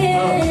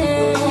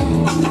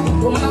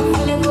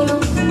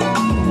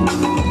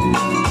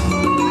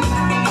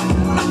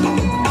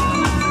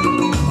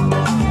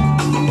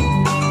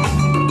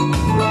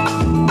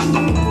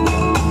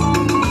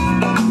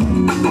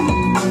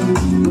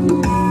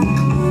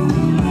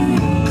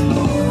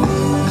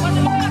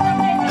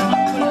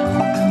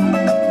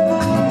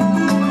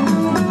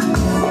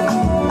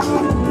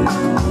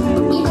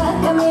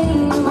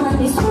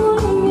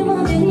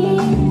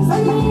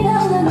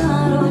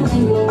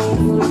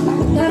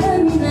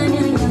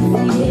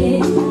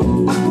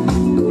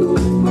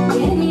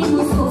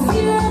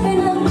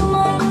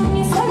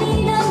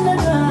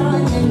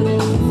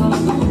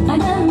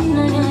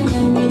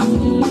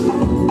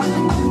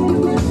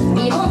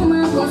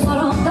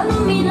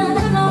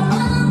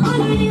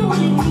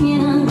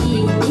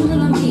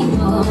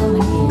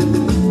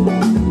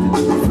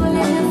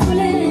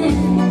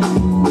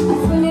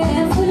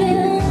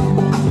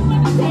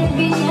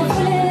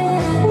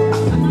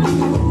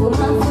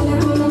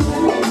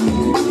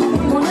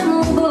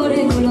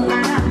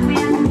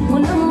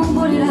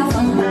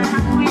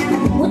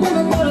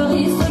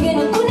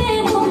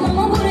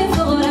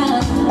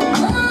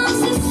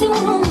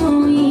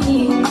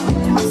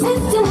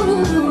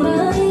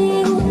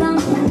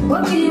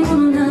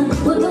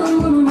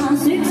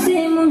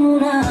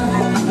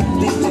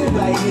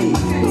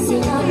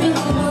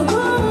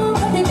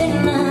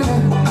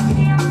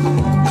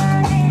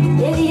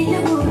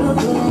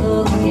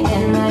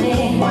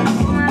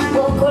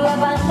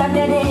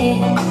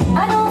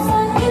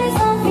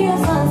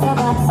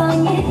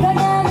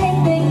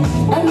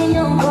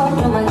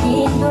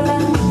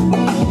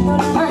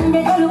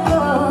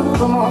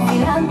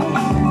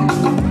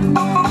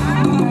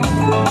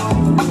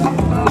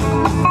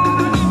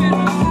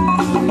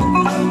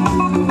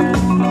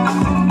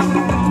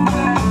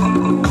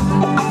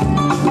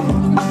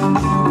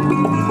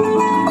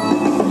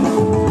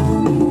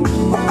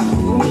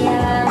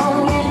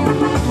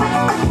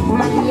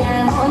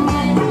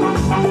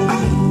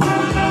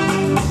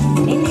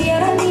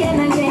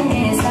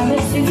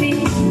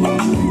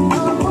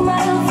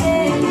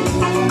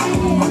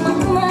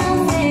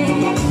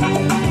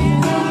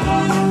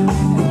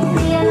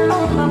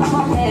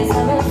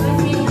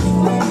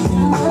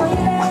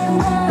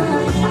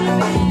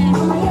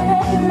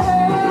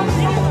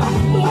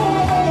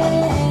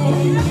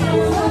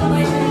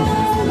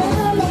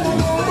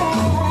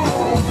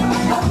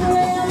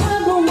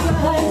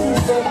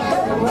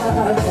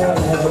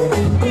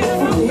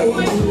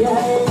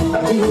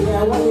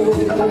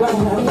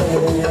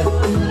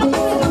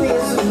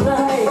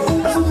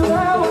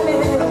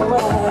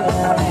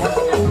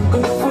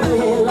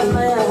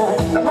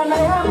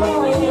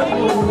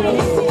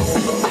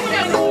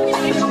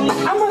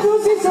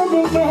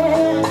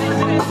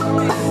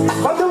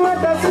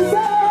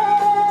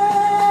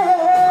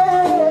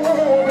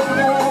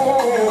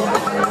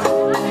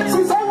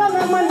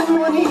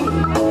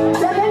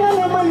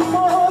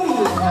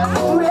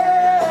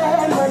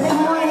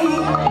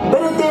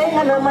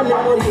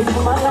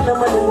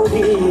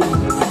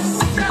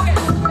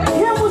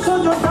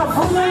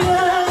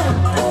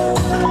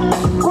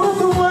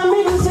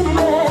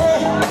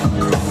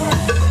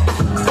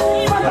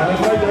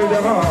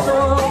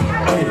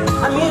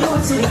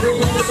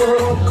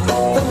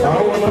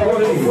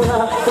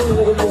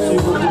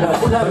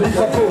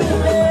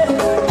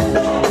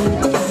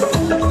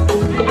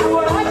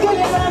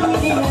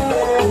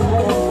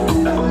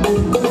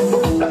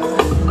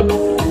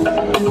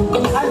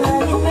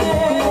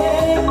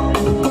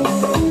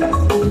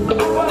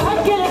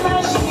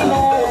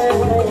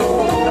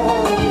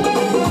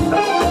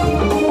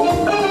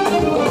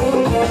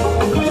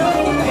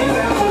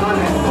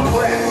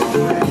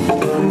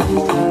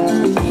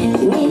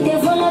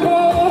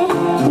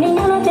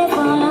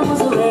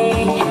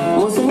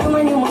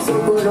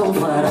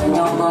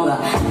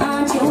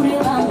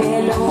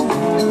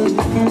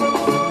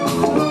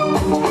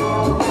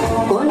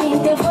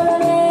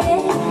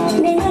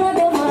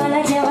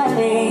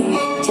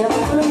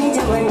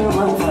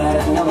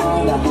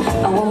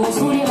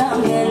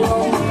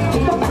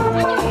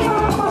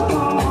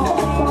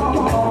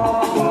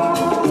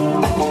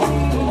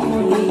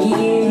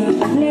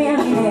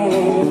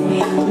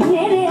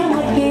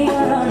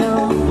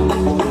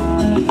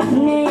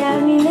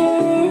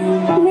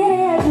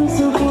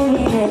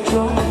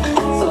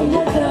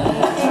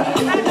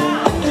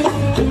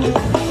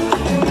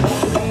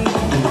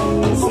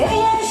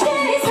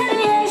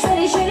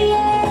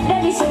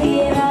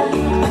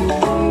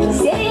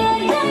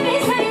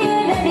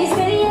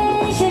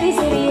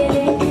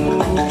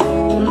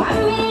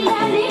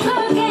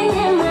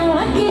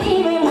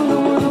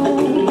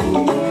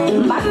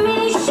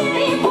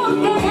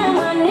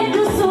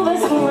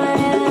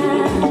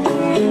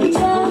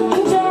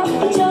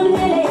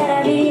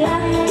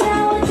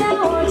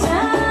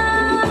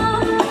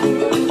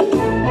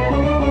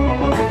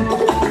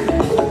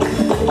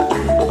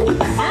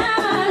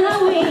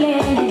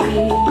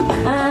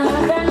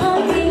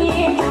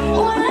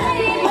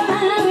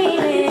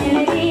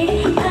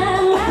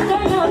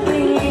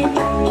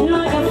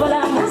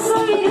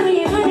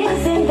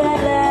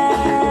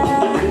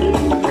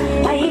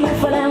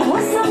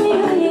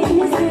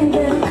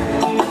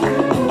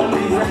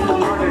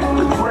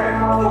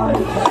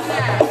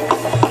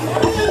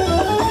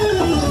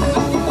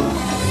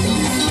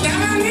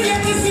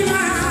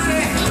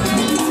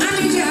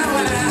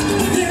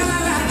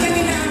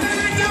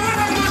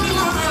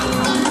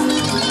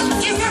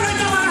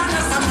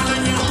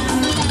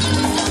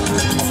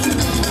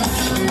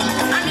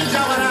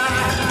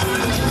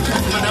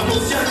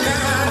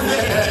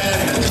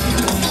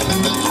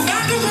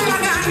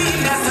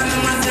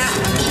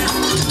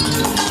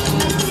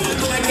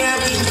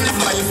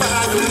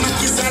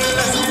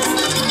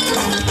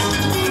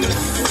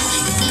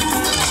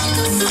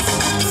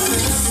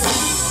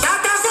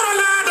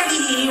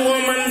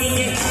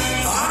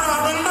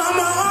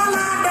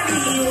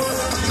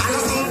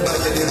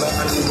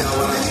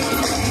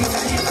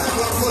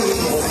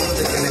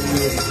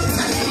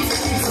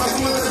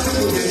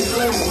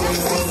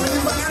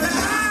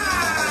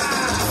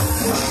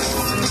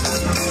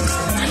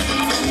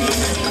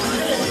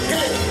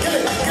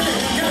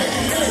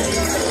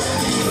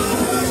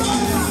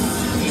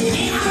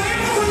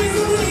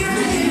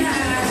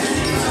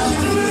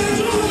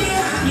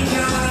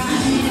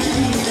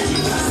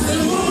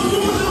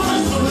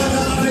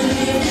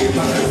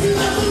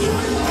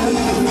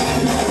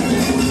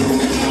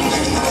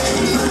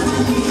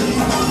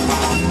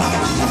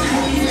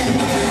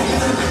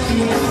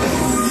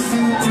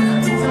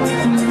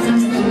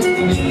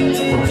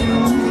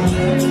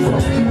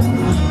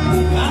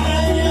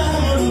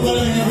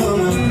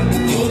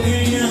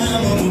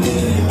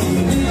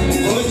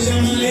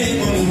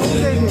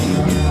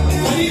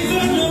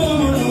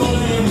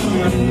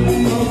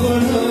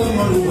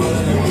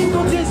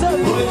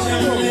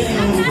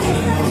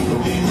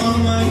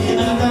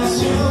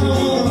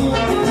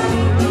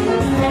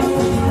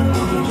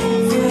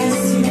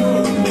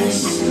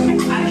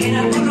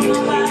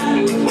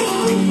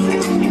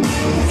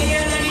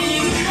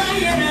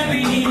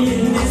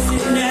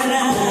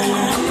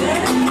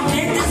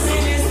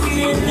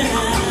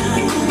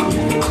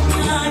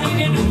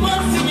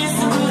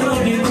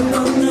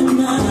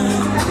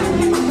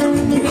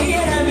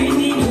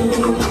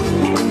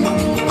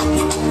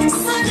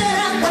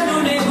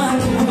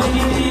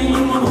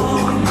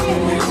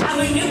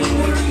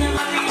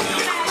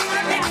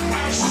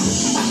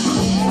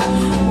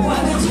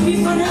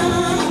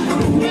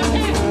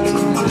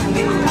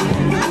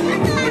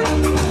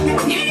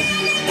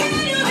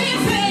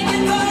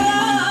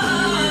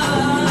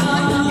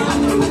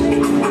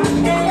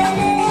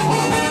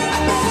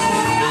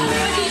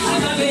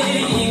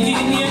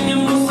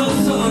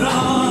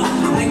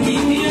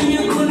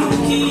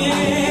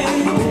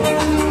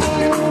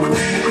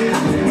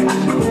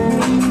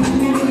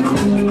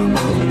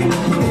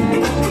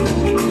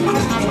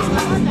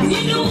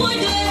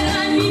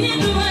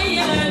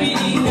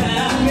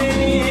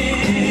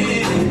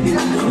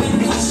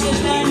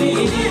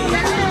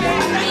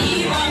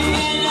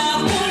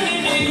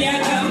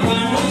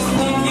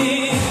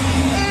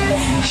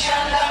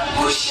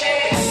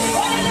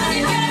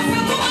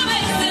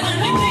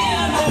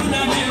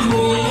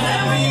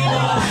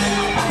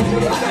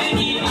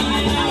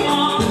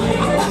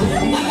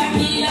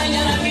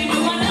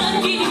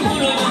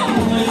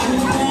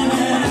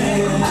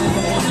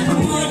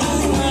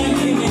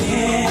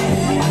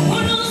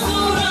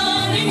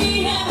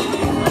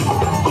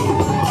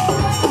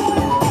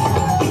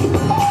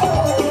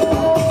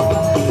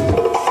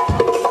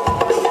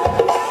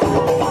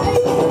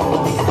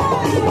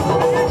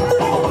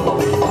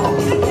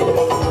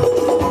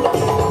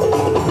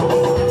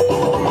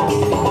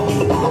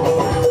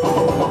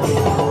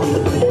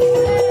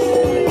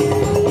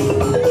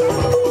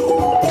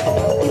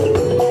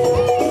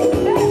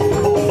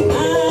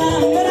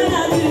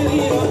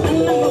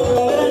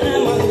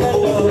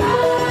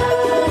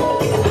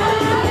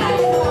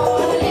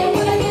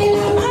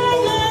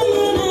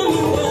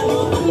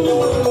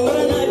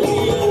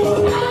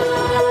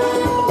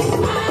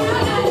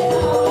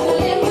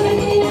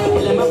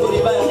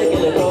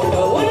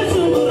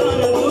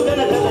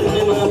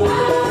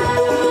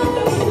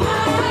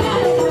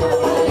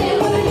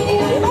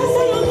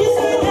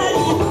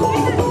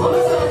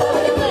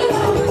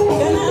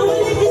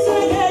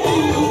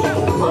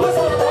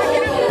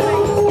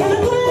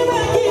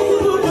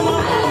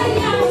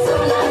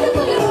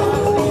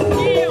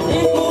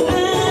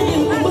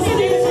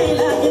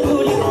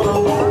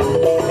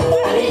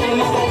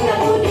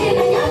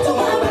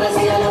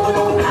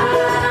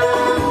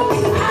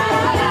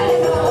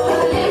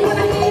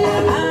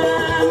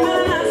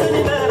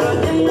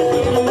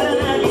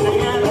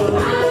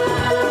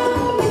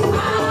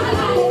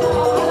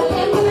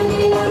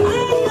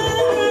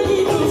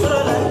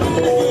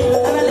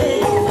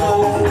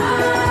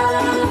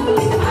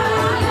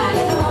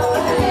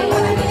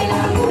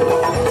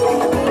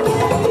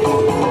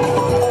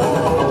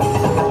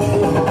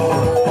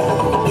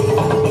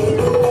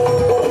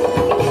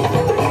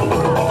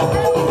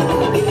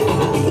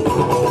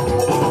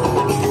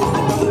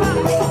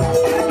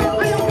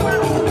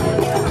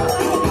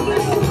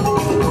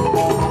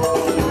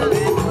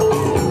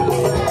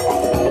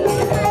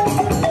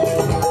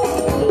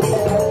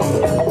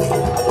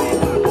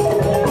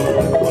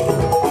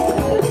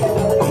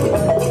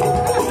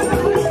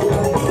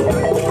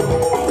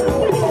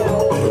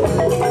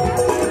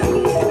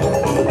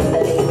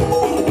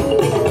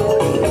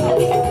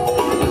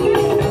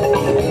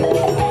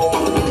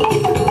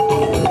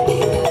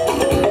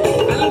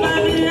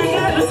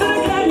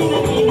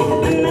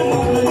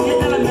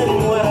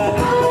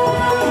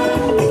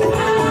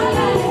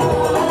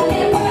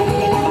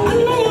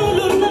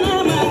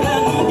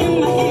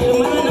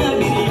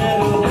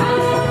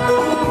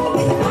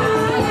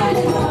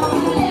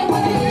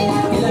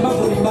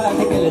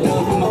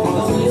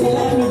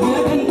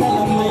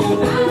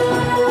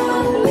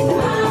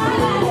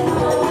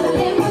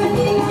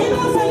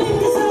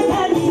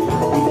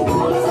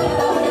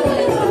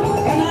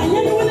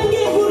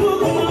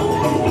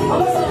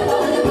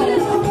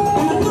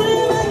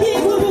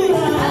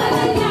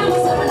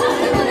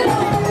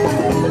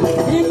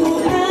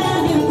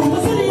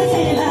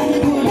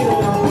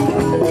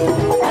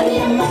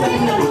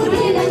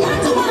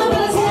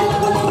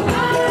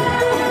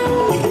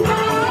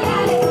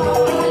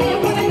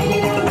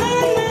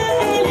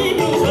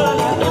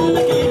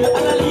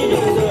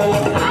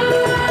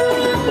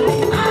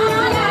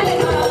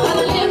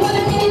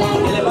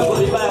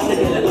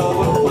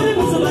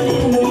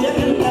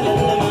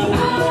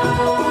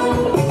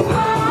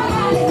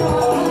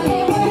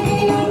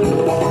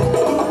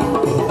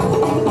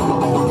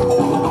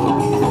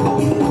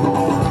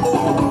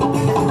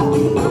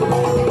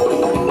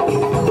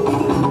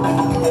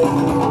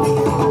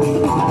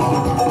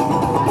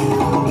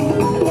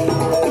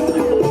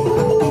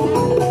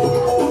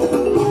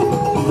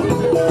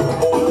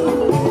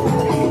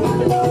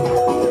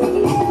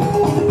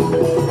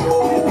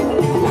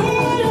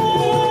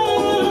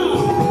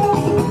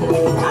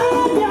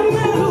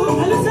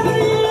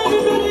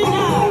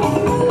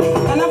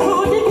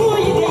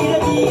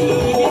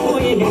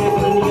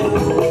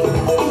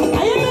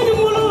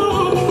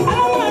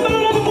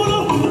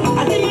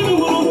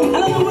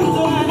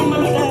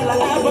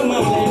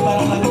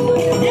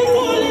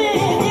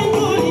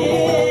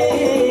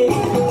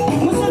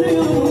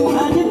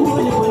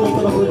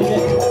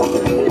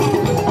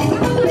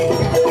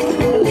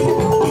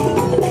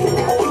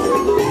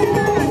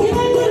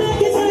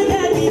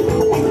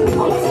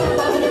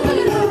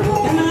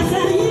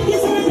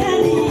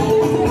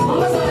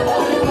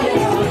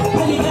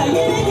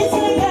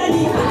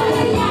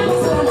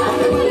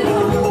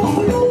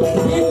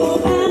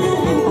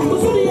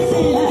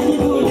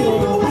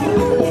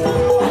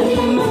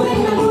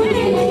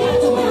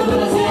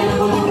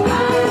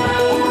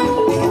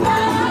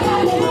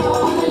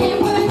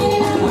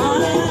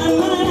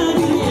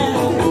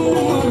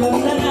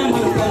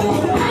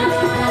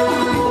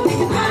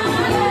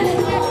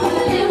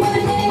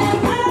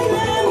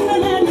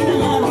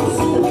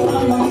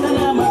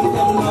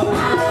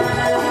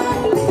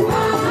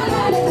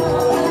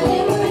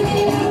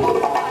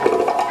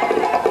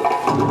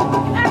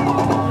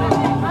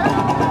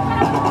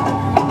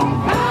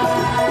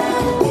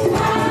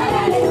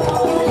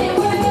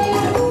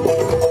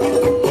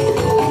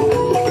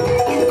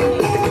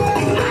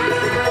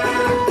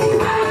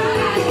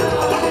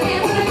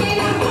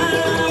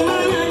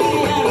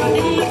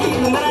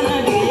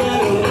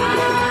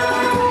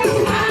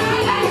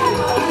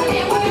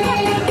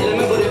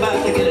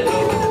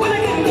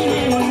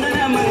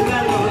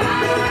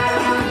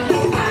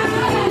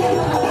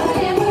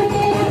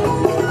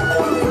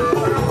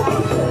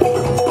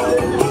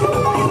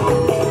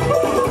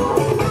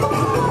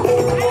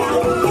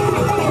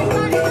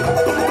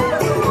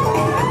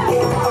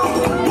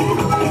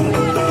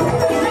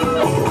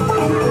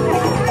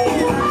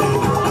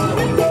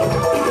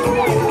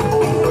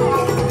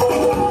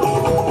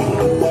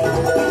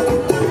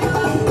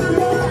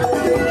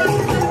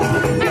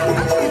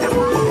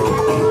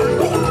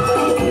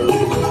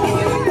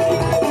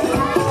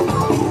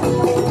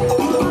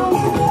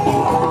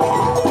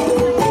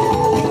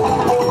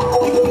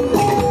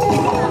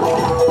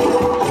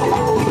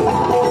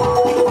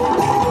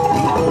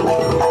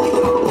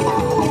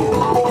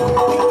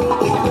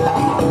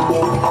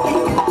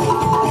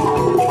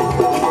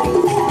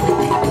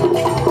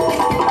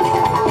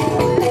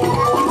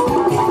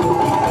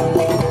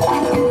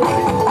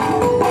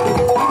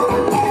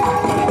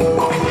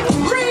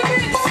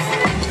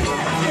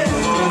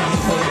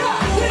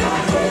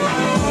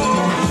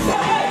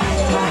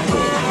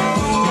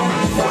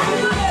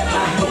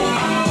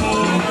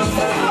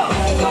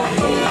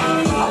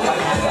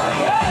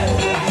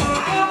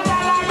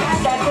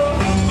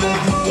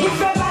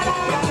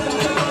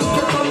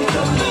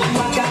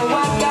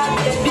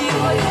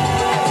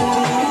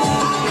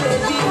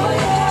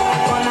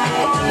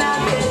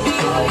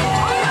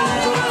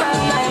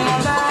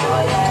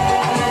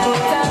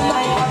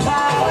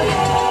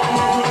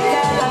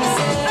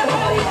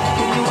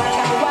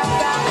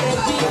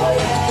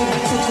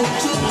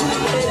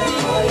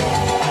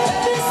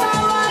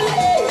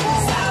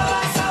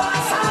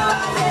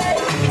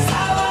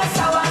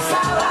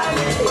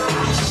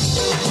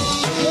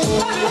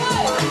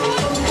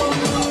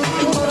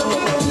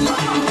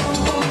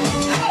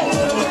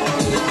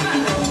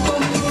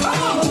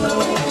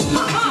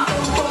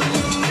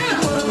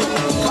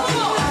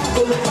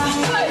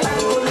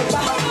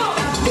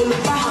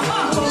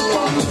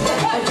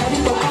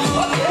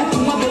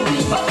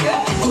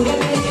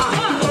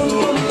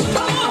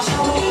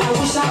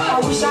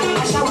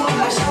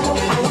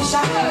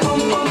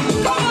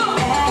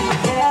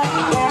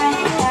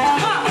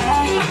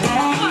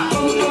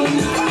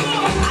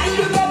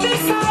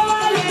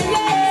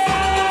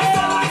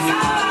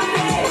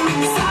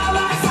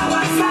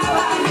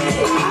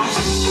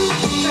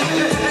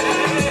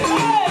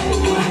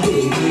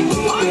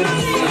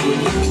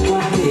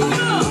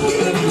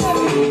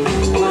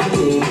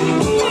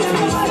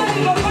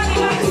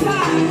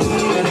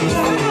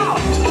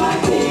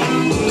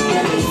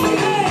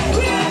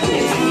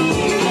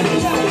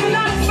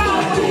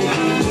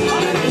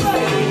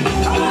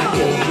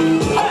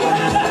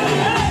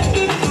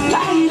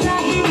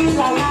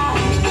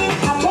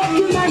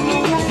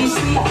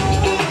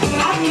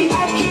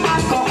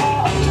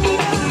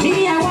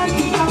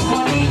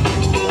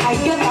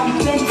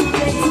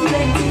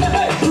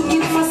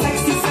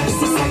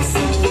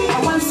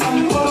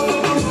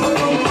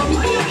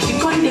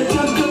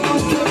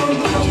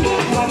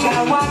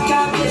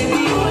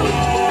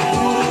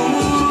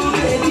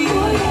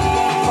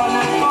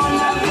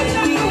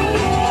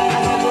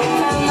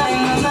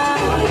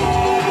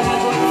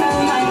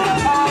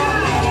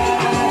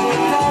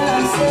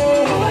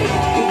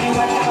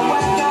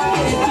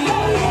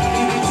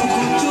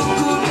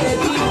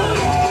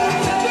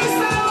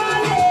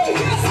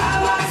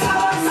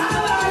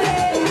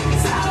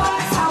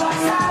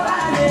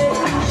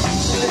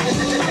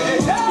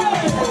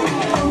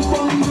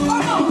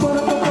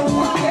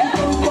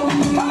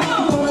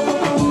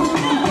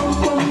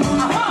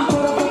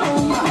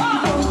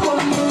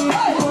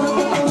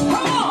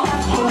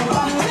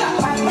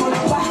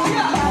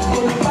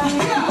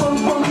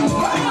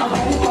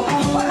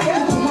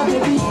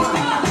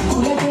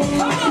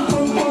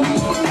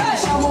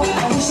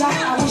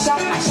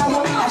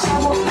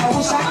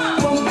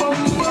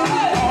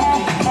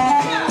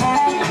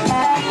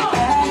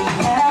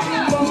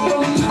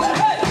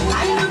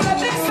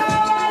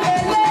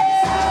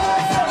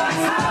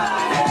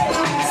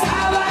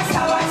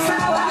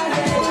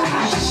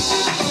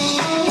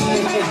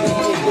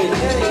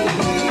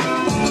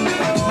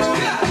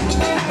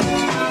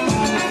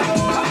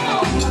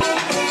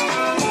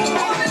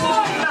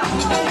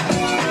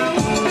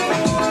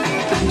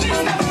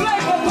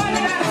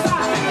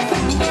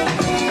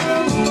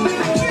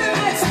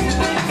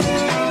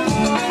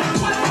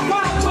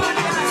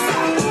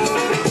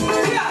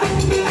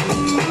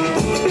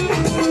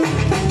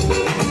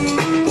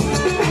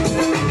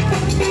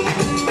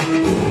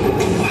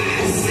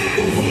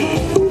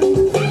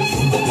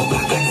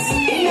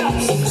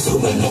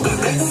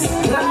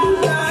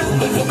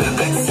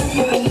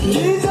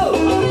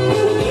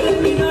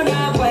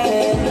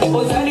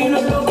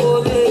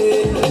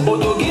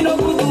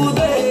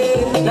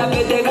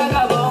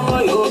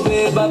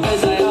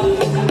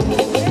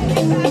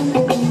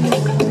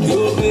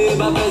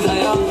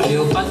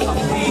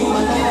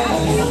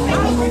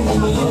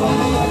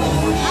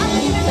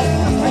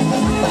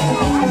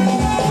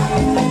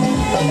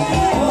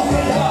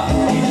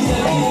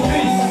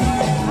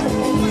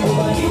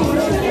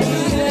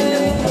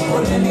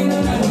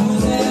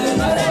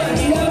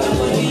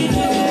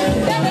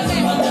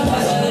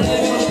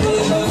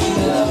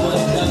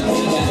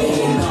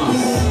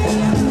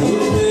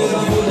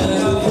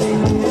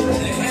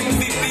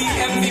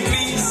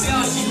MVP.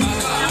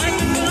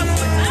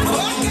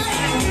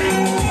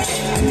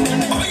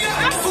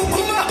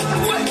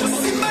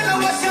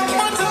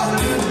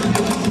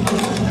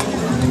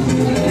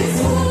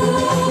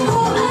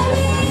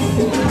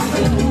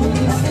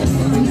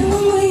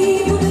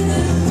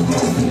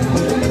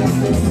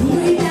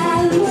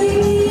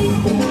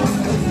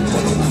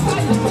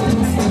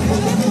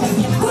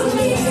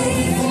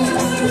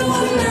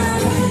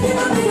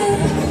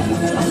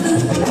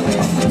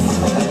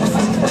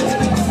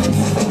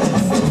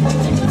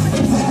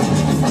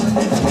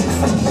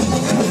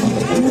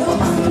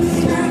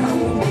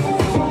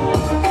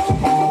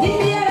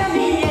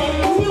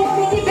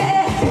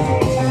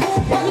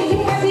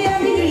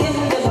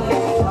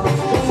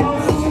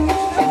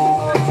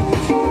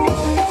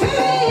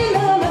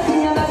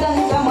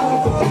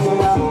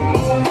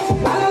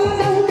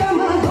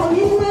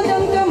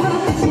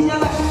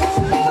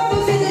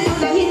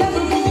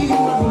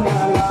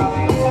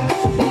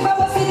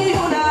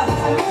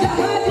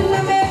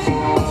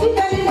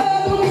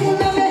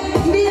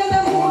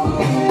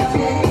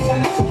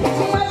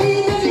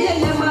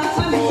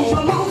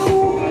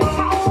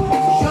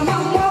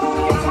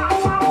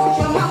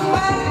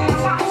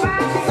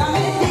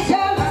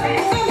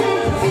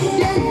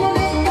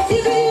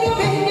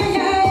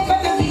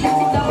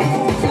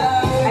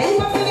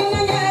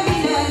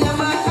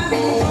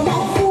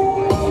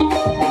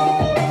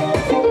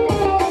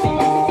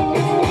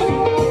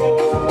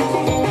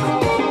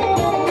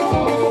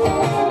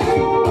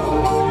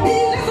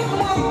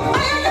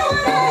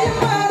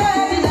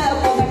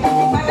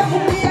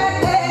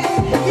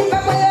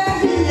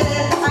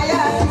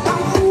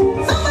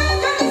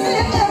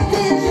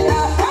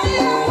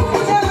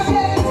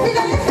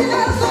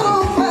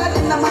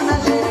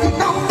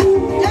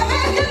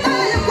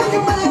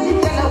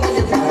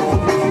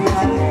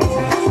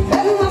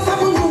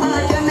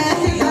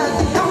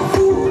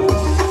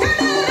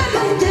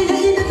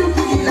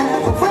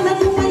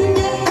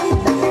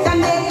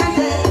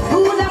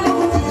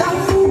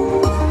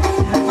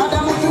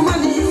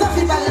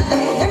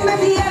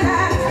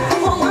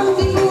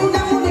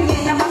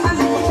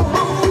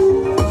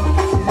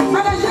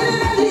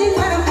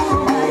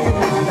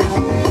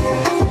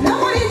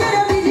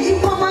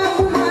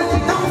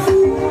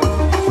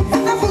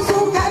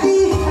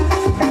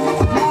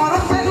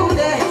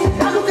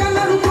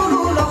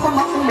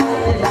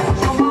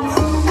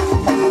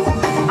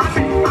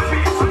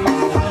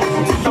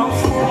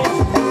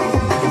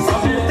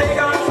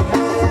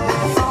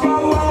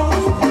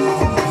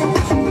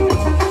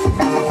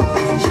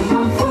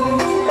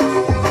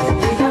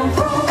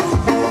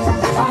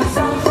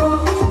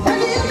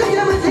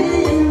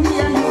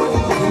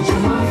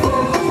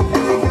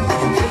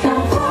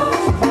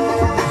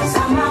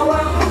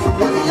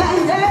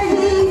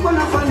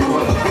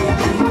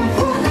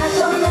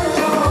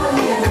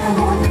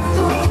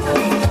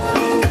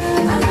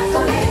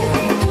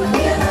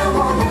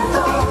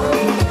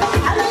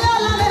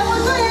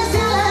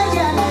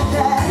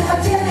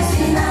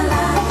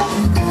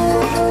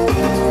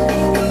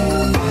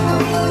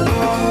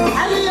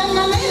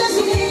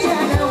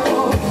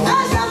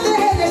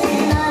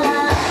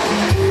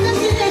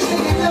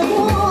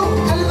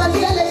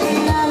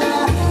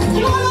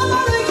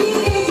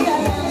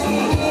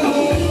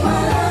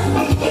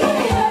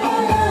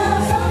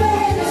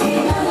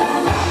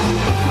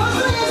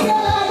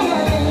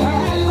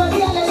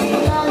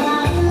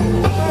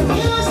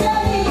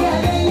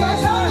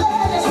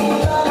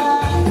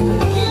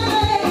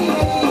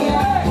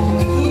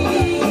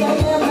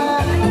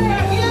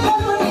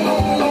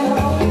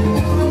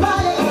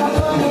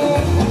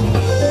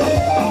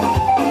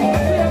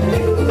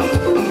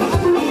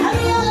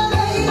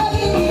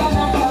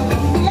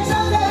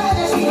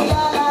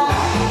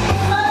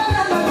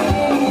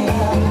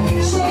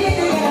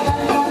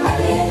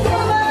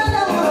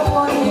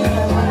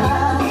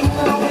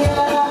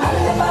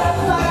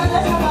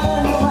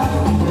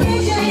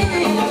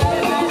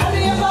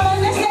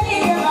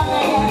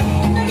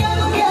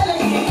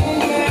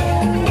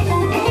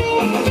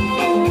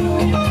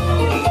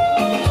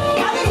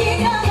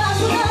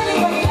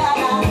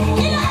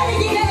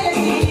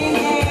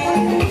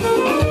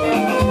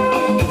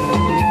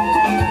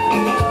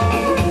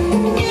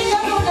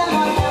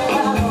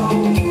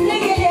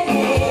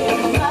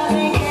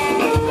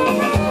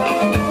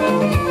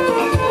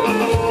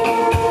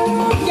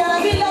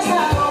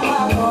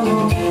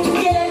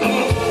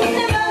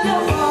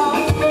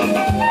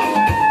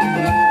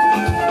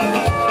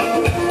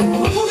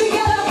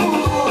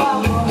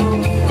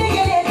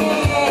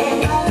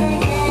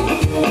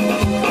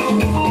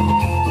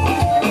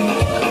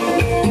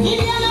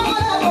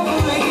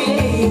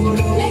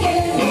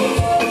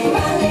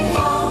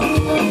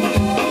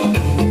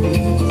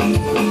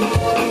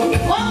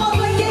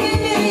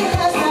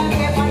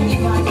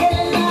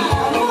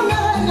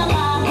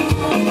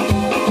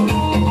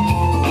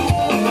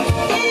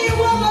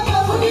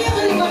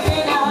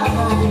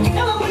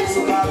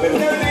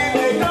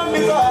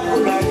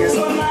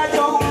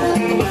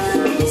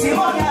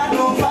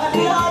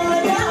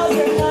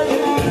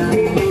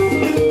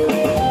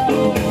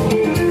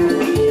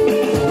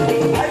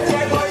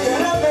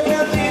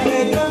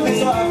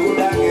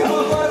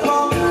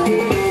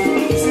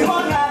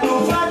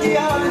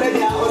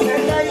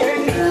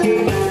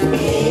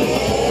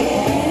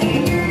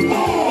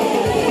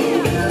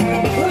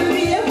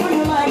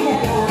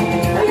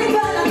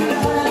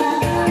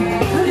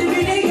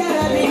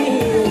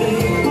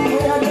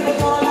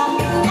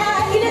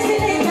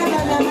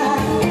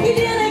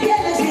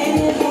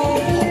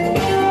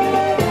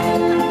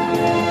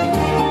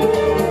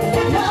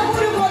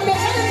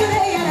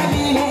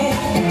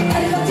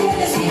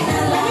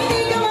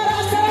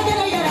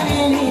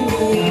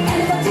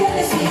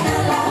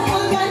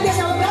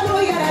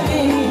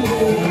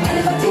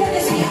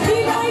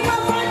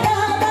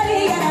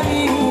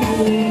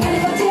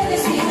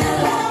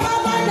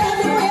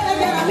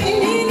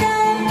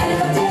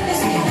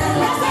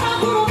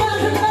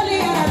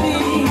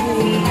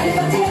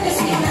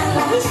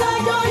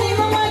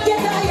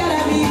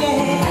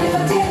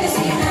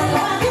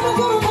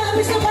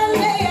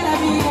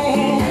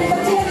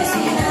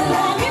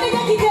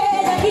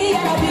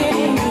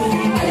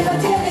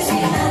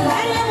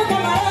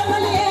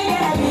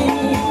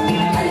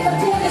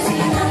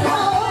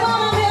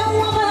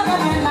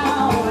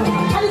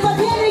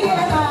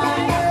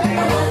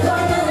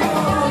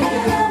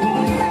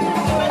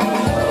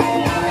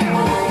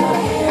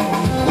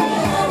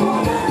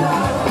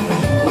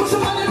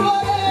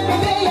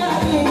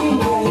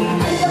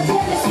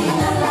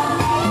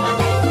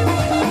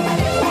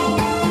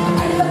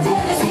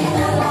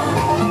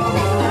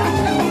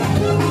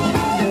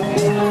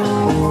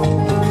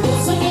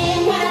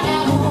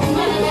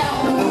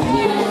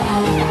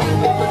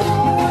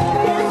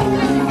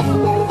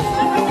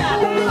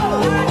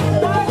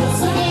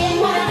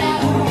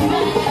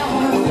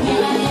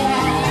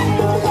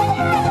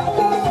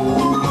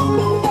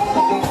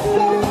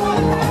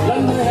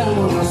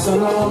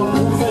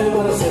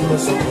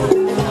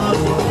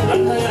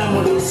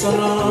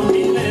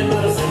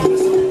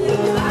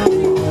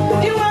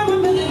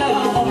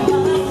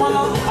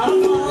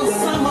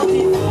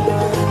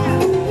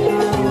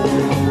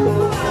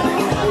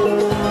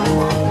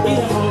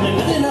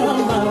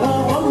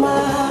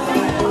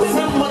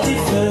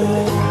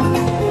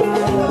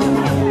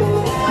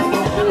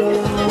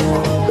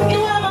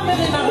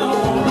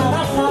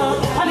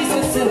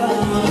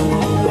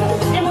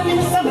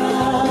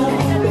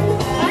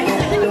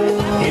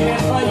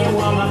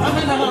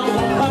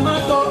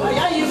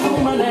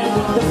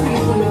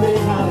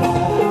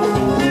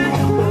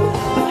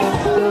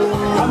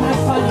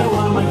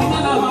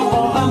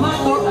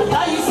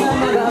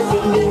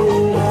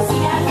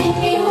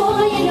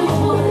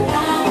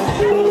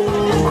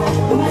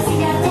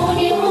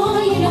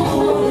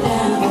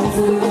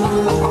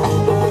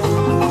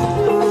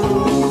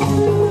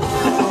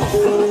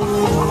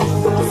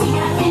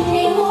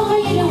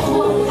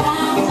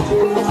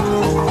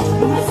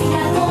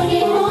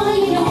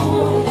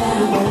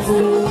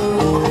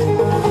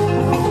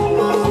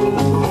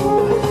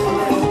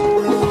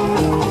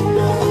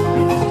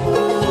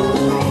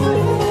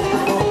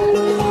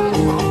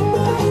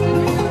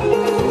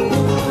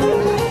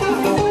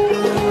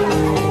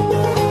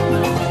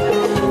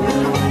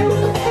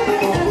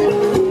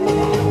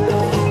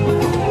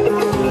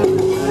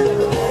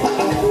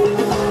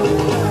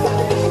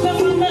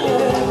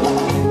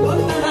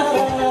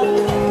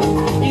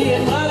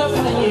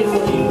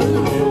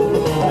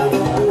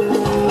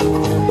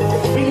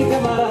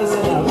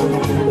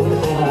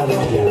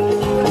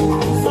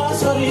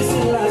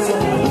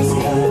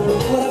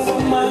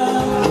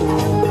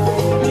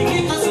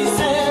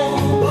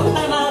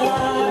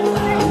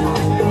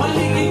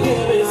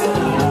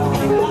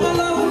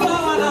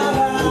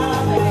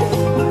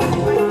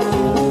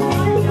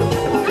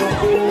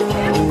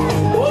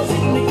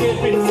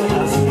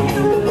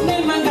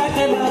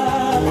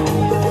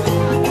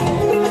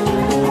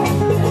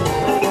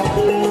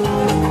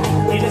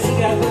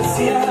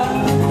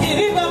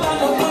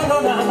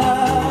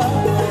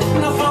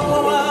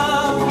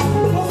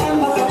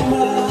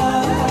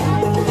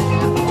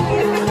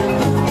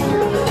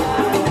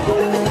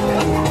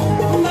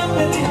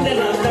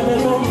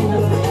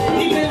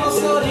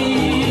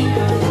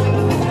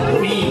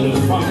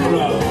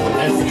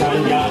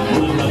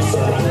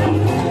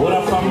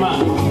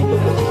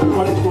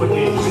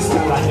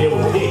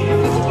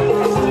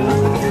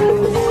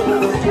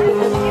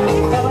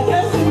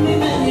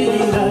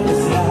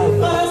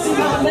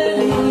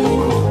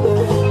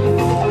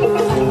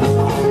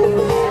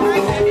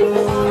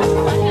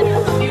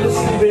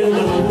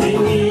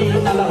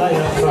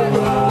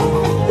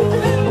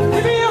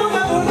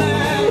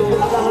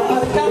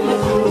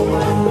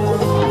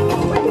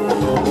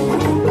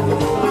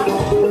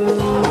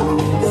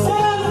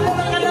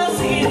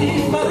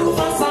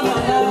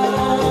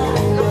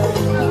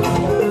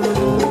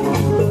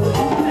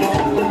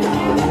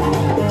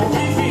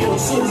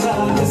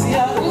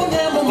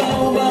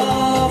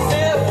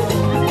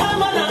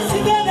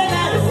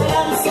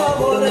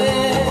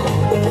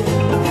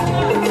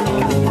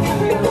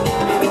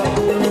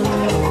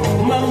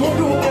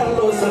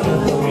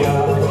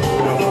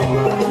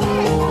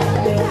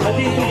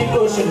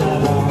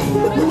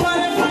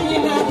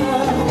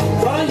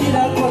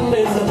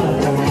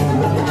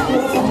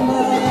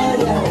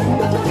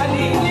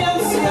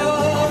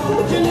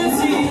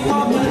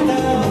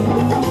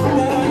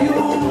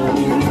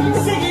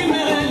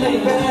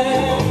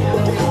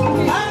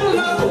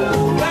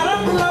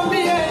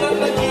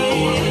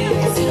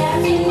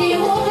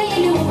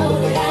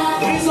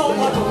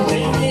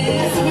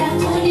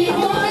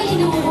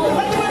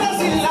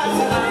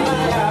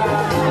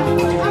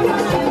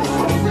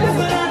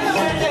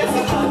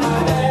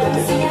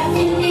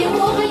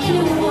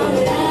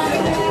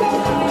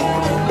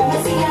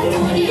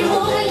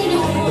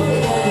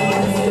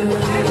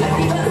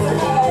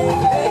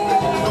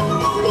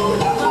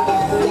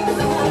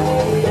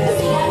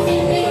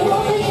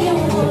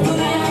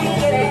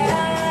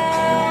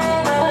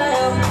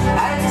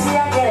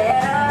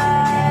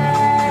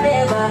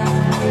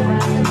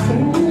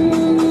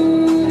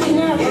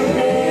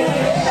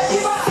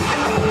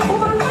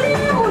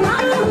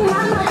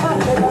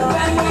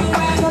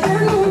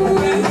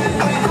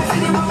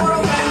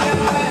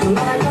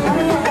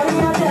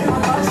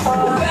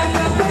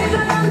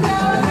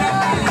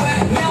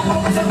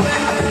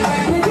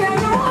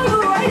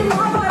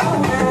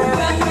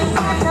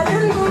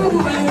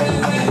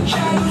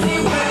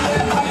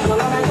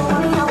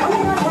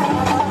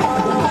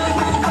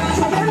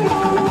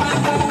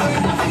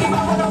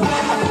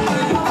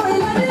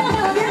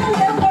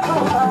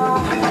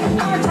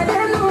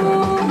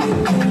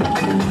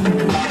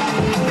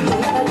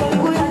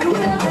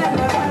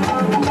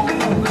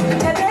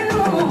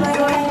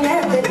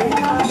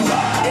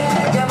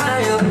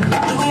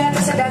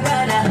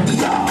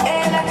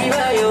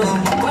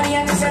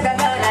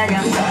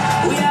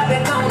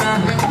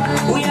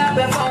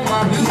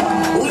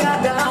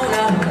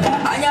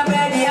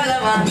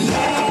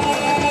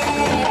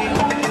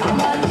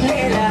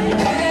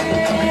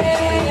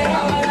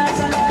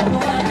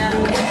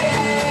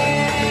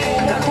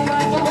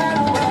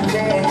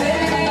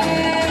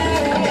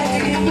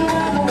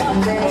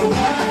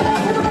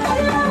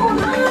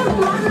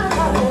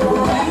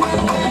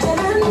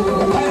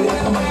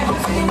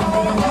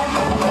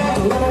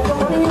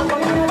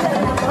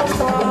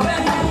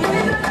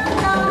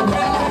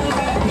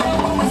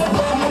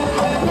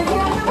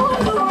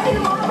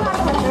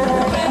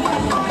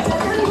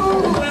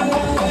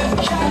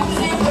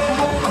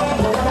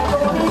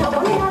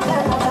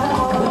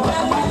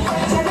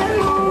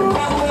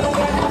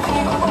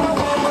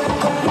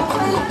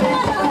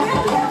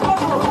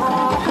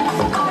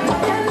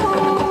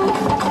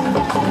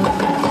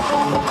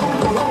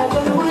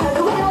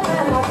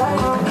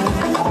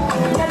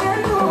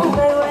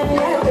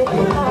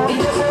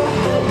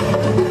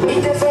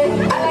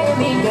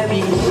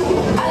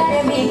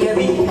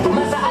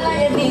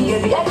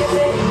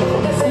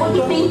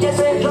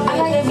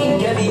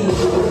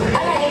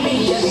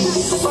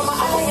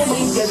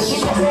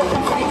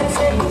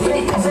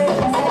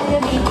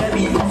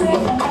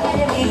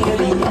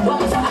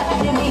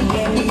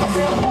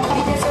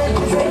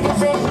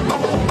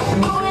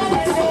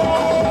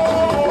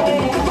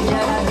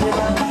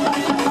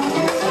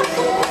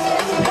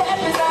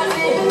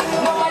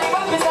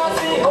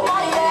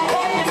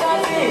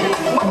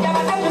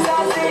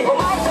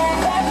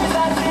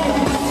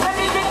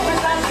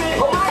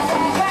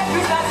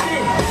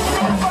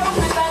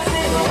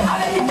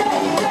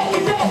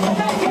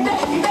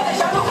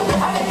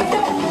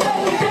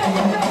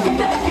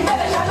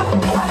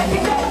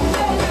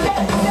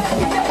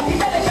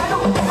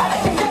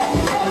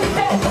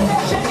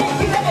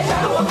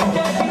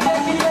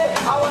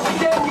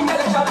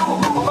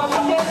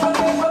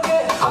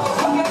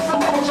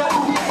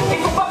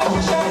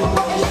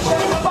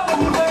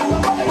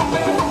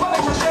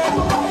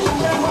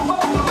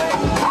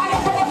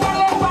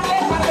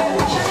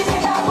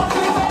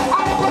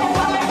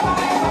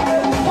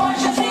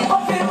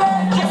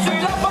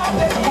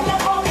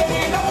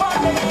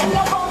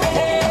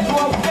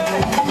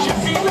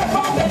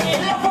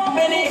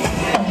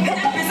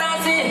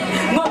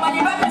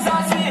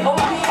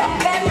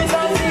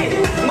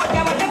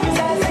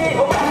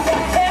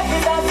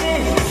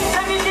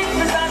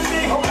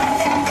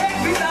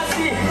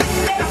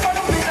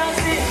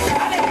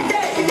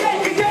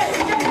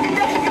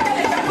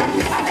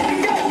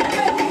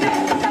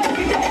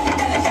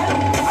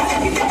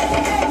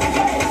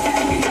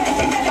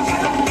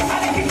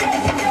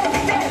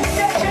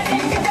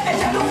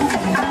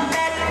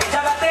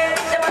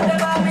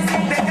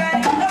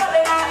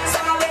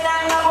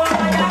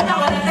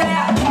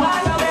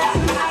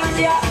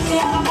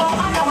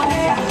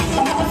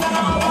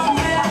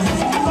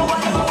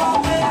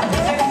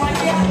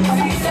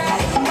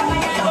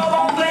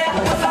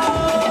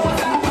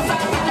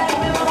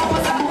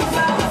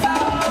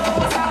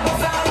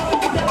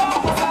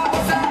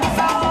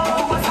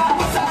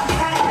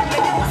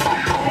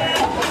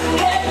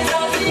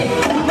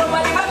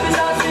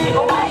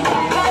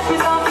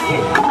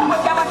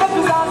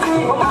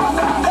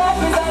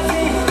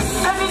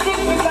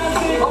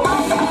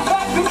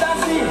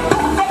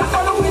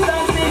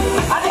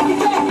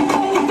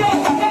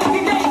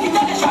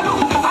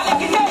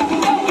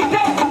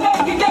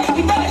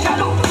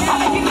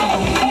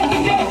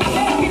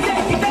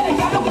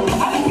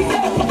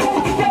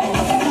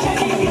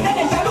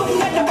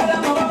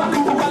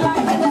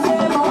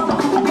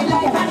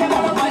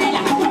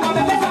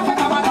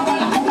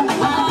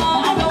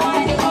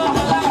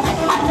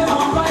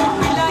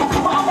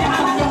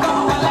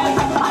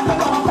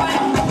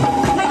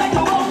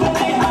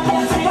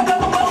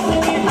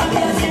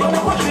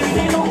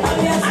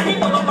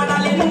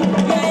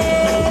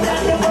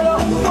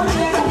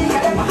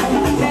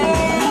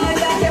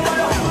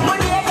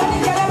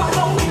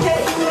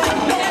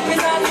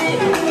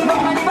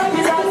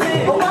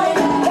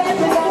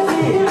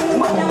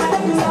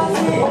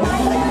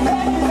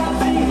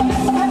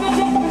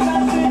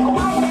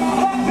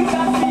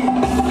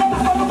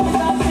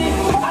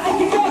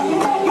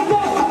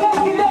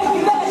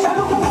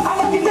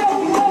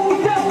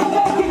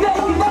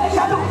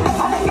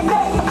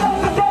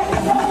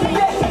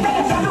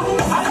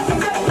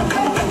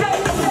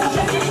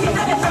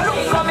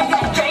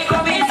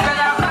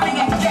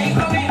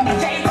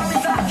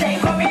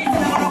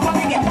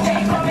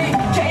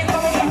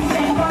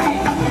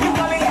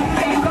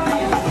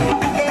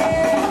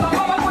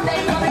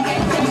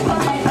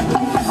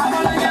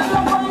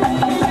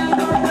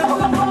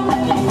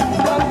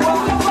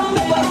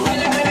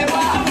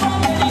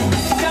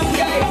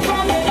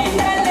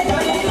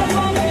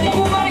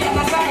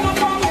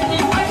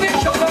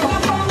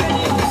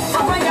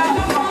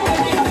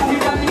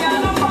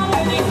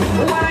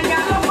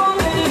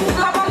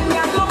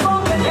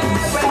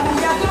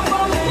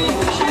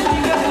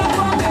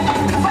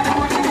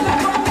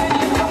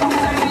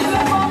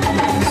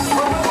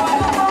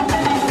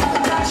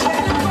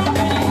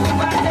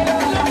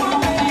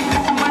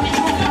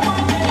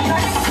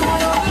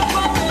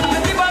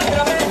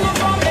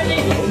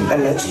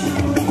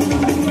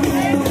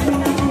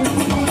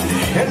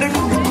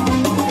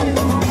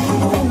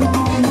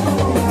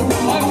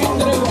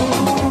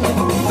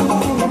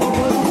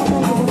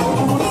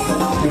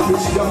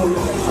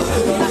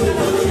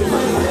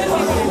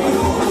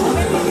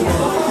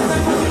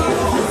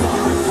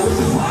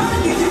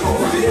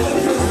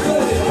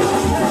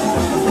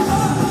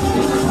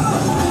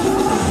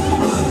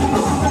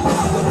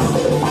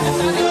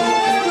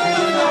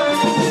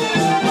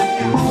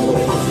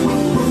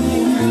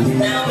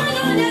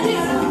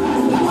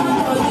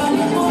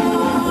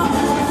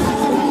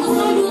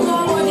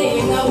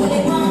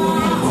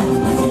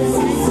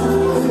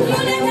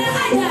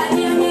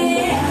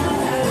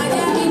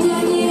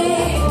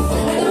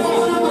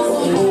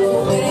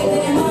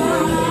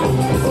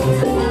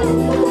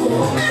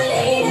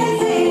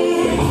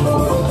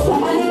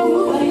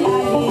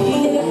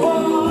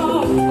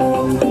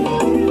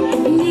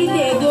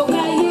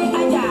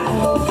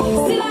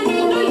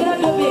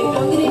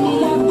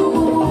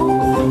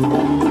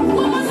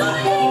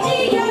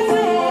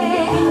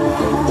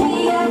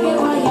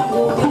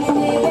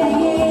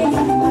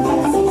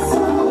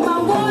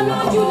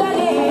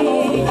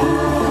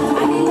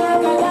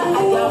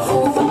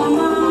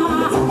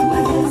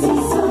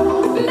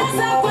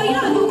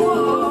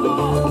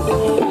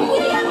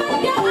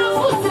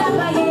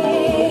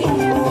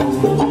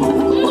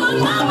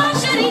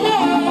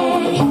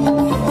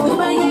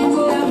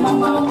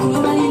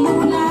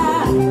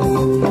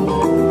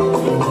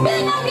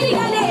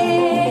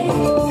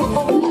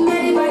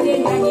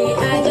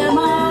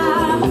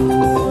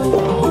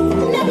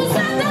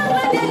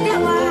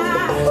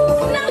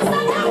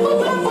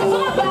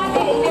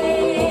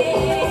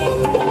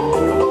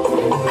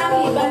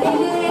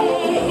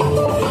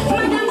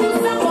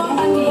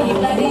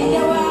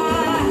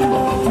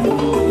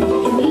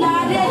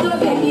 Lade do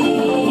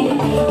baby,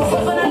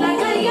 for la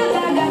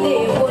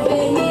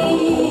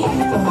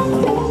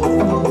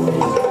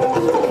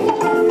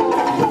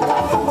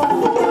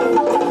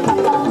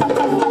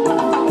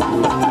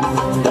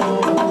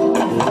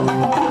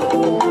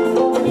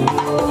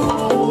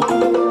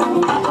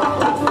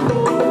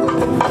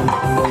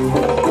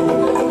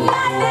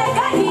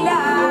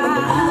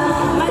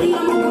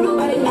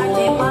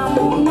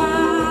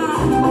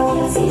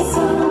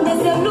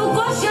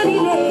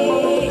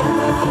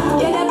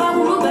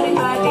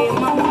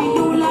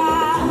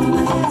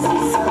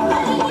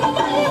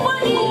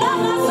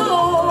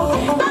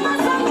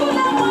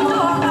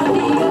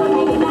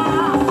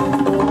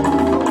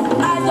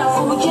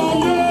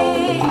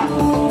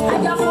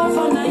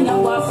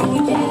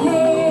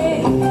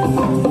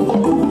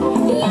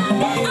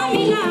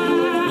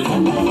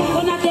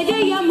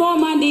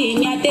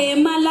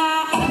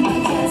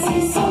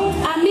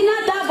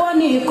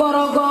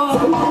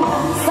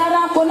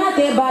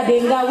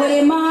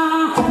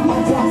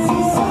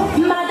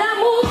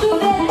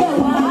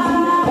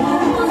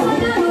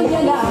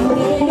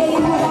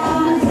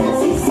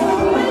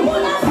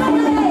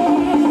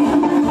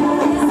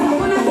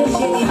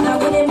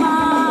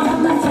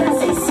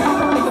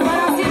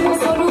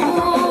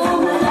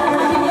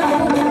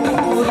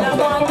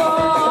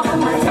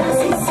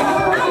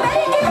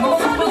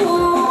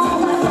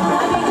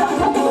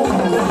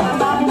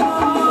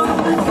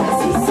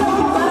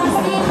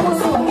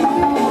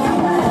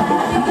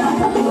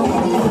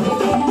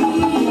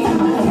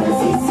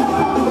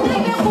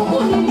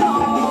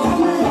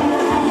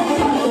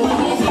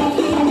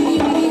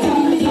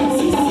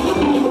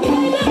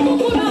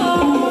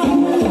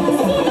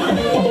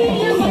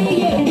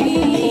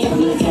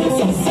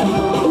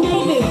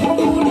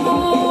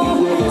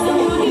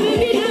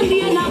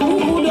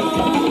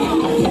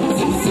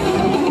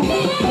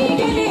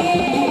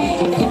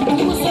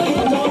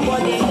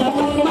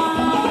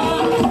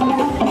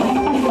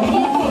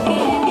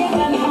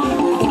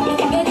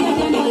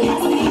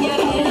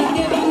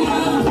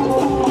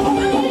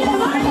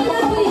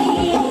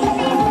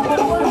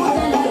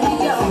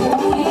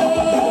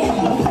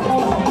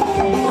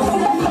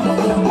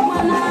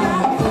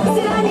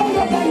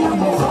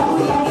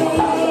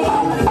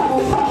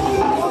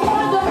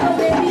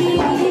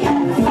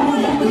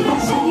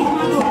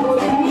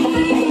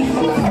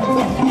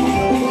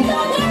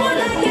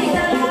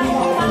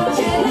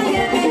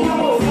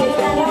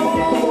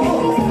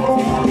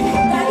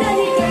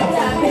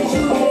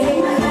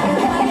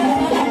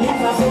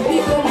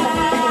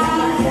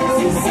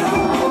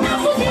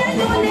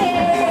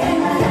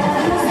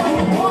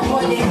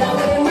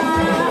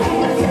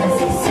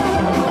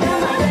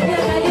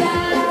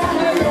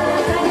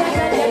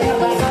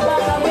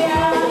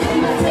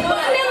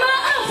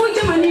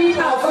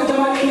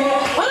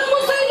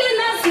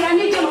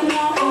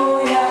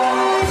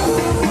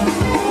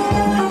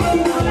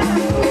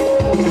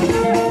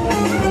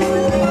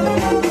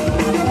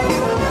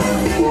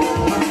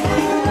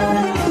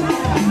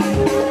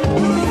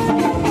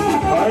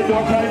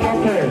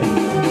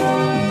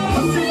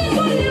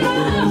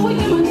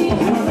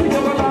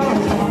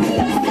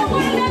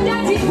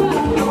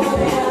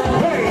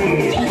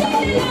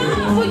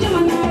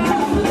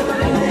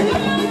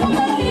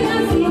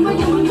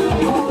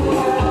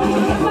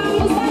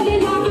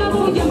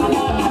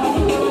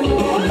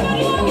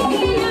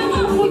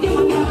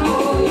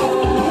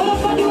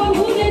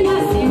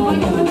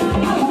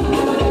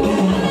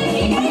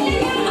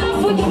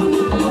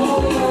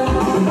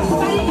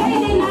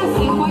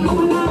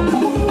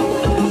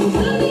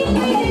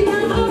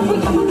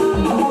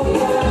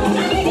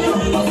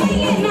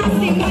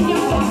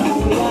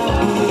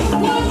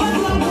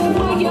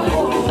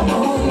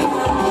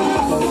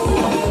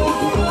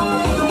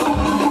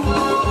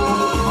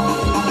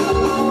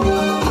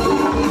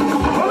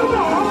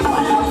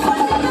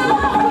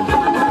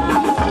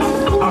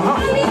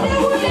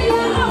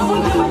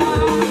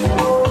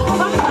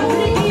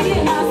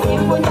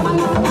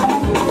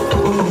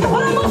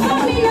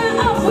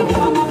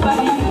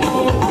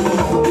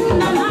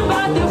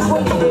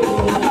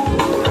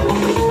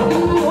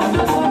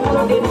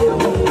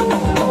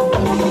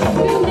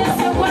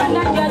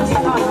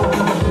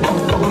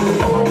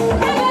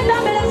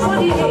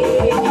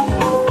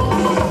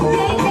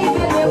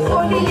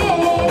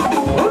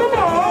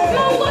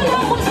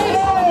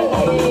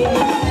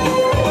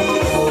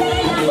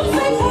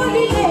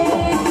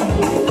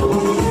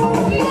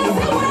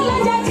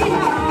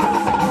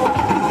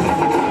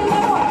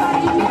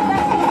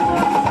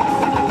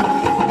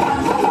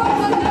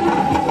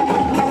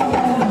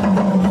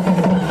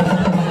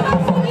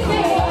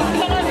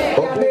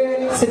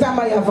C'est un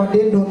maillot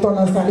vendé dont on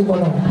a sali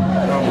kono.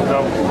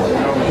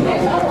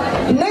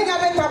 N'ayez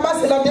pas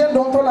c'est la bière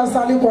dont on a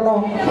sali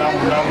kono.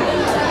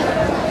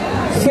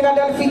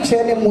 Philadelphie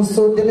Chene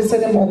Muso de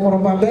Messene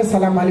Mokoroba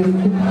Salam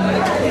alaikum.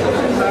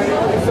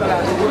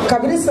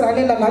 Kabri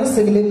Srani la nal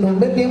segle no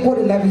be ko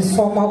la bi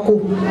somako.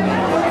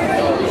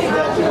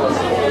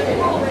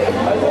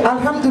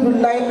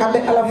 Alhamdulillah abe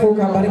ala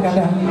foka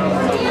barikada.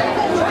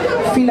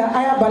 Fila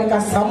aya barika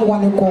samu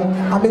wane ko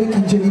abe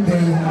ki jeli be.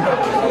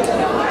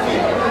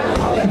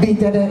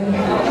 Bitede.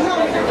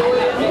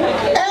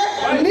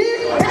 Ni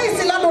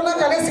taisila dona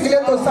kale segle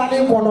to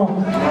sale kono.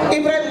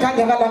 Ibrahim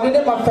Kanyanga la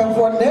ne ma fen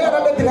fo ne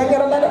rabe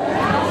tiganyara la.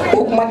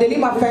 O mandeli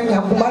ma fen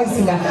ya kuma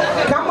sila.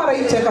 Kamara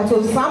iche ka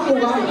to samu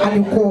wa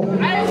aliko.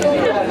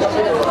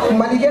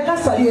 Malige ka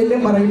sali ele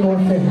mara ino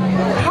fe.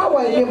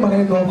 Hawa ele mara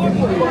ino fe.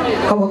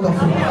 Hawa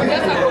gafu.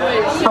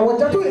 Hawa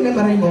jatu ele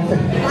mara ino fe.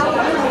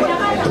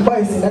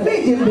 Tubai sila be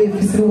jembe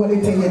fisiri wale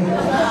tenye.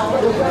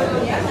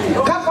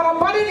 Kafara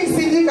bani ni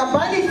siji ka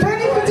bani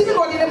feni fitini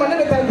wale ne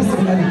manene tai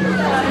fisiri nani.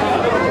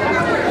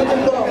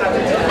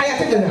 Aya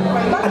tejena.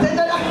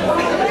 Atejena.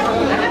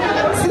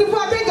 Silifu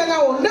atejena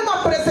o ne ma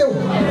presse o.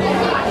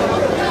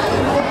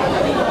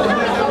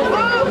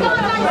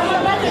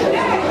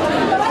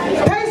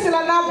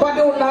 Taisila na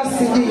bade o na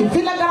siji.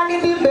 Fila garangi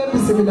di be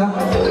bismillah.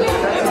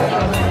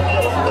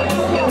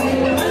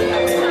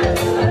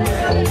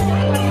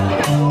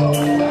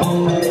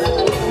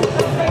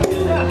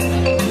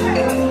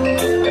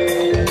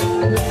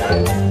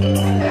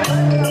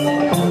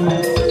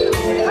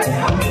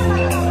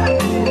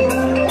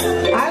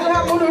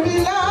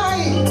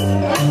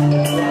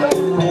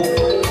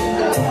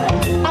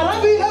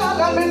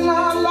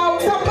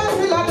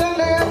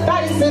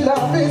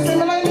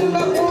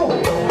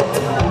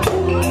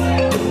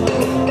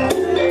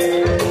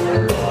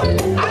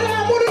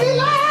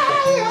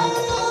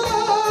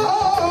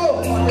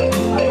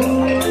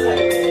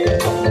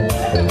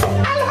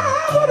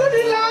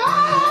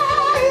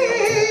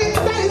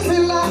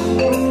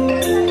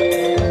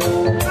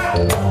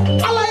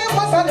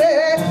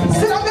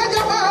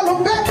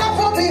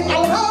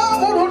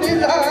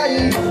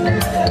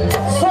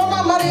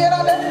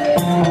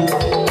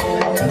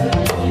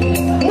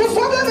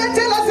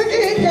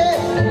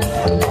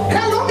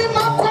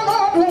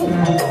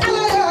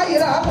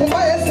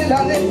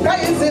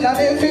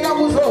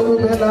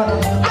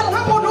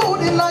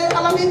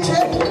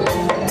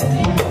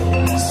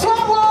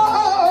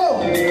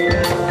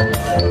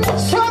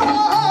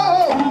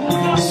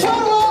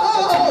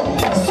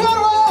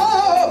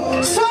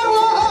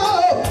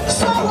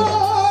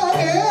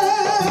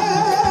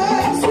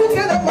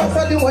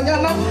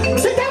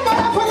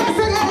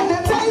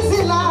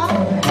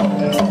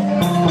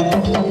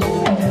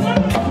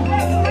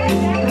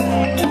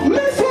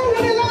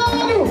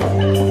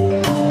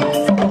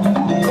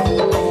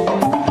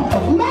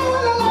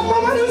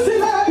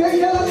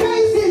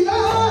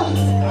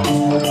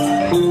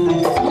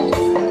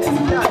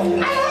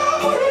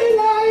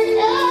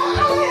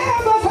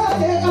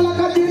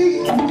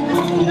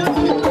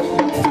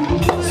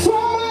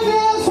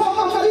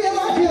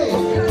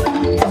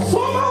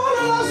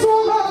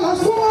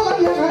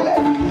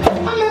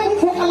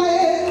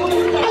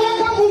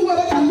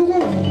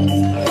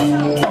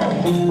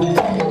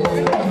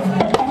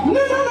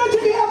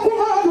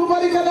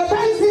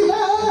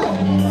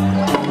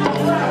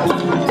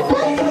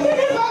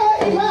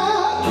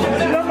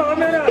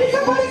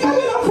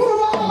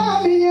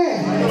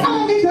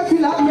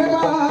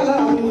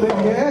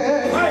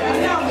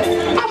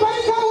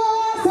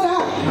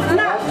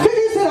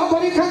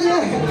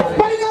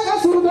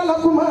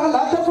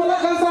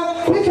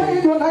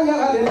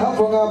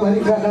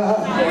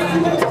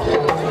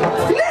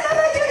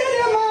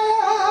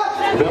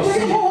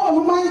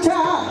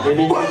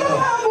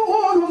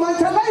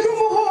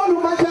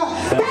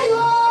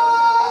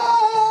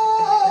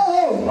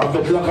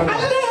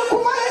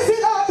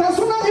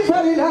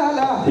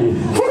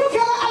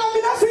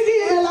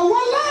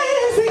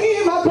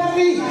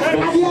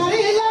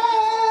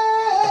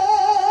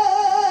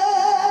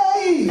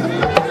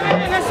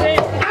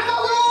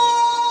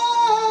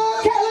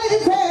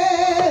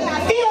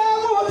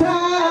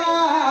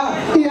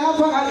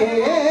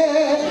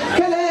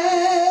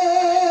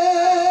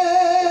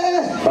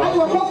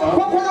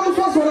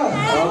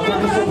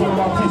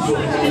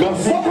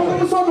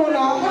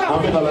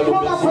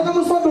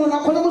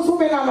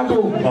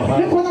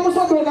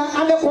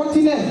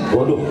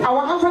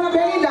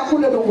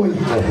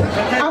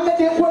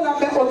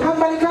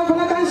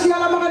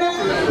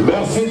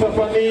 Merci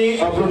Tapani,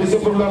 applaudissez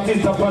pour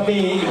l'artiste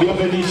Tapani,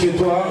 bienvenue chez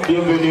toi,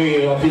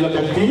 bienvenue à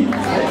Philadelphie.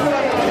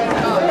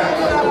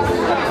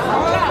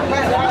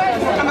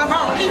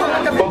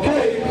 Ok.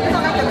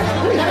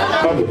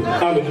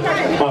 Allez,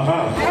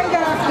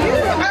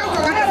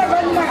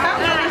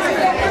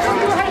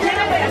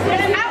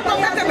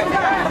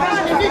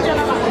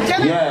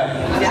 yeah,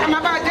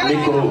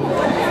 micro.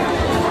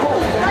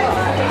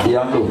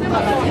 Yando.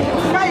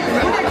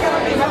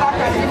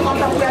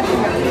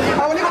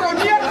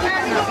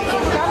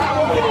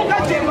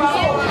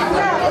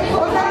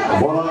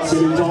 Voilà, c'est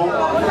le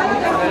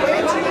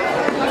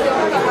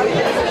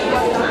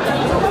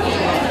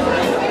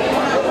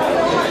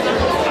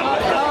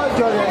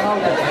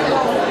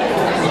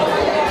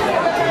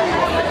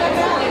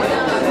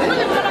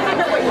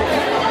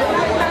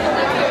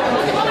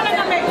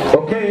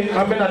Ok,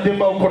 amène à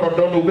débat au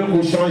Canada, nous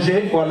devons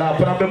changer. Voilà,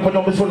 après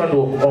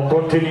on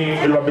continue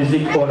la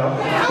musique. Voilà.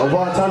 On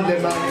va attendre les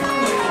mains.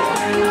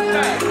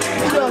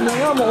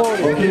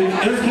 Ok,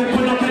 est-ce que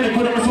vous pouvez les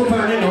productions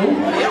parler, non?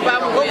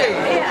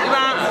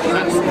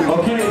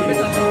 Ok.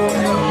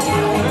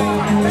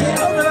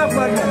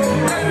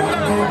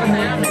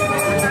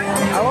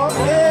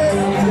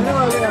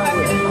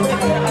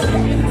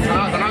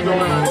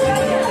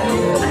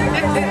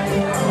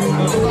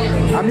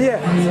 I'm here.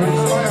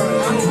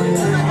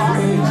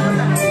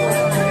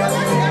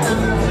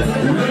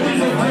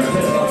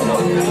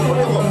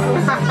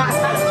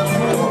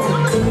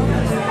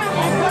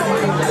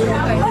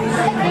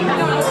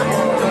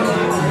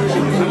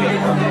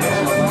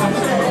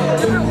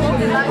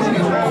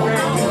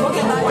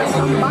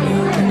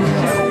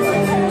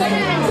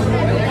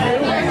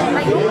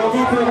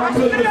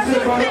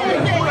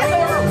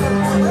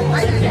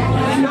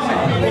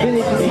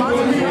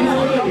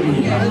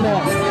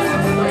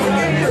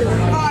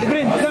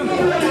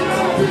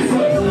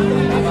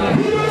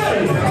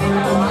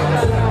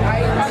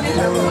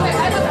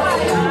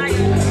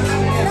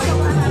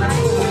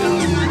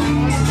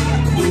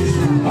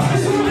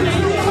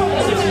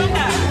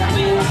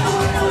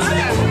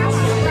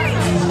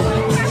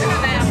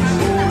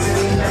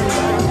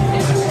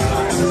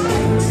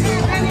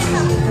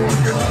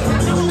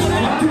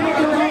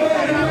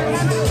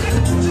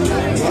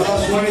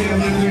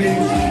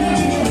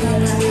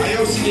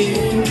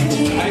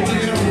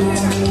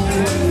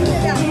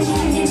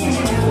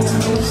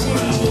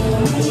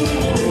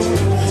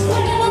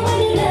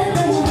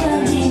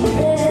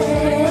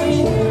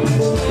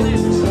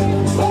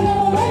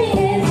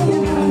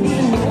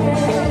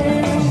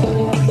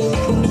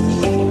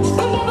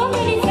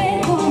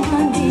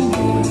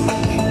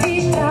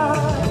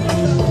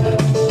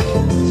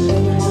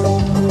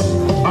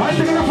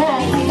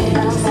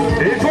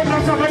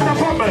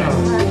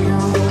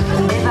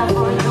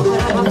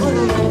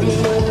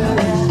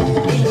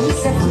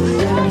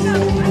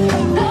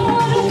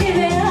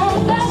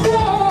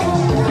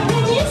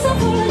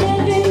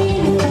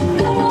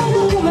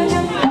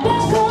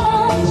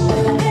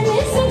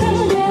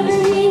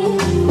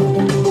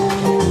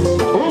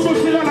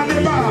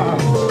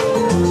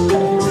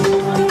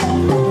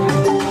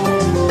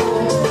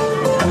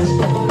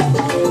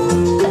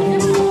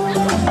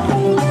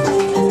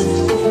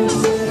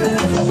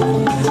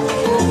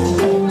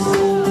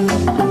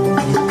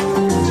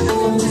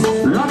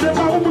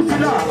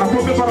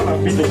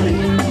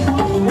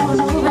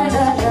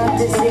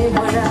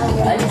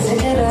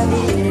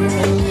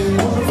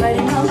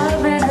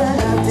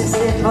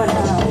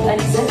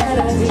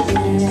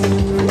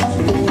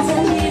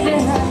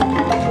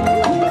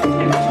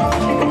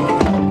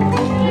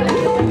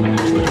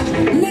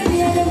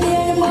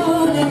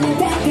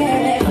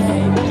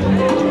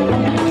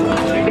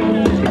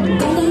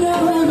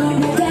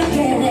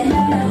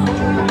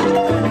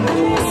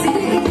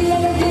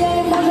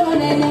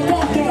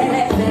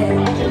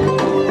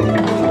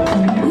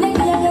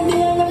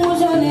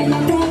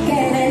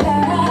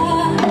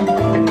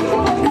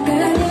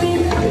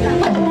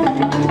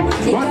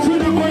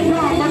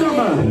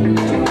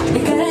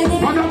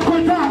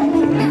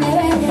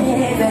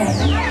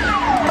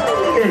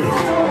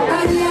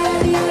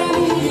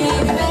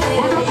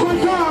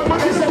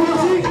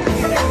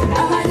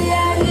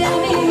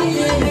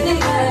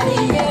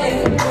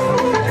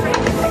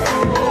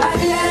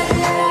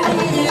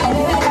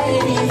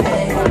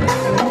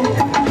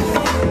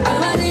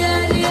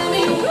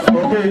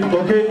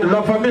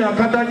 La famille a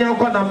Catania,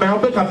 on a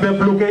un peu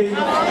bloqué.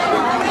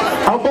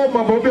 Un bon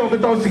moment, on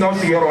peut aussi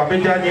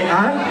gagner.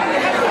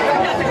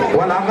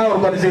 Voilà, on a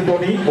organisé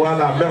Tony.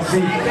 Voilà,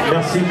 merci,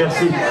 merci,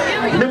 merci.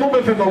 Les mots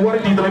me fait voir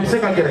du drame, c'est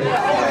qu'à guérir.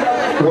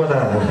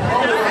 Voilà.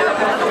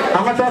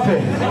 On va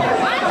fait.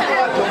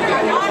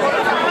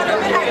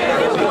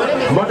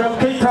 Madame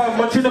Keita,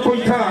 Martina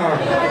Koita,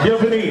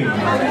 bienvenue.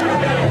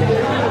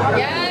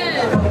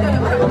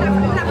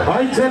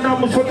 Aïtena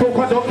Moussoto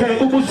Kwadoke,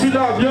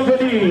 Umusila,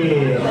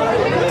 bienvenue.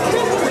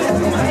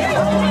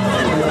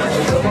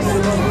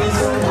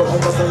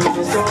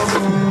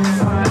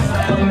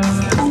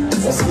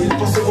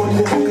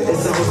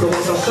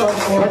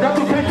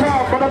 Madame Keita,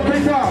 Madame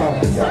Keita.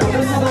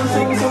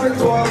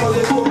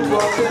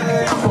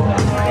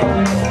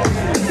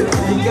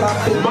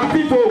 My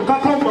people,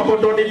 come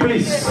m'abandonner,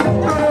 please.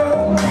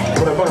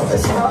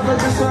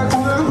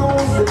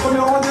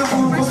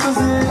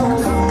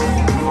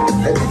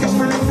 Elle dit que je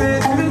me le fais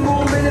comme une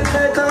bombe, elle est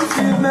prête à me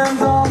suivre même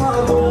dans ma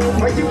tombe.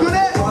 Moi tu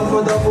connais.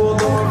 Parle-moi d'abord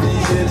d'envie,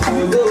 j'ai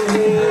tout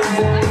donné.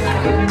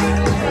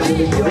 Je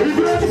vais dire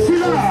Ibrahim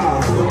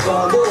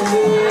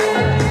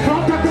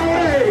Fanta'S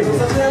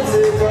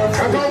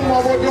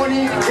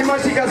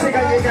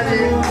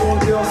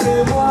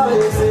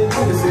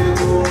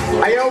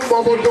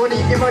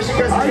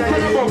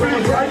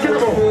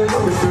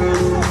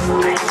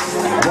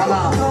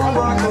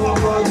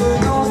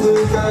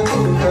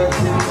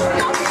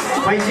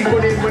Maïti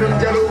connaît Madame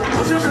Diallo.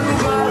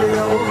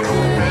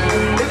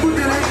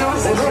 Écoutez les gens,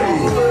 c'est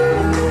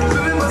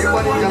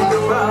moi qui te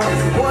parle.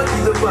 C'est moi qui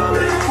te parle.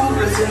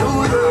 C'est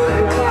nous.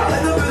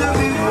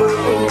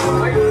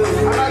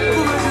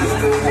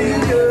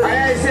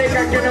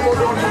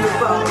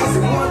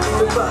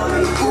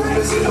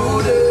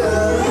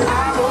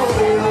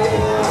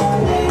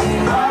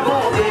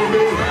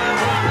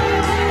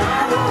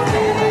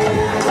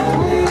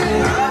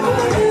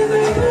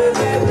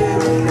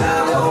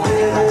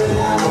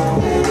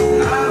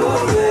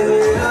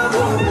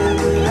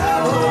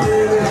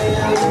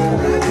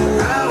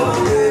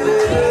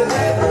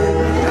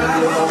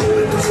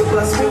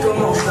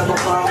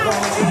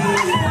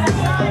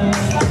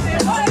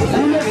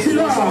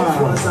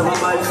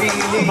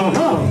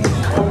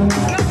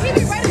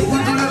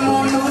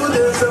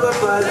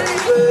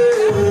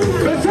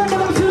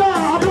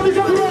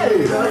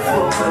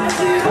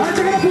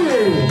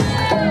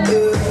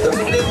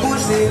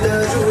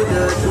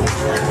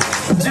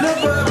 Tu n'as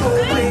pas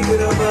compris que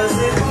là-bas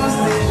c'est tous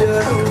des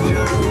jaloux.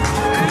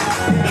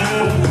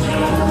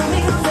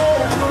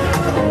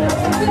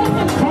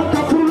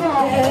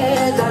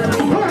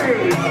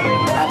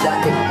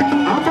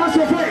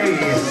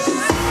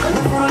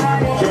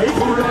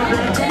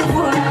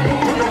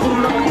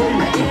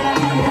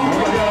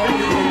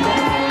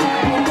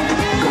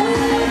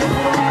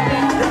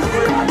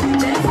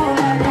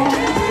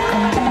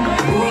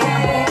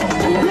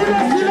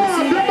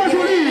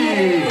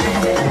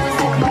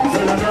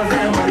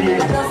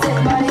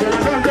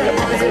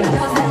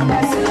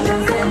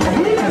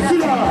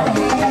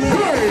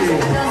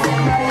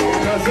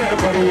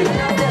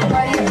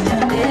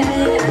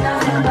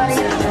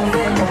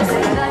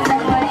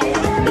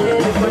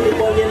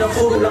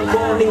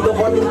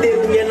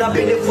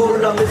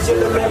 Monsieur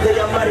le maire de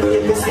la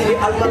mariée, mais si les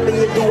Allemands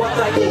payent tout à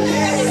tailler.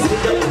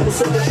 Nous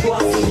sommes les choix,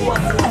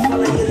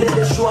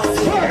 les choix.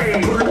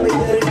 Pour le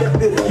meilleur et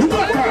le pire.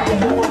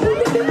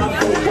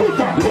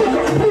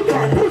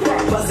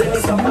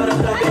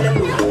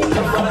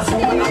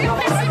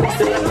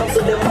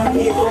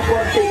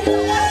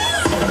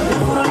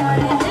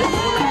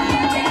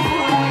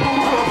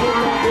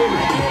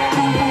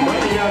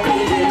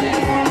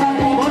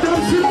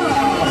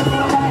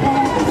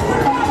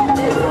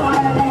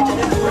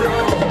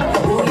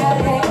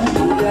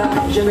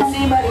 Je me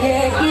suis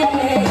marié,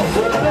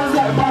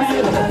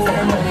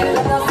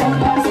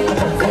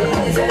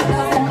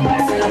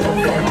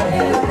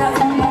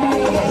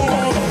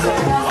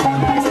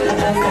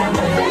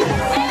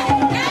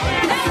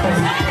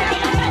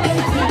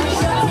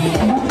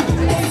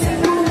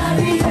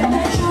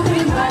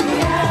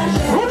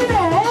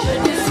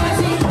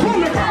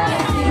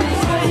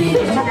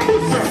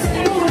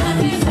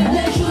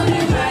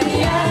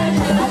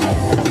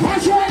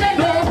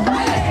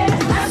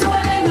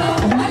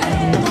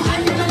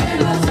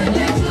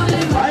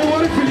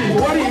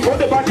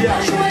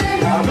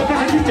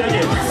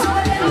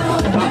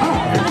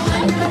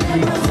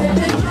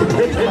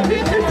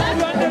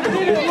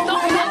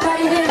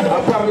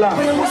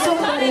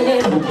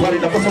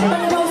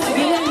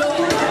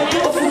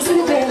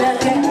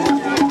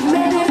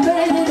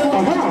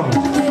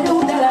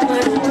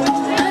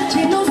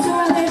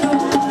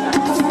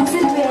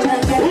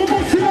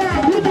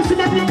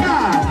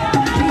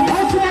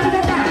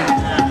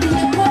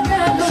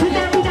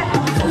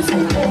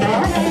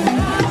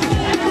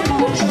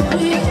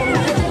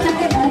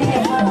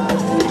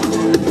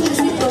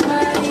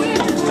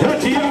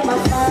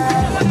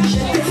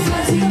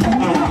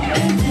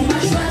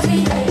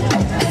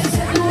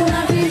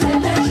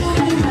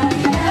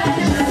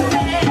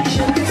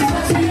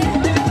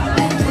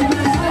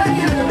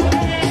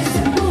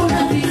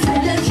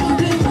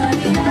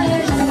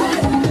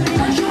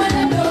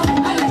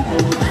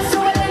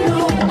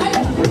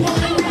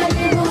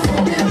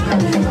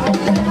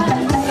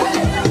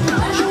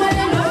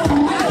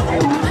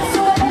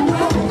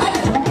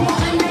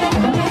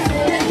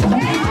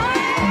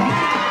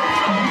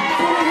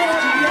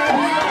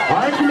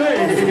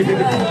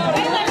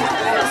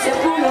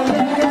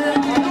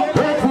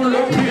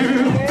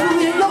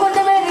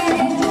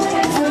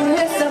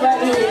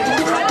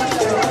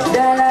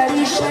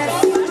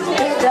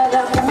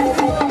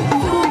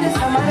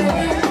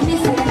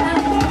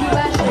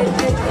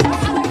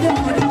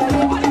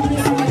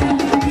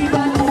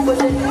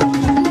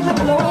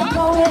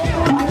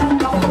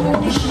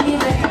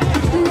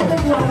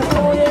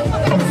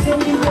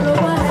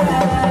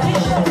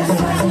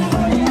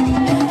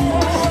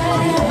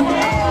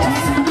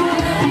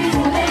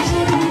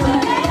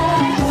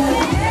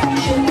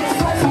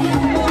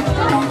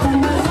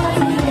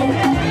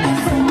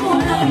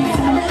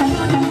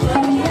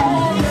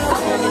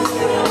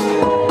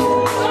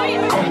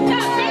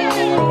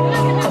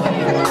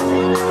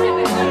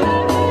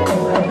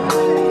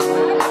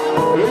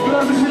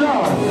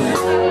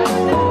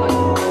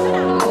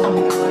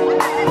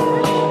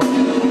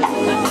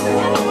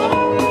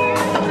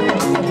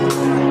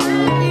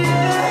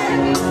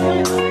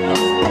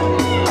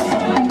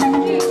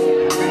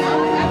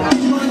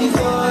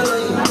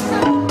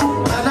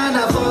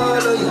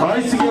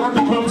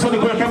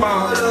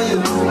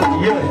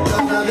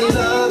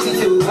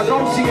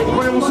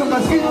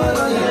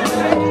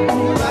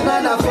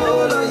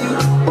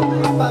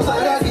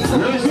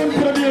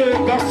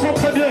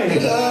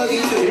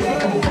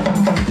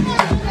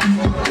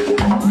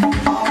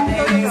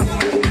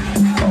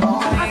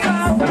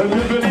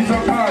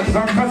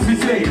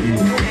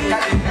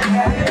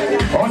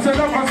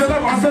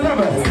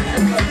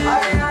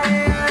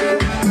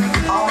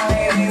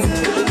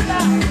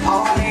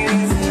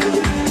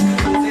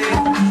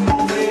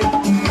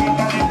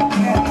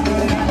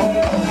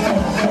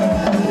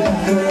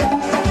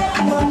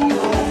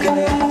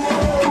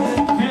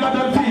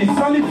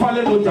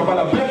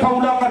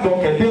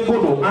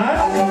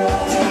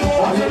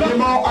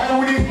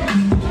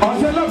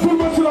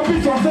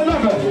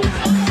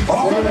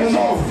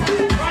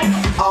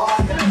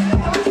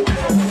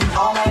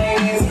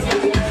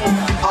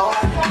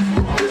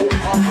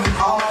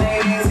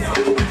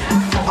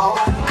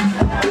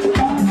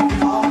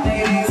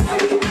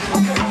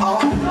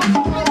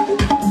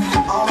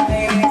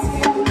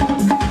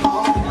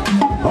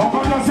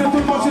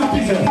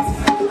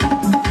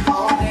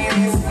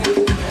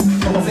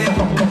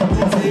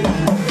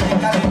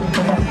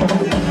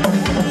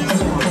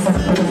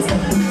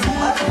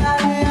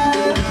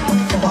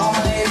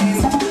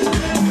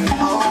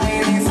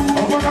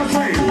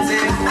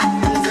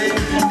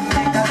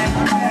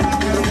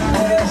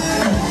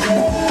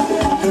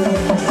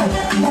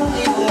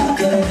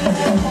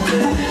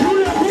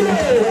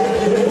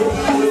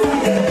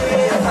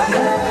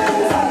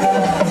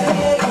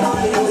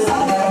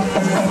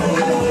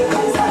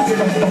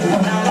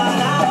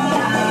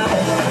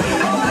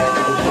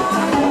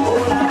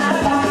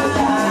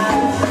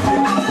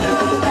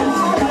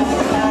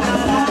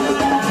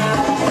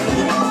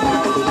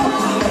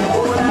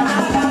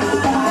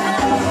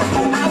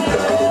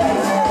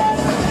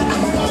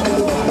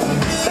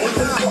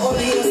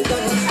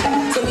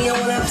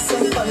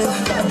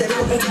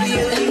 me to the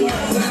enemy.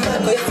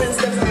 Got your friends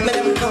left, me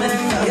them come.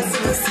 Yes,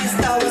 you can see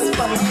Star was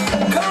fun.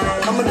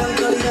 I'm a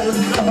dunk on the hill,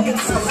 come get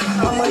some.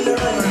 I'm on the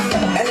run,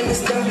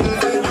 enemies them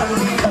fire on.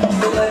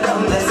 No man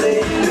down, they say,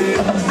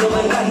 no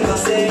man can go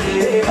say,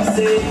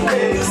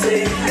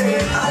 say,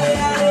 ale,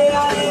 ale,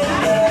 ale.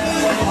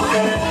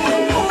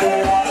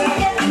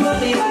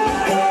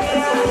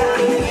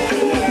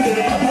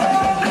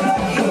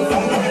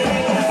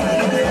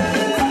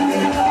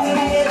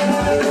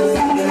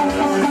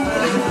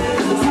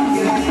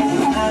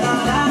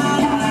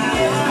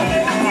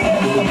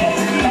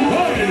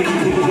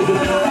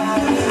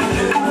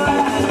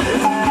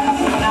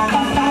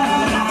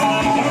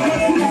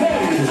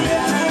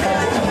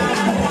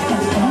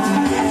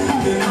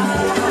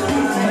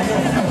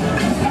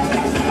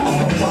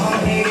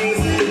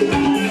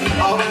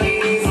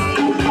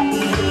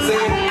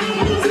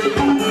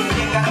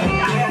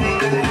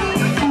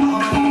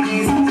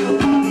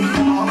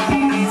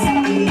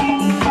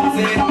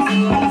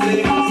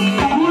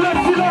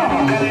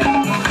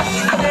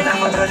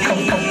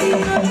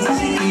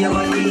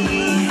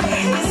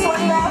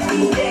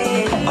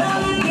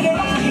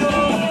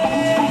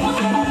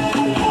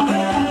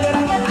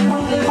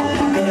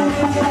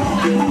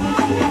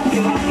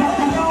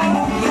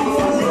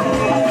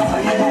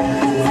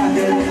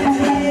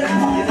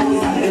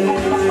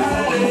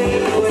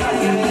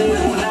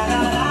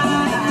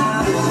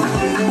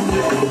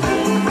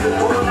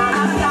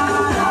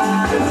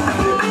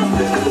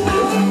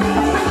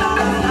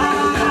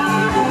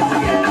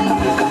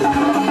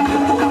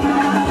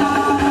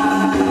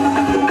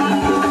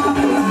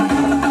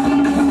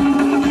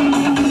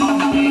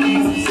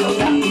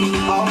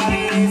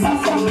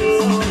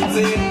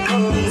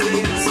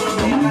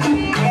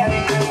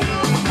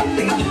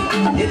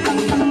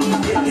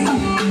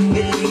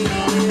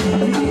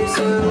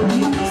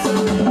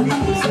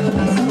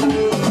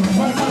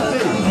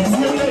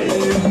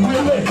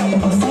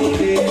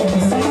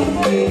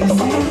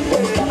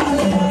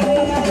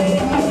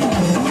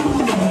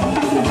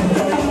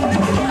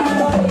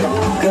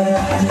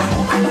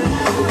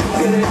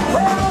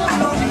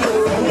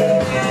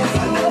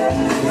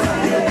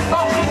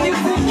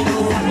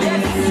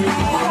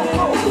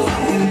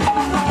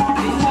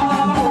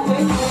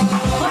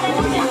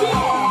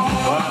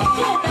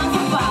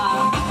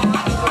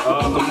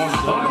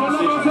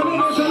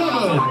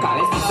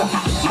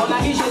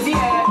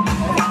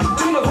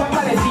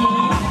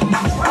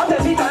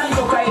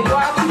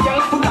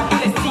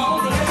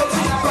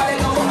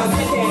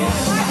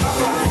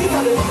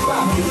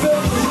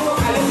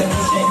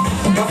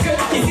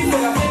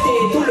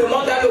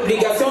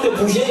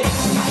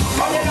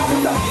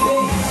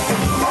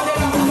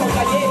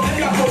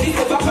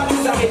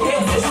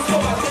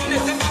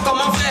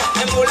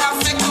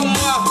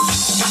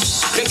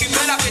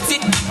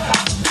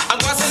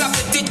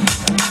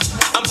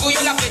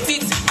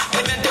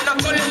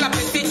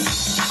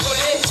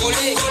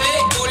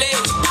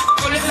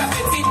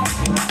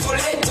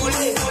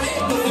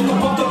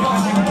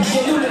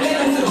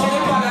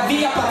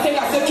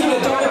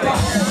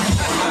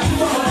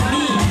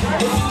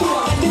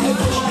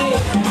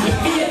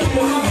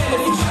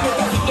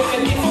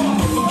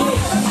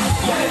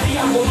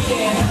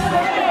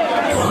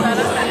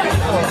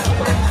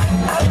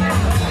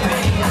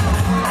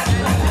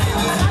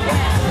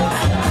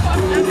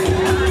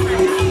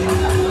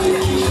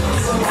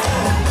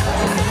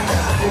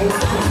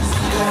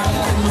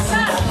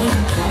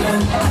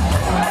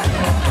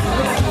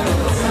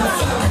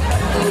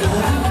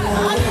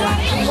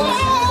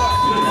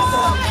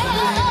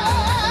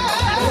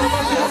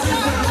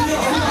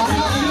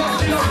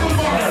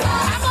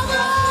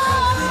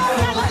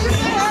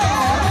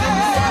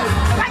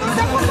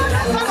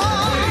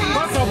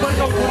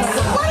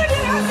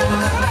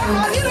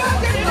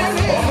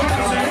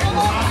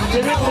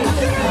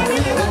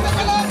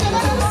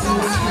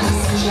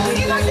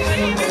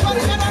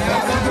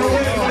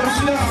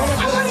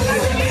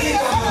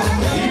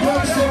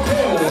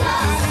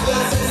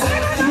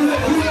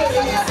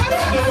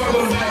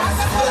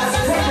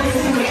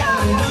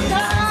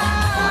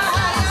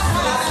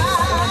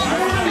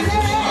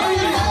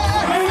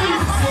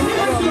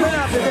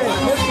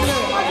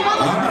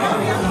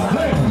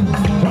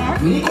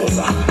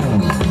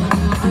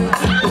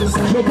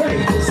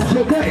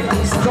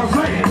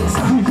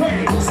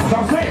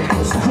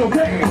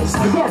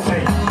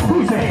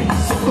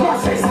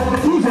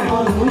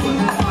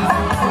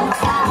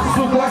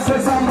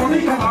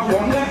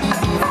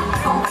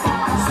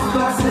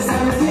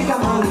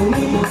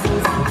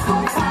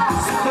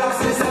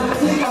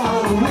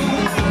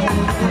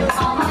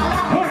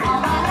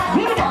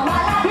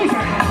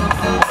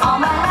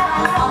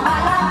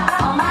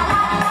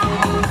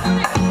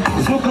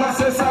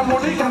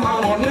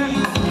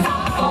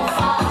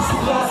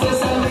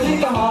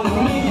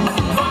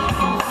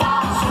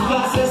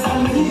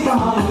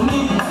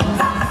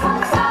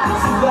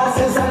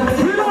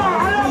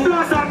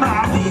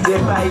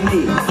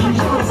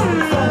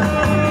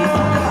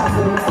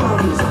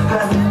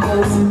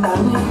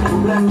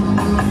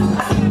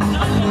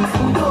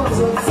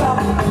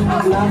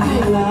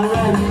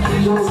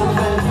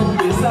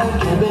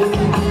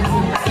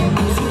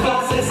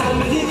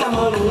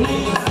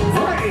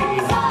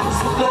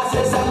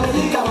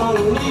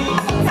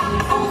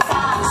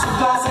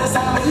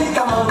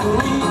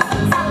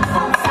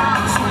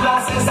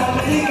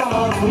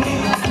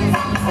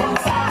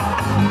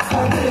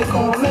 les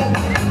connaître.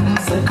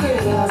 C'est que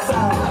la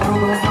salle, on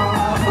va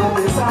faire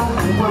des salles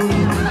de bonne.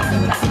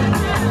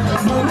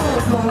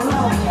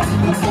 Maintenant,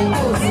 il faut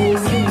oser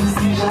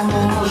si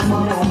jamais je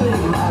m'en vais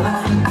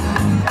malade.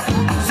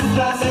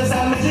 Sous-placé,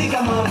 ça me dit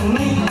qu'à m'en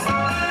venir.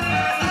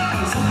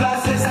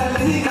 Sous-placé, ça me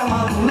dit qu'à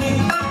m'en venir.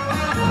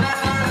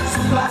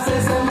 Sous-placé,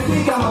 ça me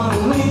dit qu'à m'en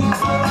venir.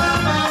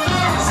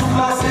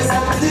 Sous-placé, ça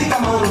me dit qu'à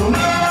m'en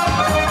venir.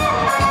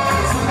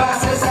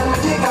 Sous-placé, ça me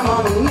dit qu'à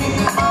m'en venir.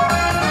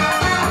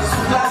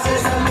 Sous-placé,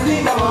 ça me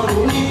dit qu'à m'en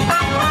venir.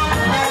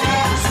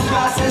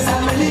 Sous-placé, ça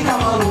me dit qu'à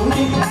m'en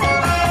venir.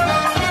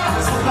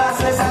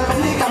 Sous-placé, ça me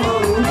dit qu'à m'en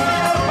venir.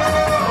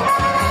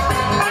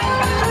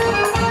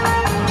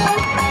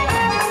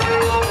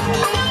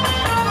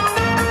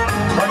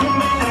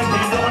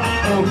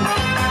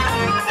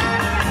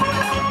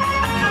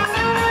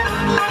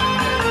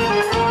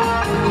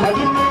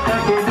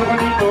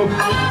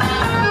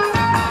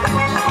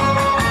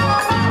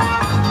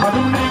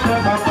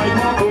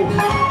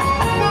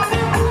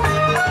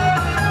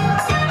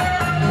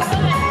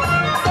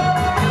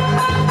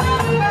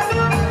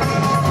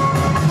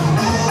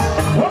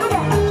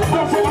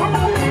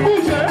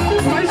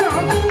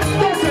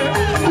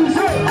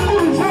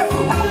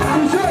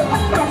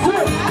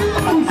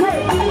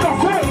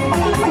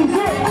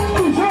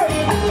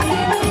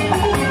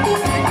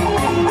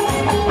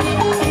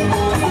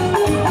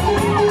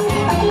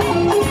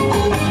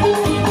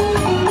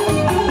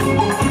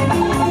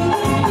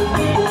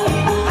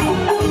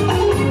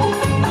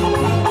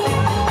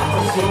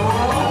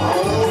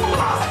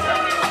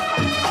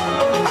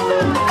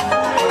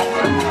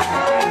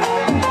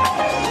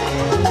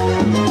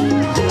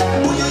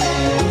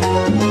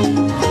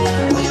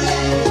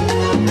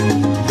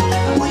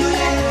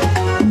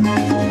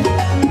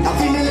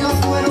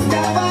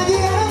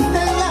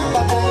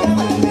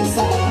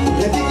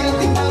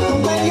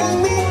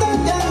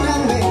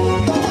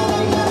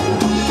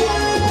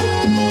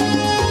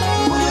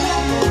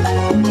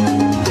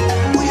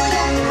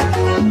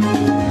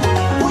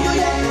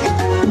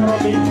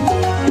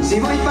 Si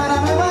voy para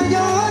Nueva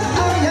York,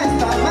 allá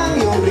está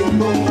Mami o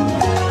Rincón.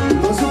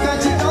 Con su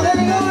cachito de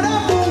oro,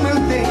 fume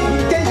usted,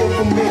 que yo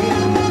fumé.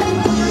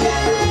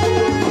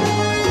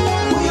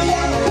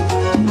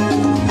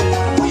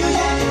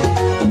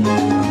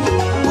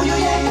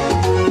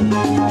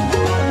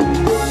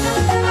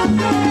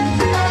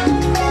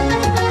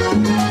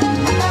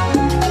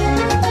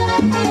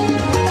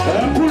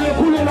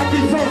 Coulez la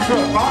puissance,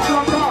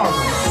 Atlantas.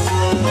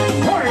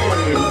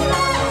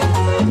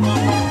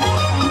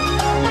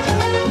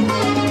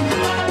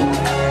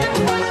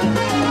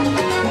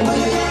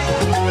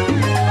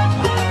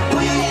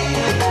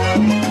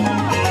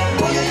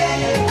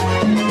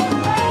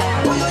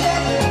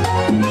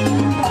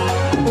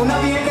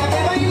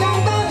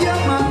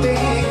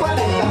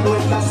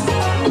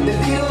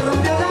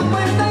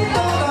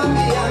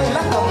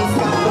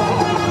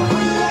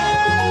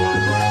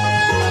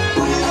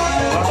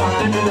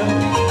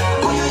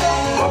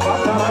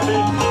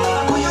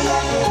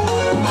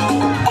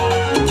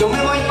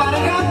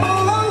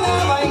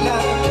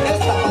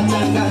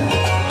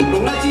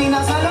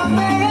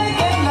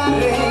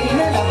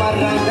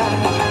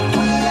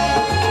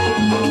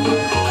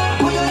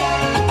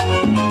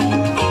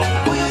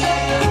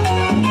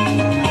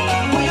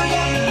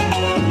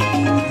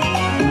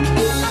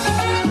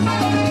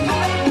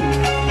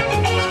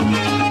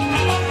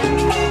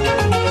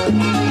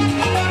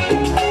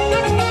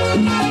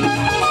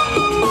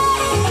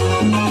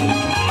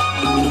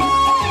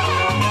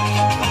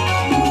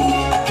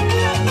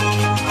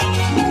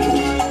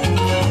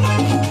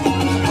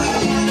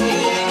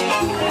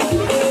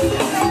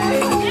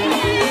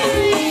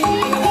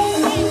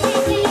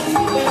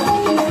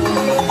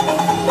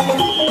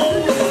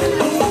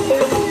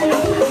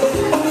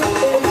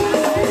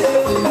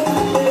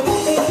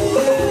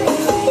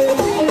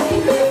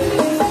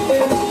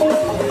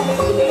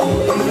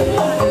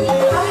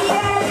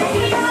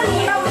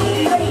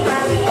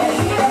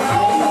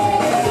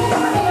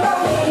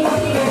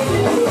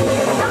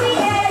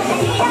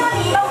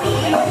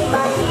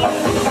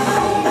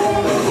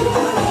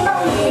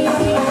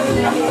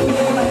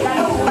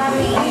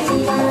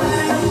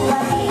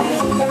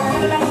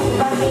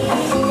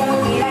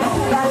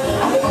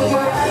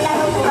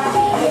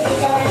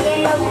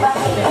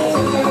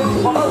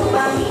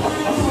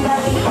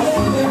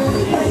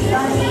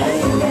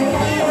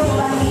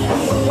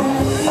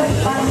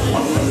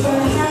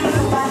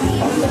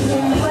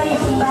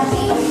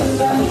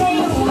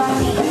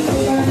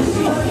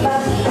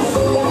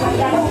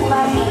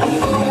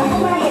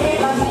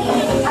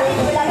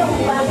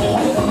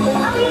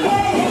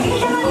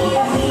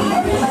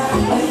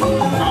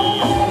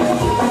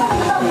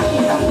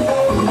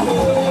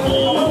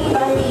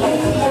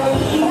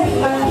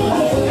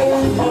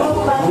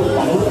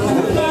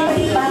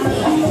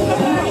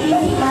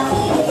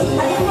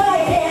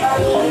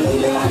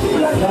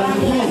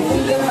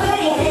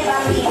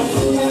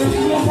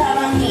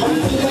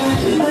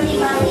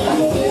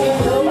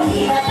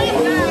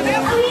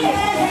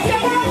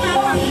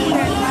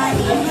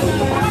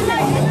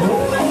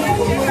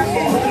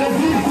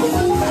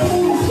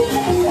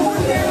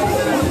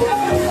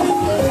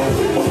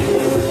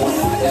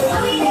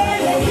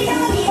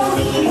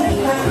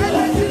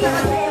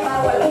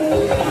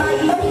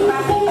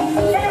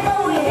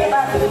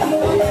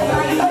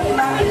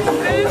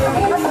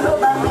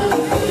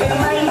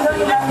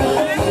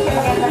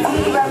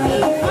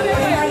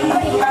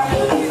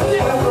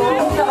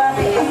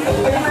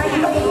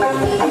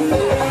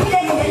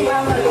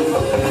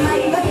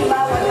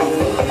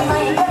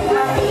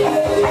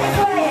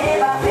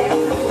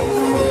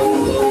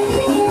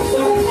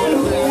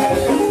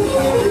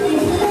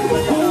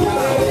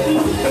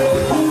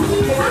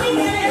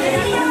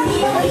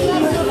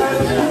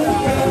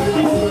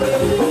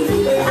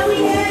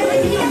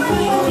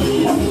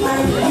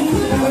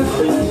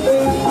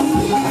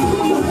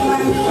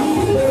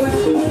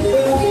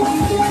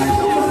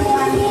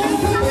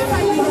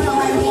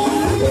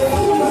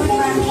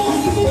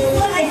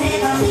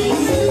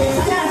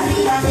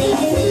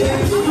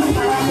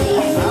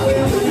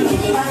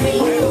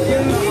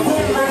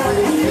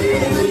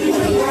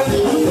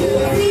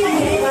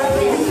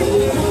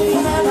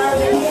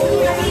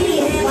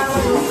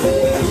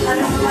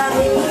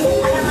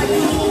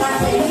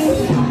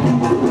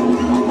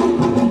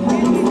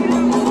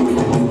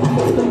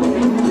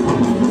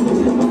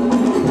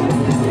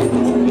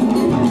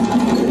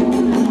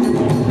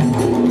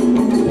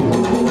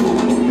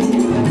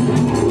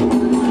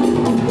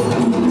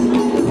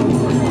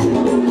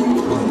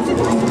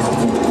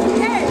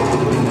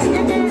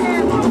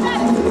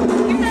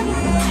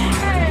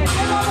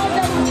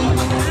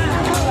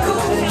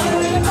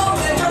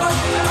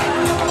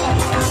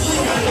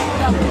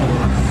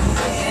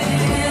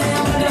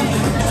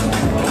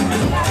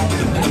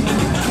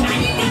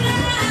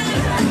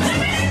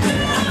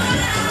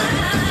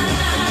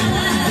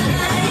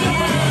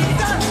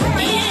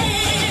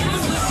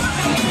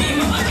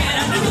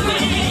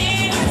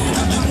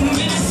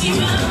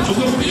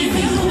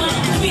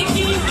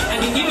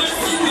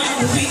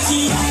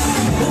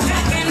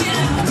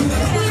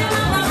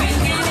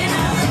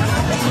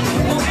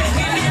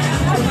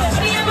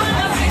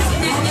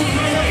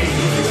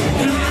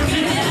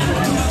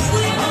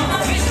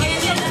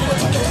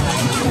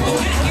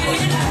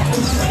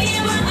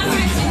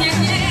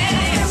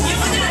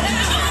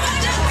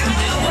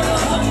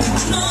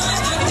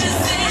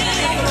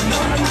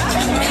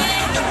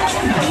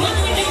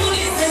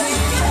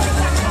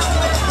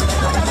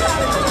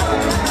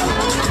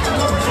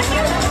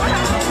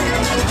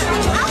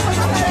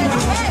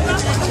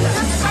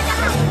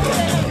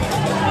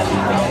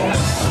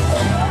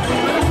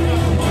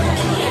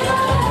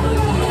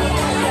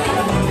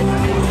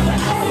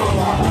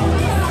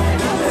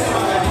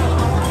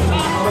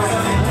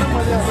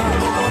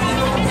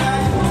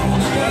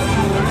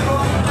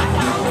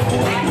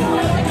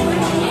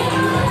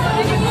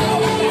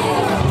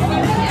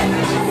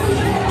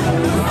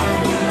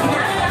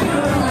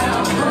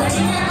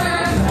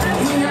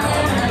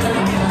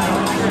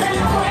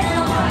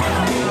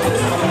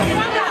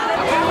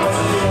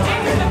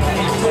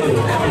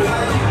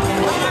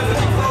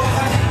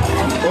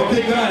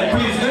 the guy.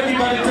 Please,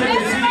 everybody take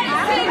a seat.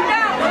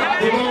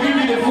 They will give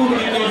you the food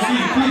in your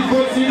seat. Please go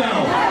sit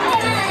down.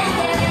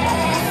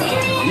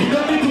 You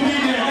don't need to be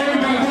there.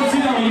 Everybody go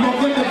sit down. You don't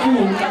get the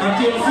food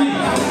at your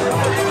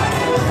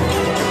seat.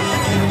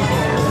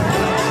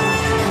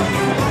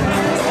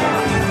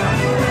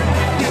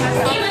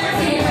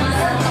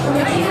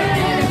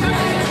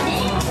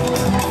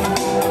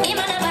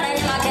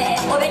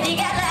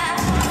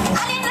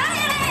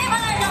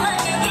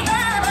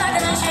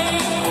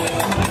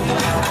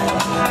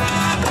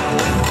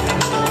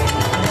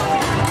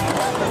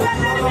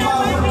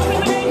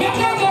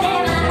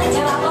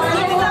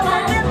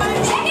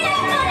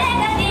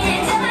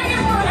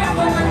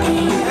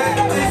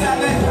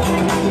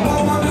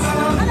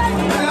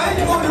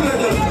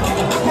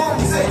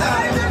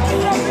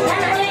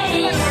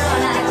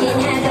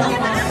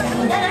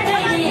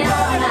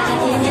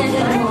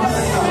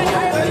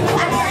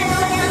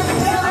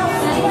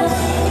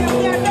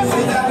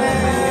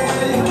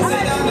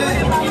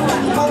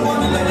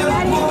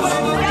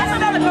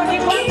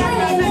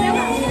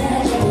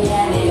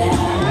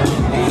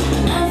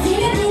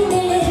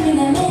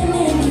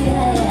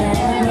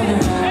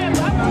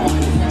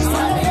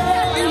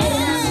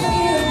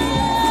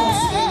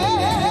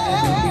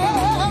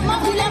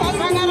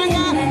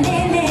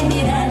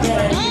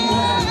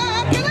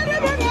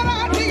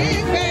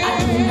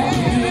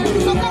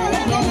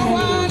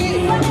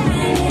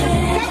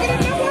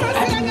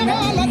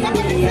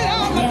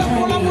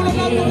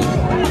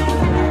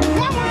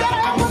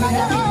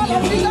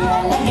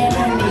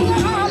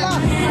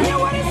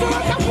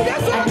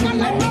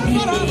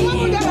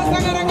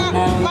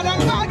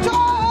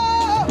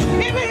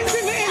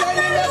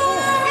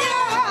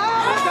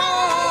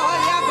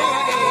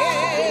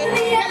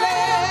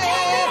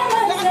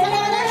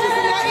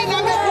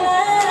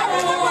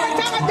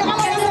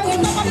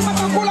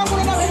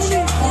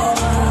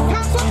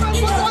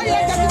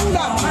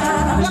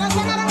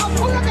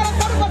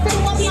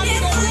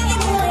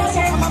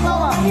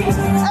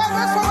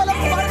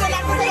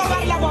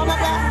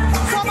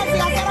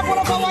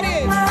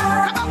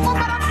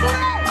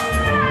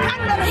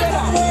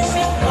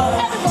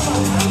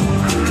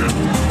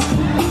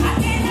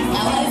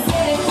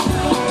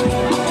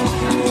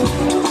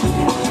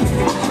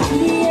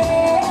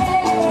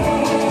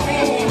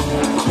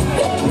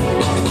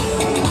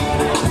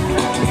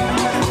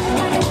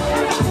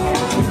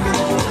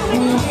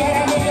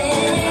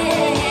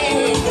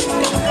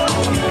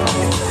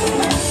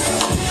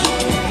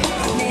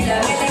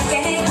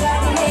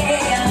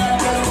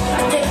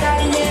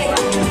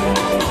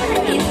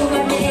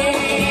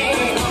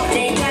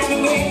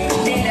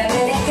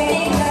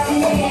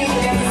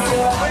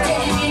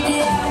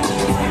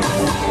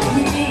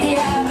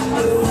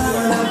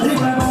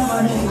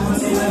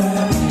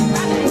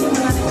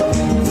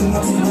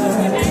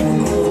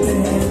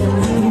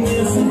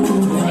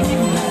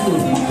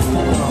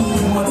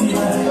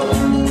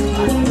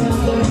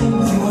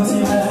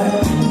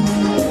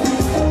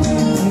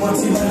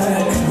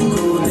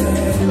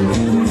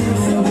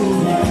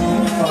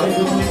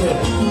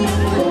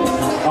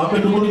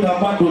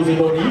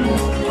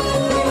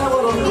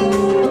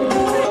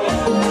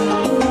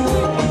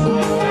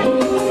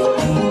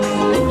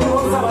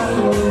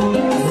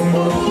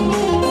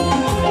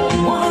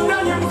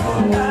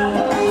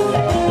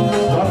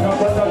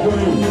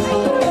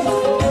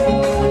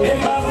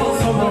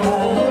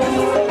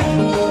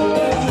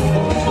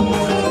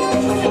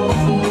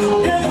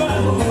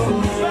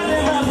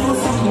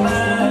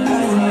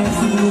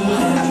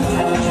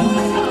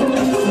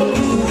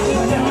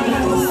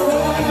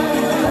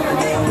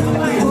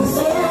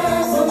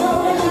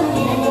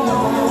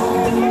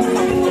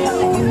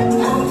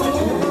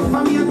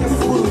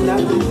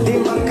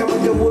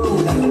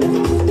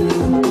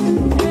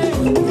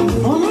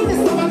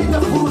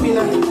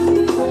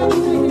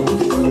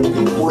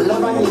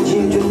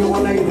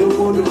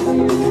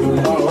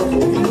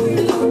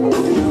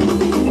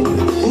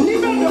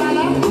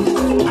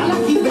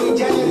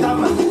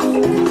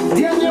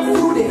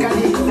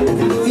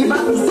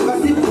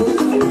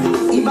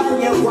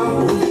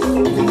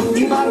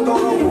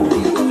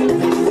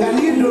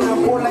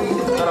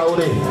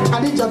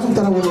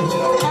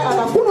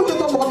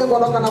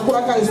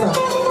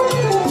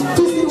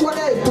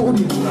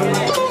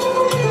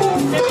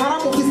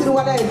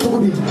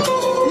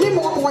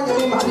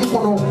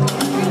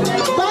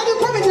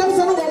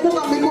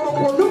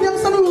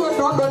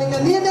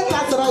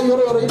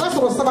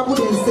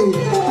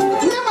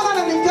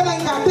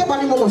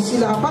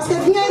 Parce que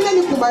bien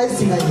les kuba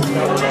esinga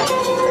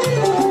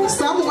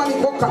samu ngani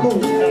ko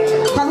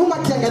kanu ma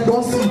tenge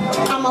donsi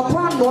ama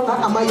kwa nona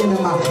ama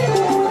yenema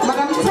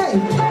madam say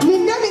ni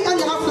ndemi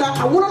kanya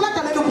afla awuro la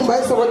kana no kuba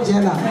eso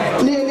jela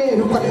ne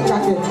ru kwa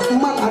kake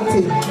man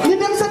ate ni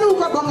dem sanu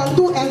ko donga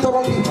tu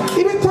interrompi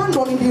ibe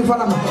tando ni di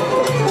fala ma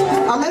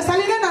ame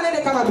saline na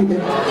le kama bibe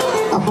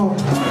apo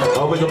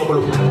awo jomo ko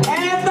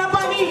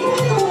tapani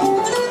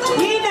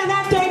ni na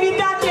te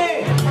bitate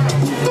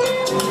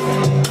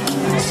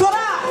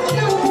sora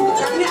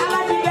ni ala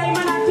di gay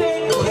manate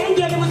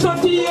engel mu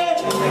sotiye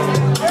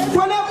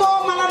kone ko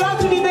malala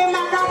tu di be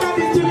magana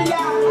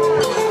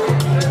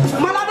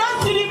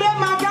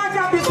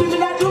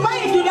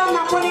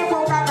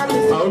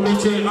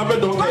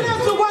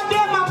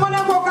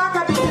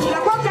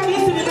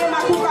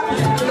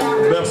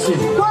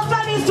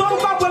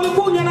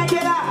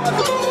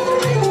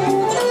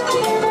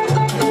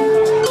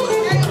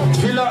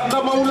Fila na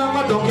maula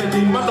ma doke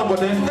di ma no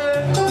bode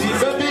di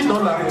baby no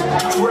la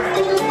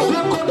di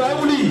ko da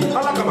uli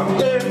ala kama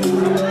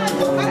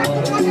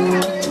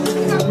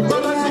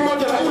bana si mo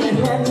da uli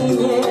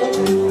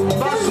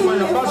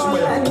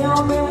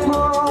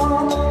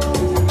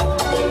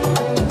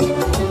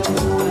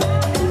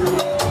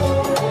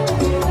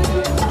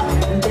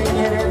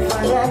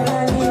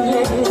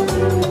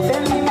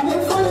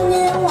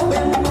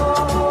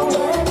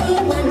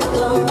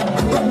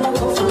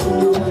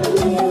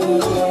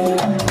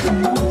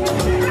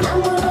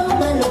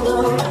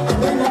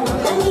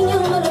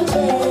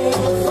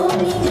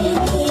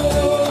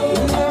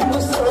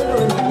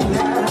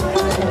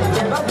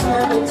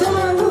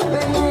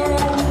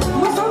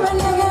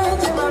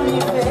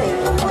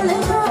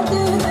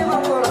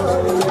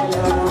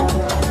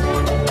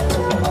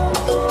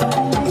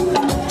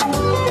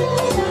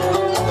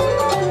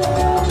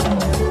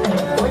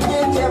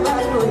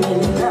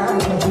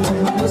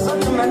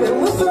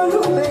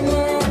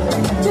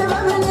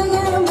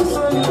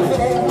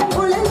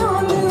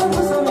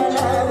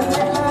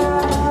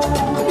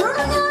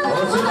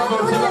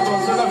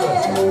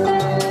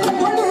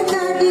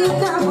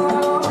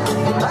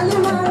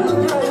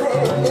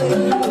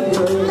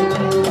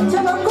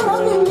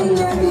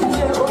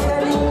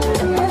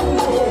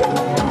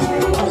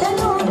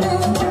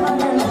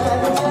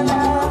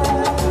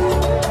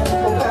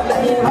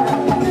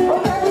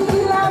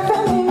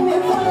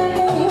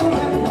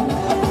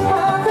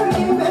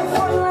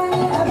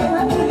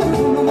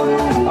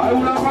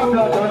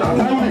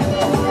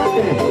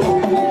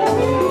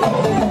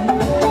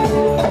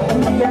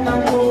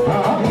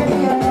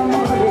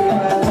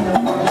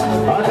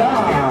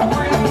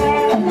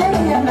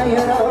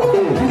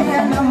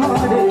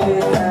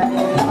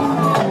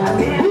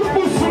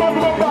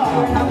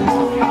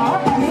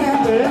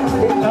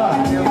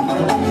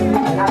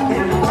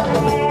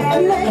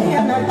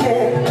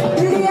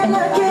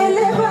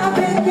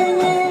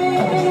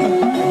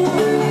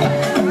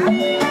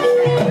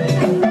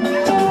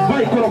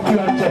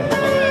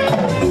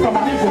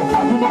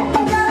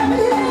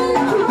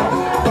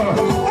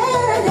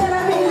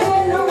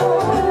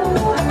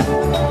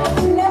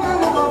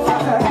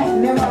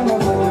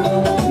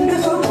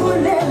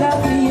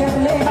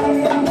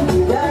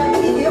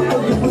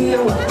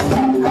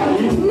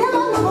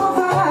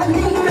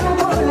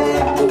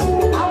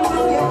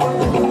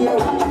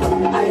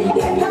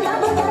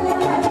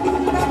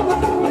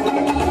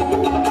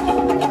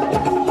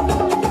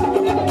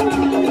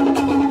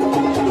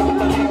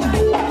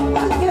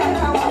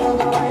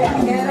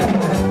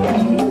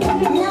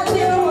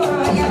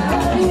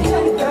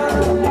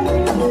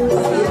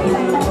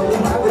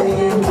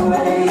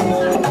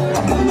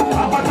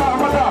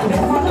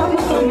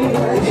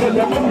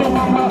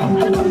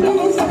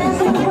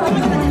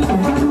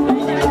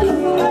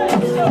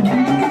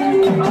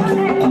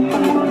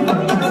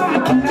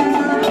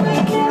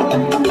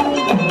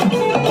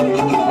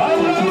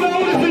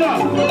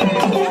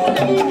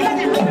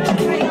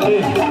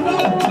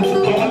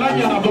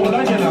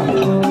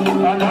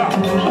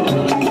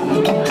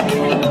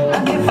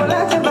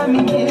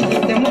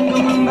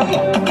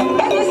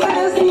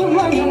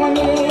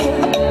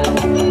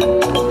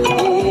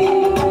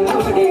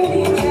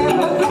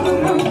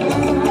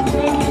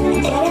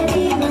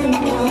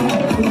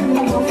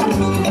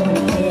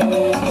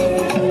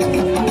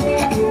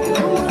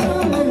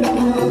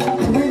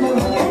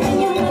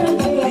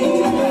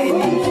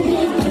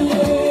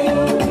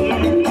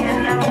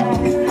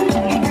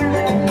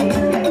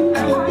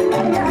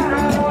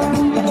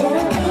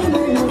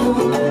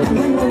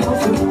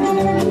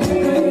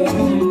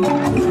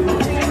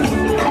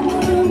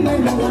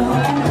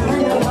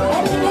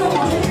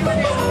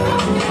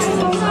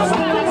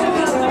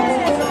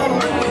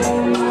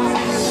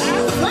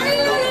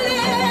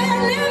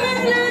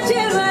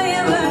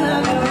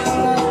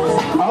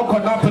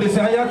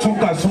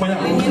basumaya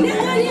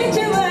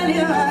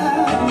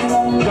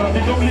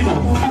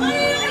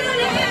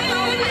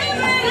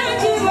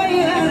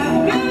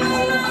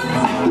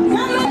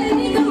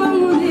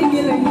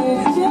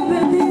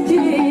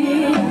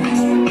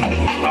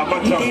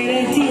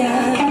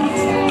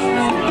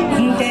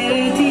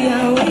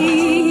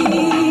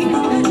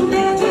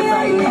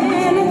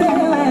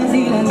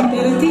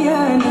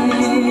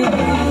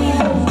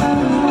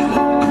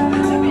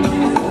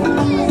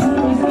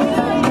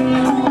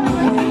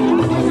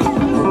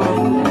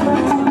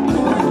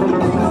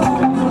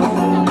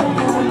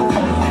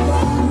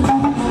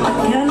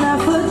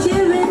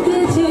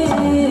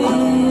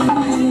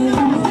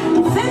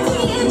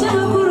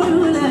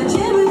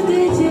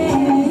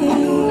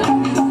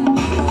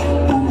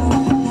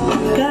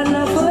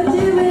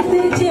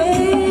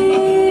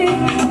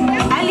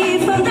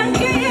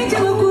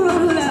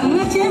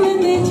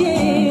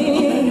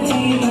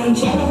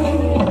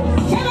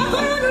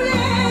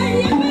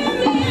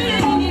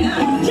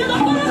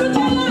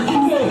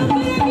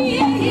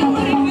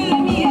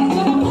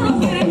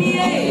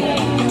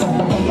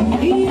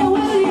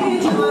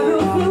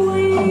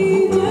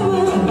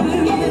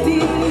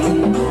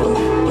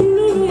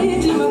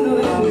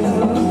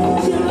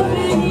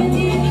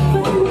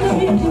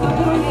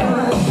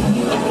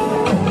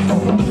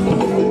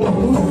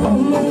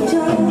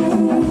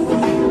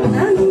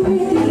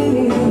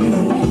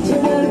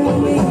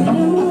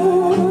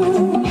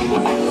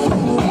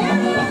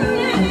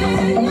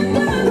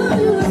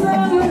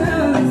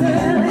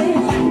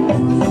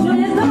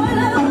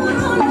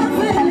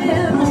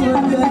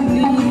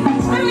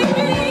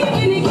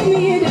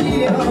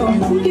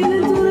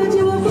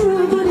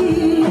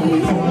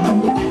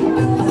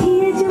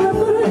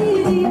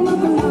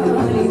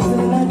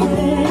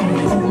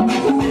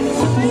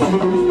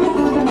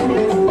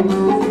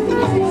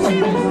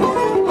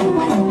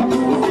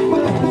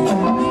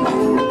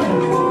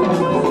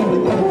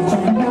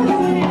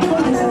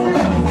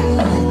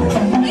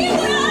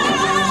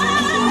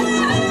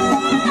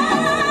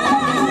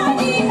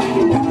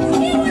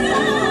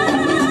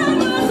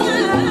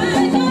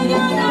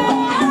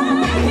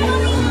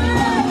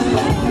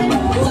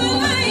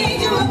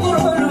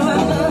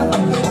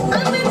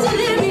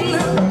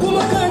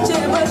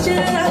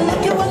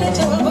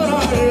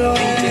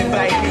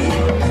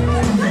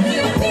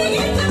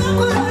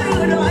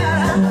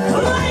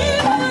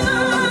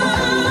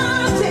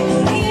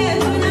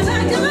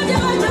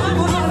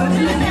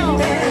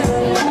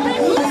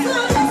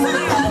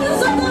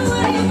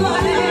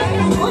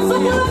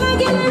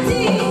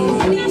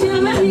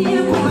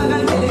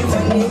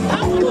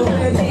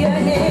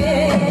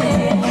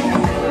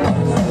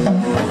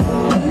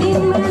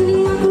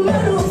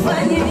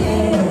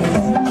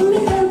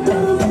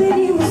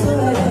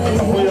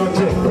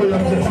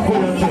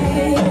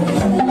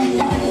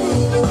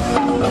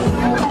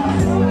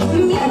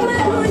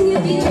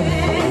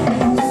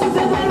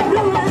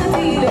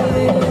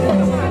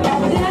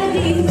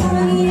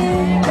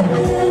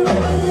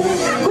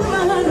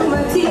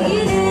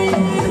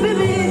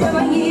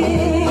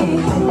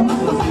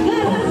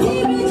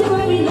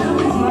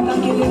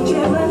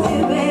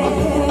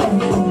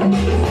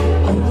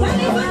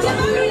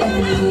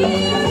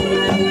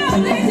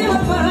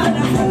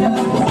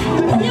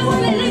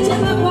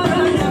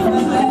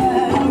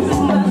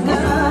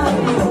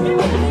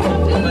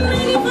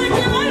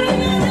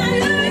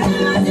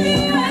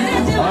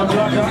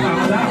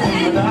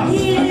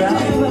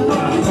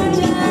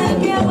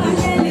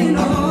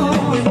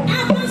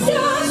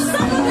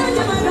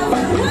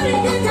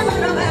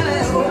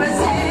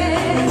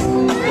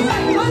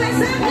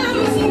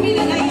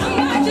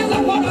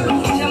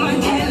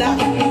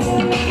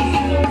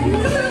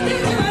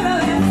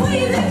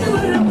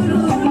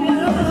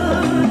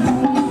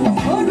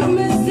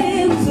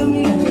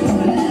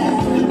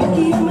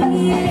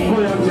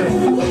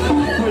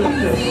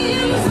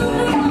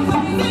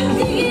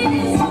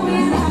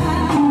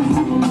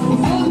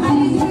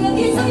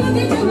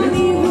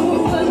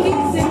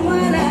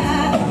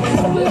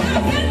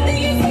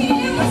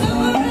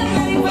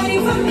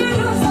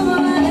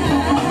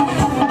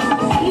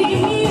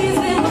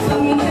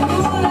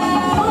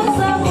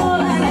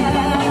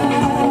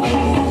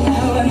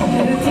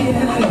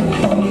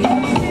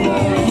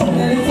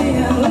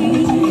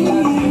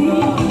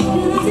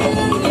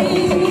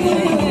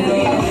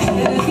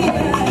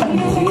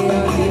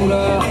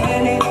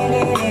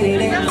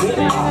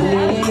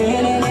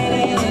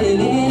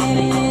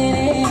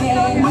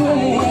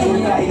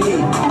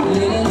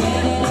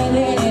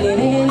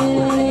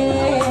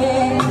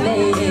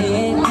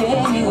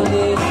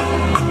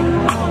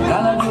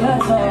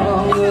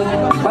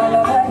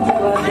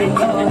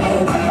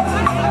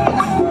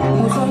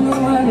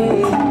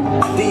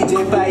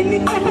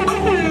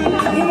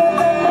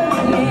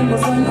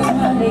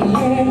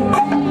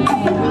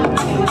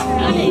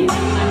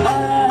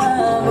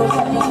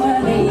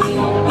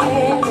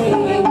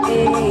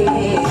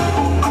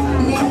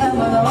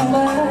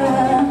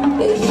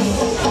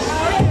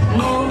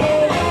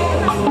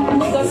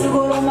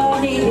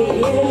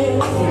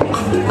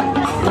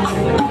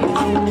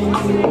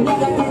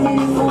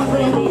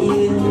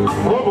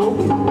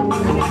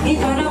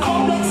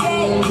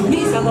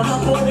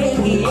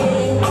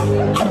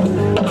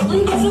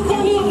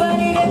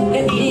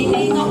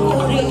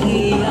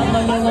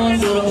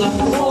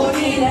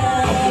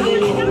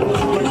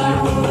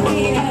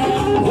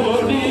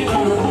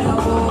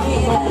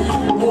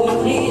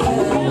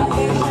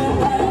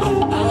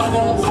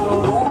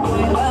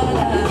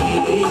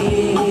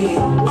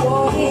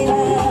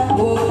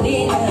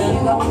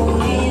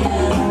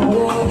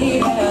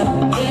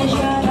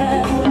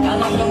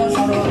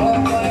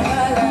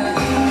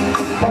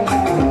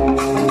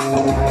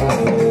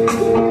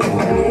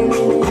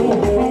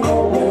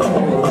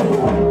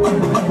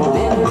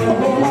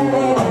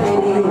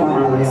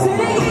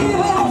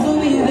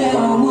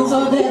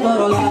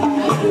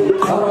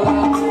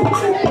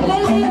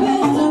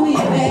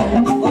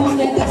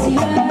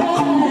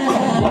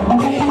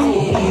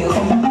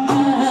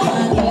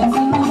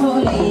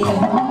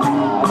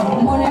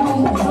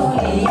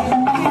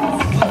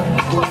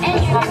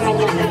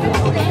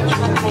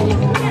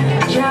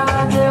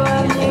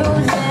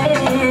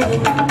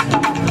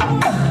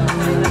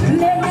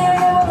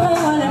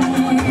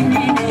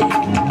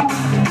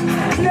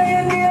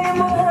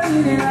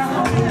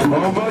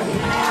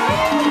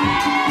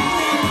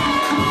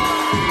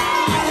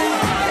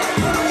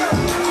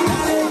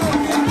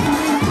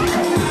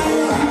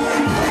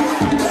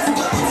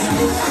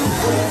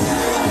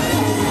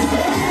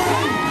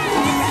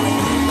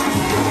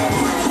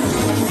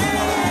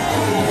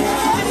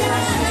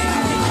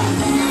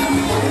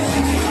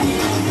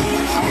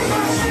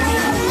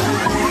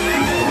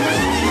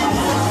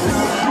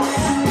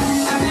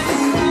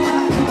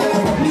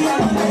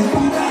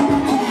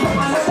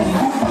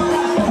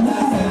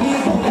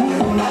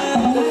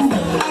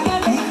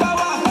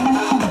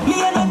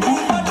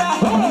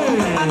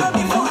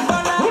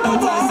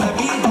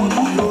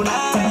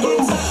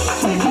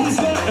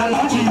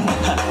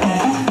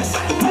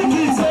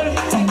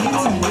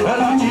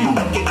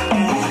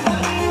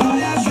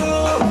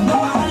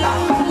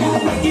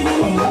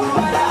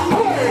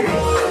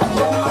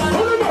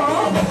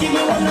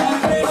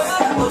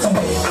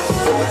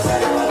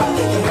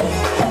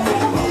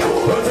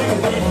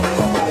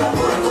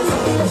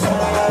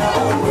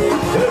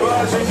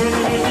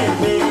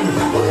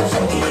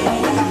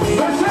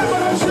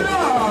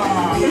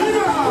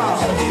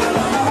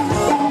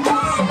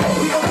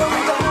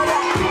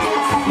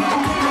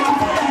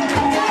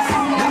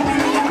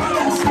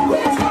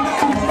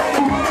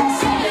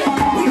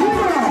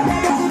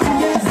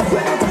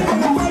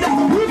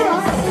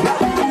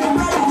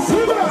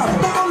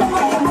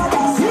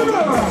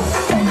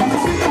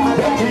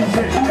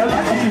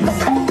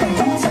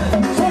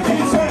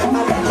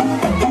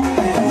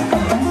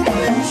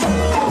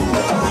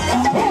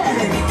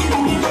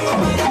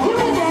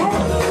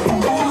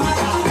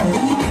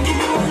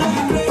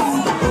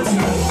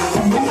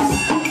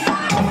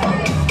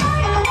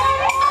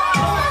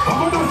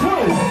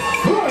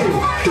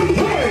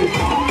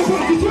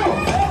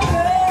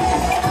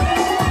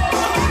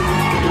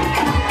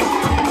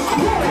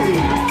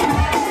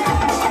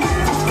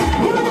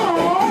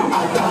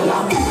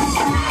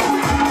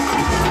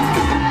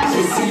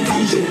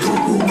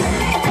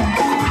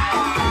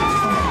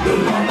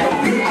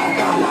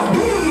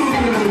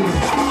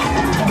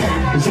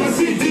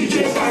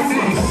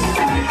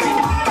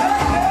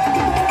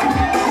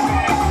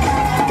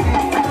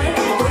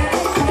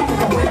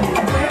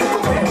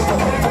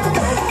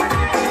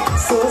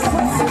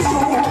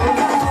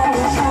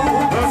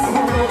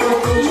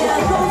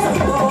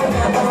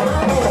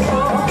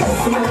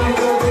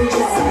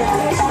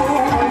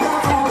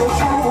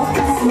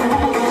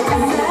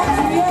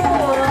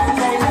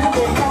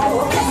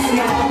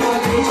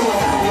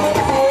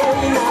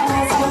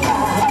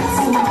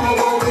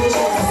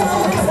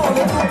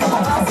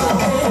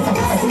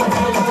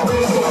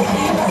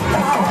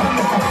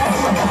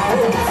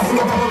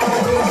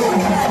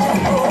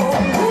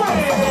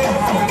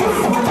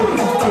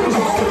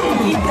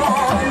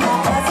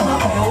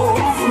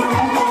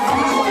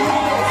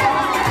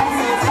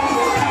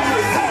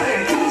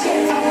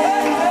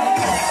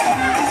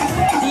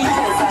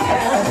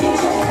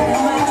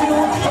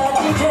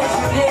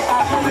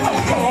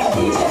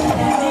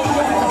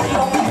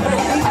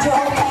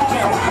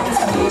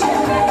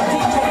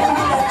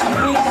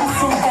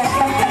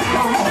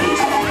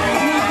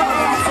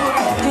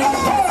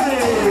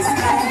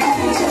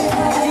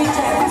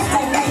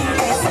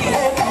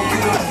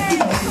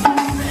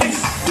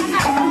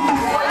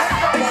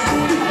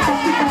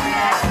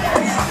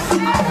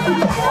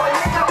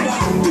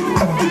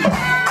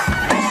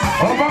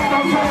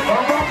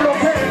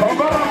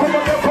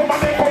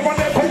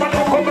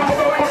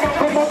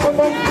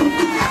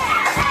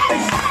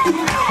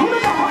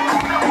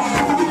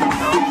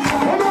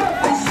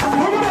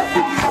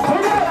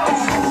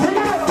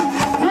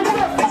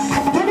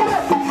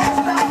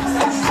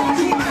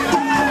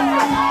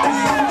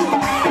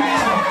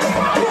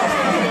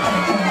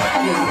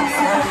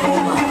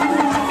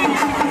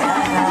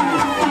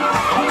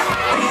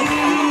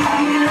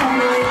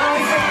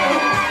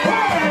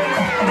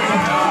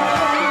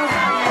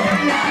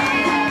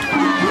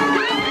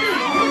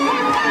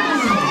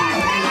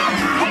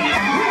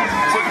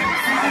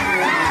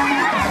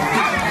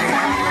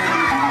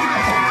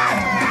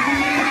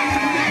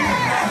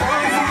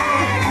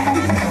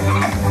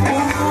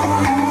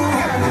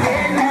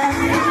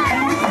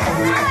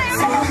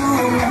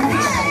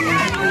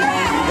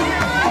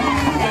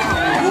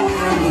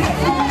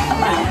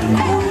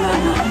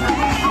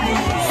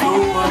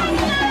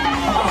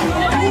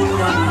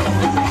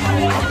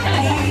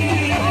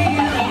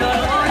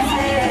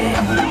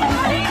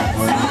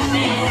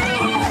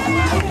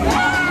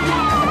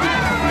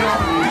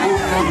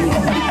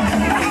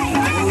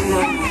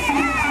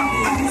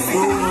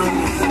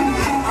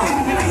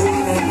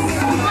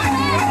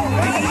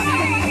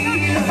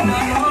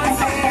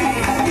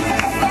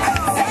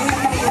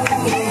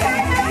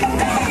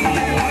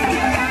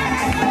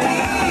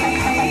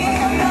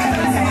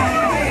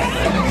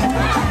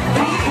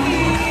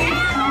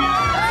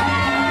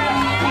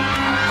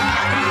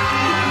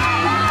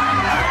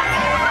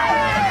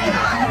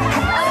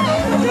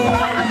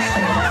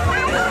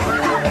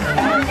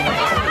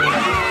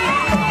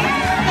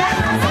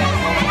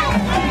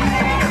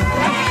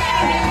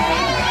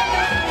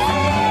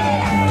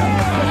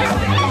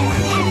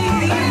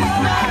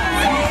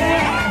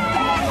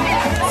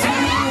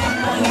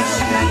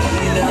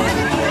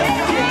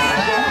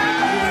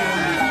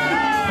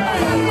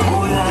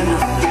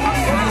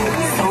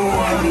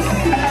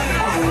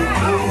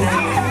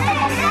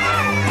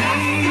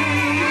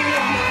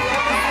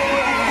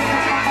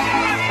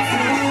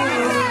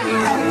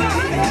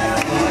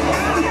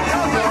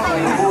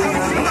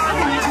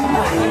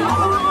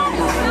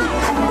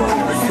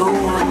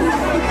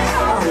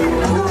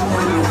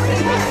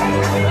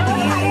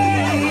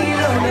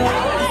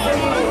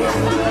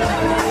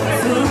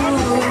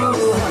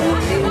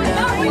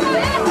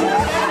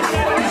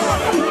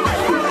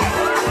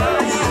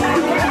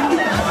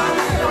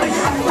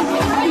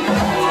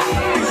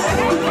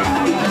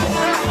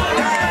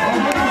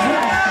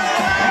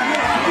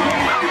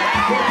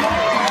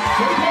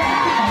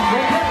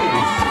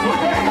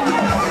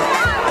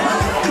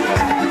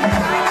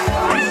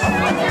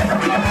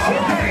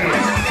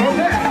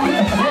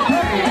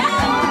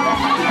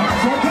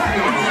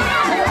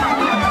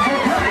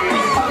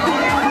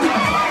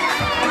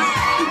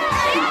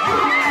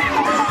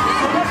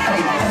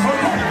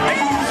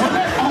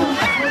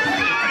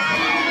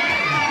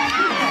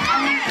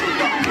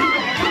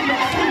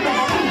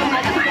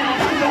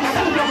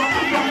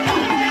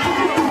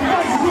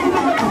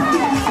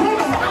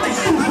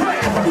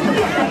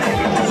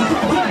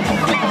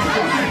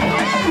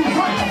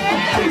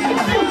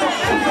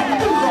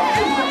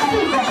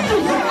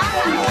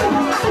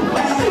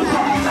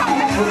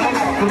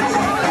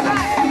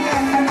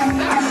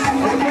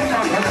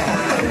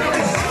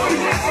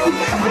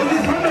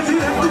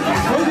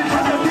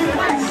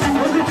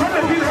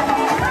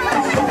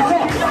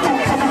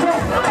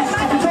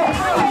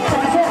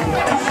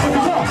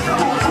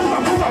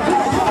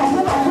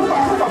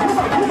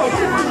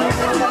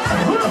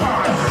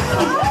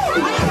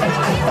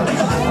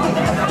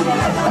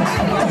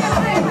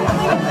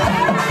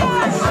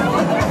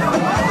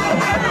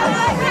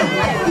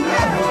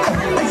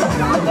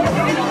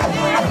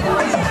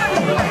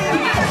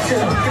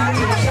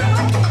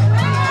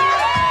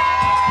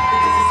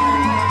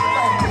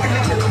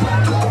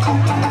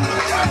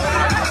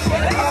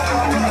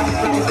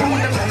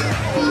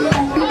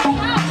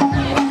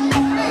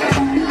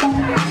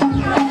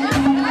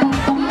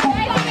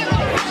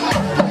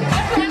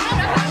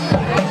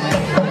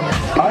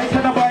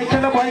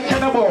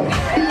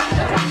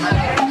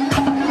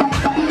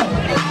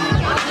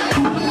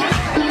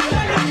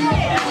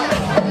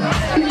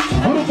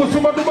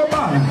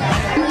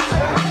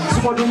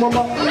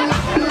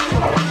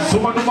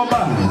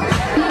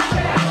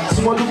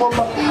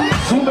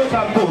Sumbe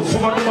Kako,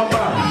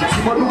 Sumadumaba,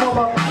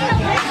 Sumadumaba.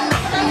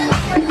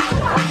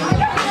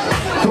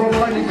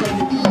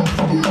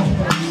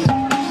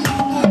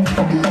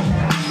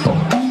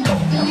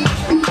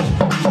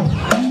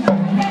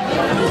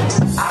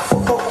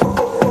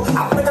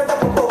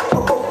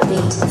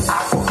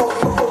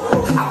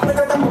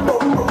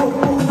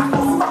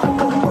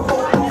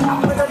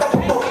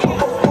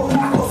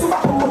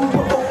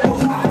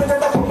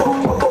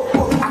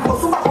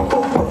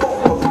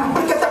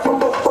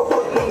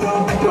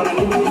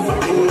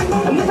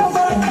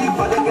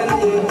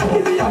 Gonna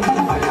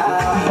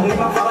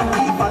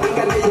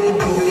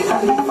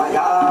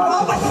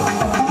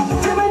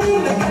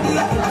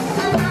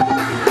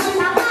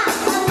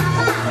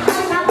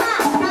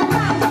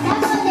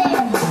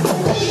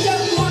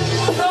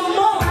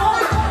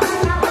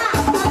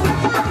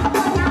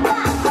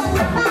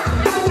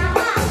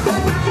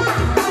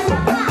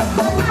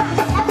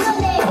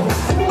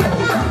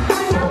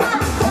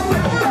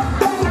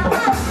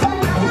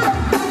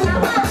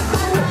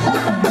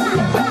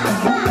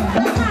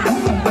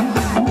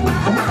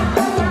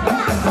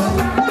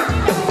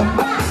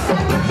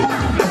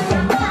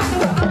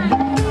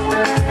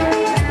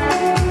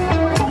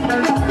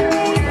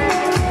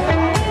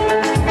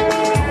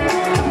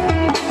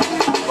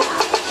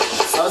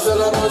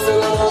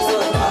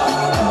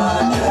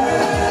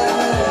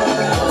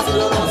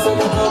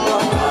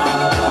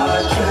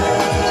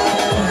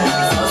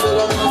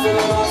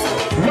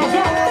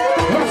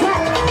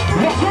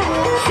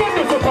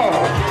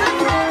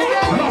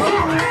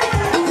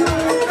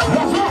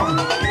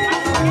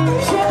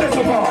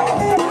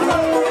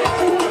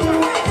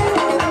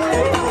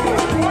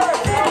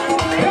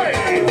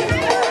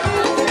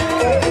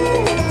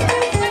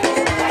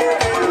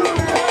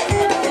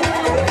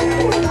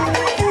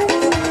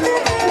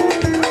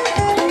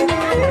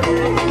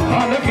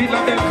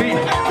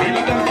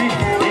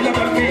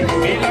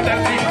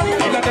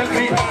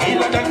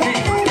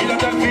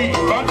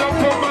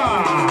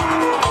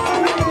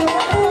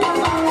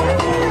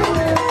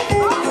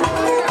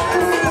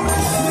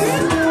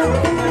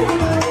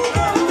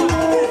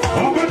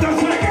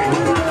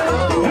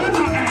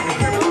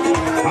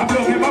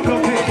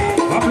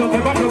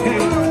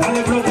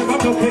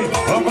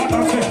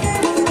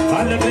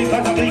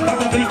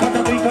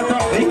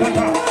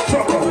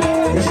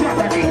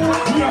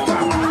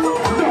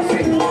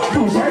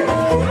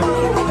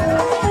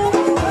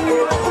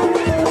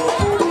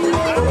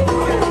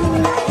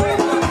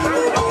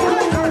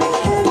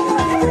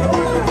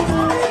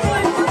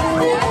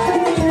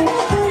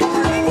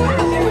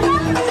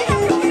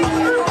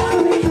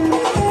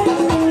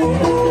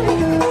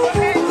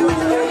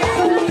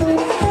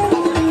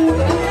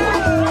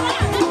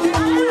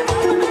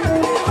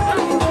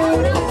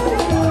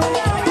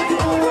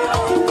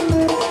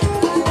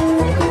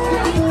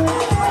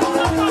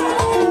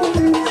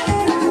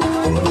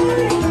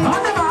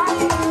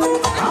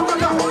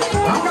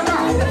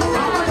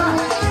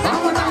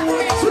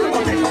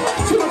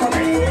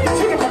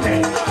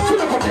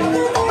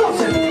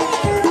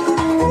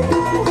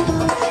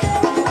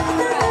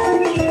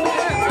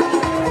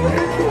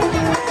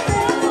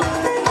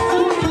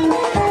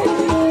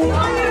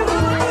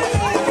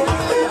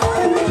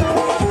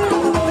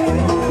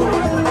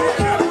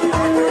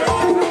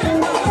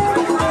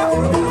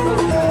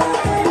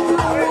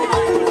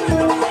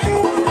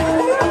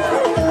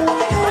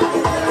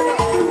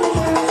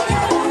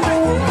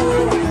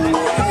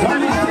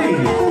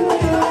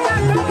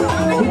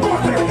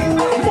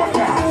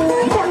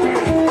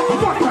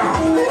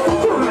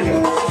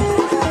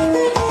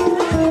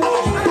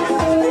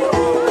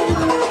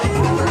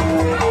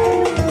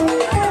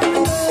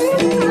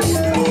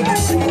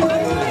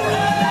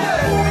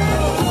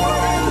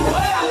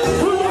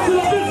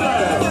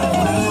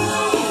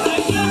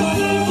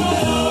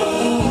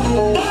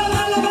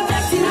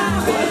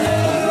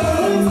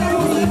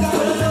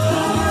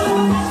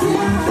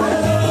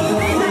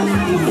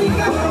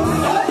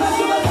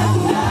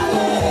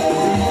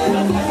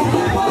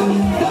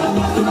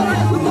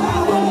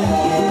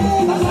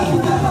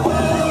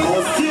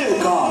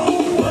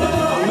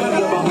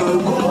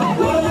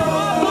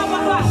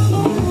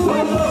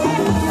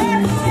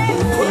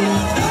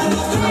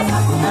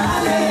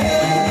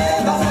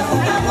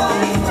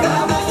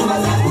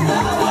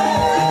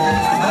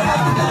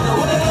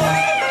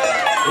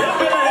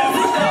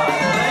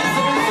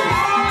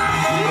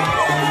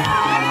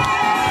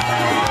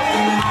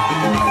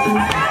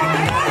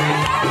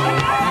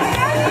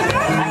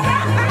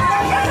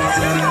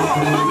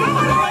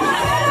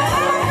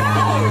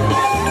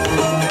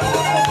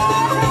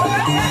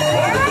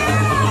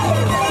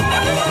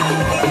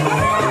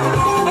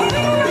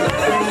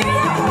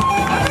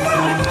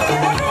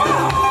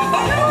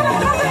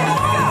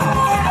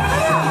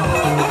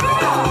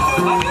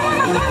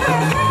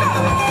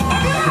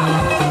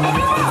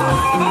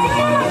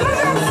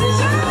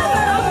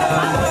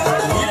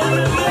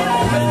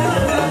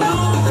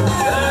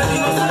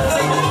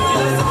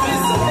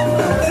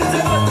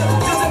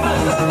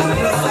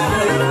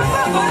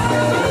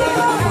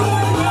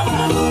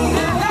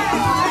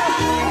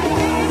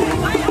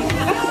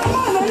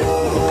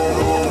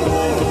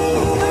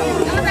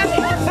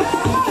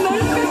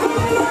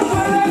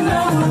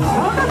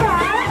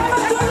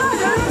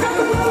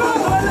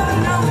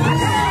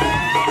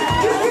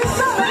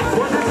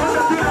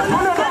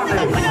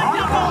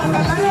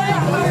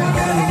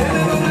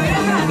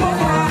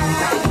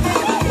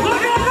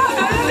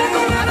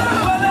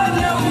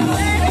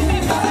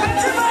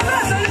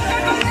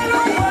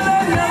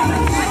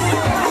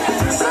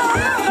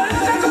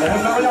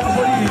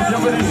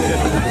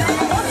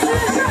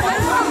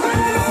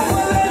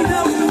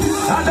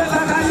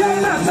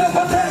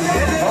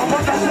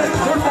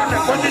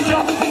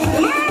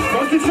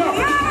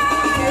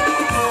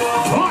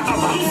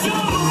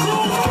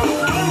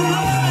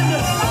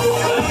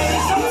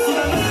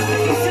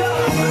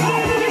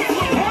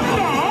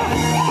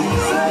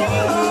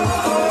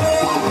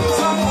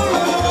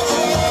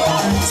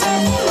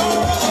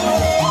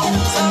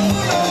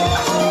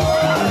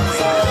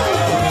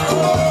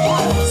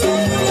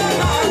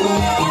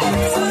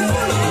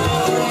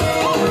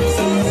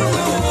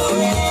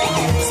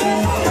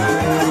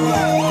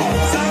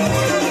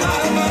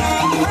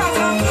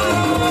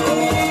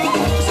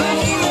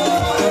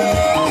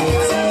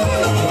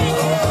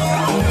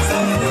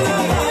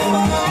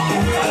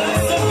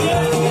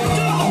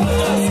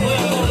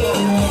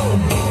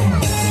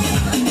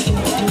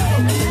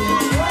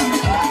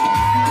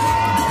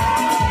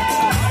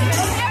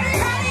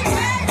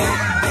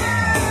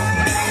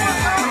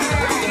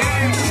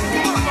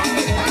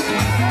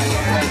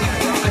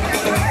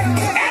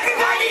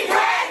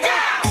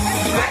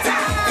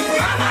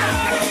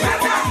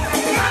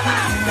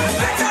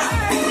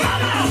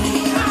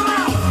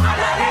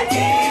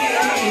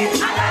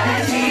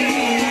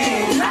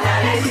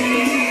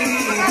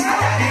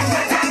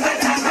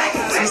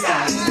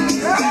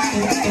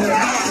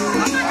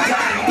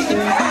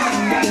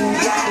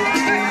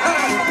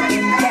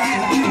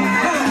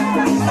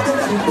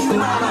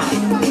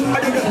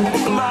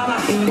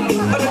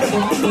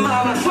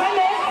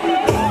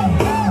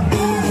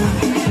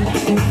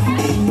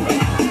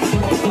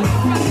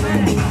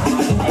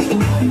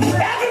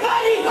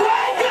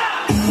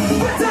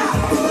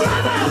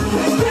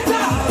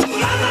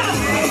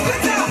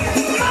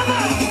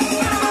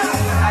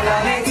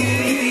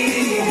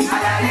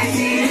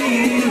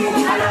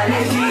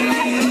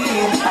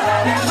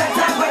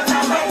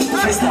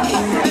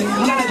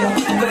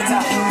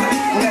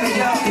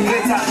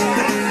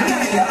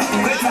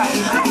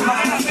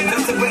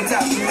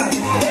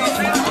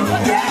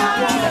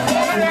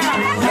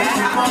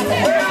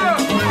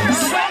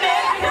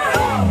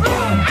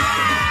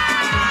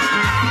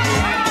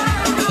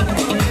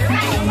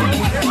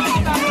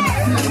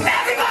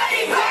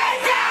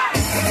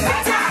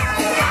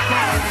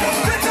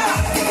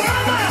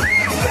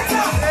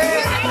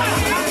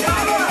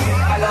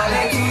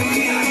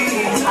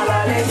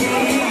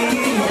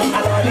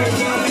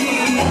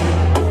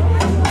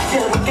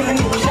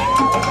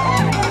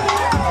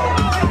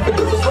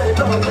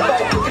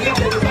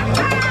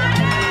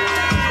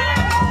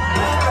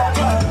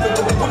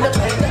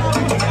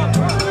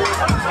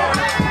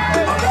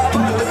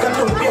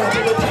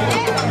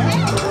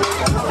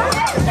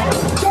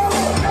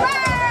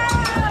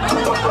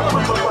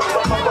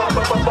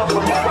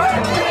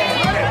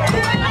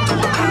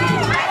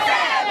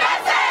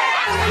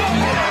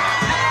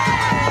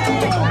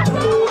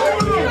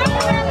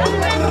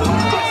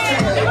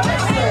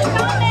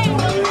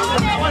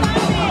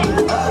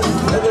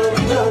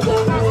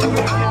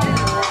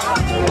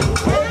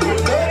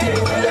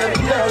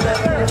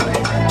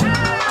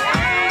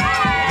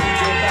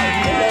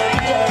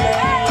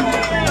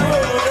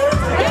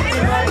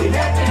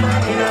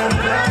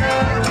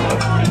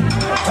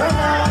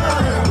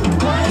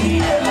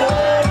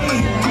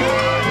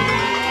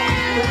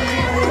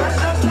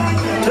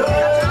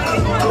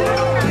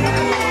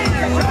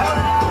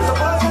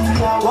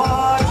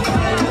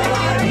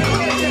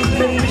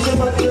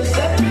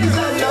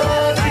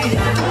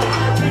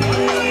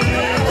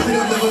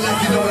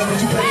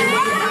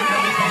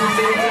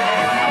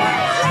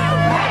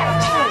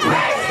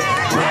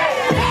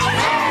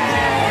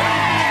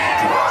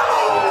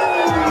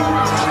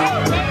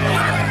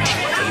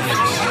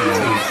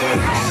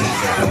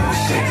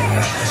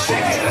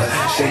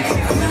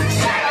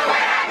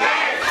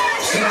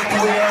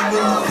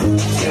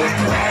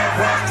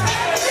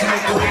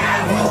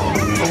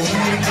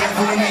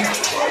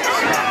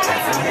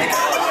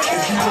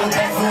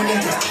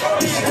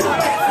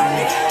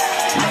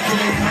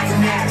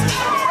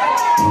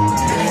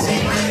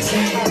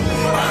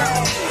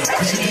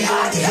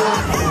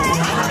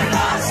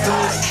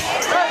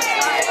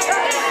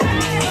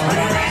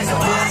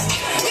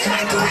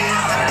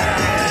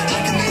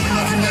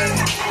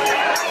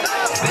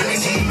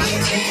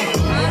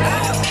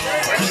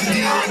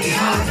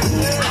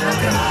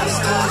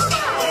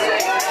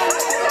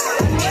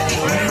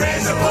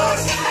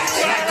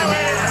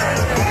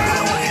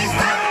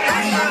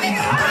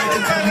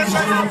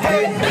I'm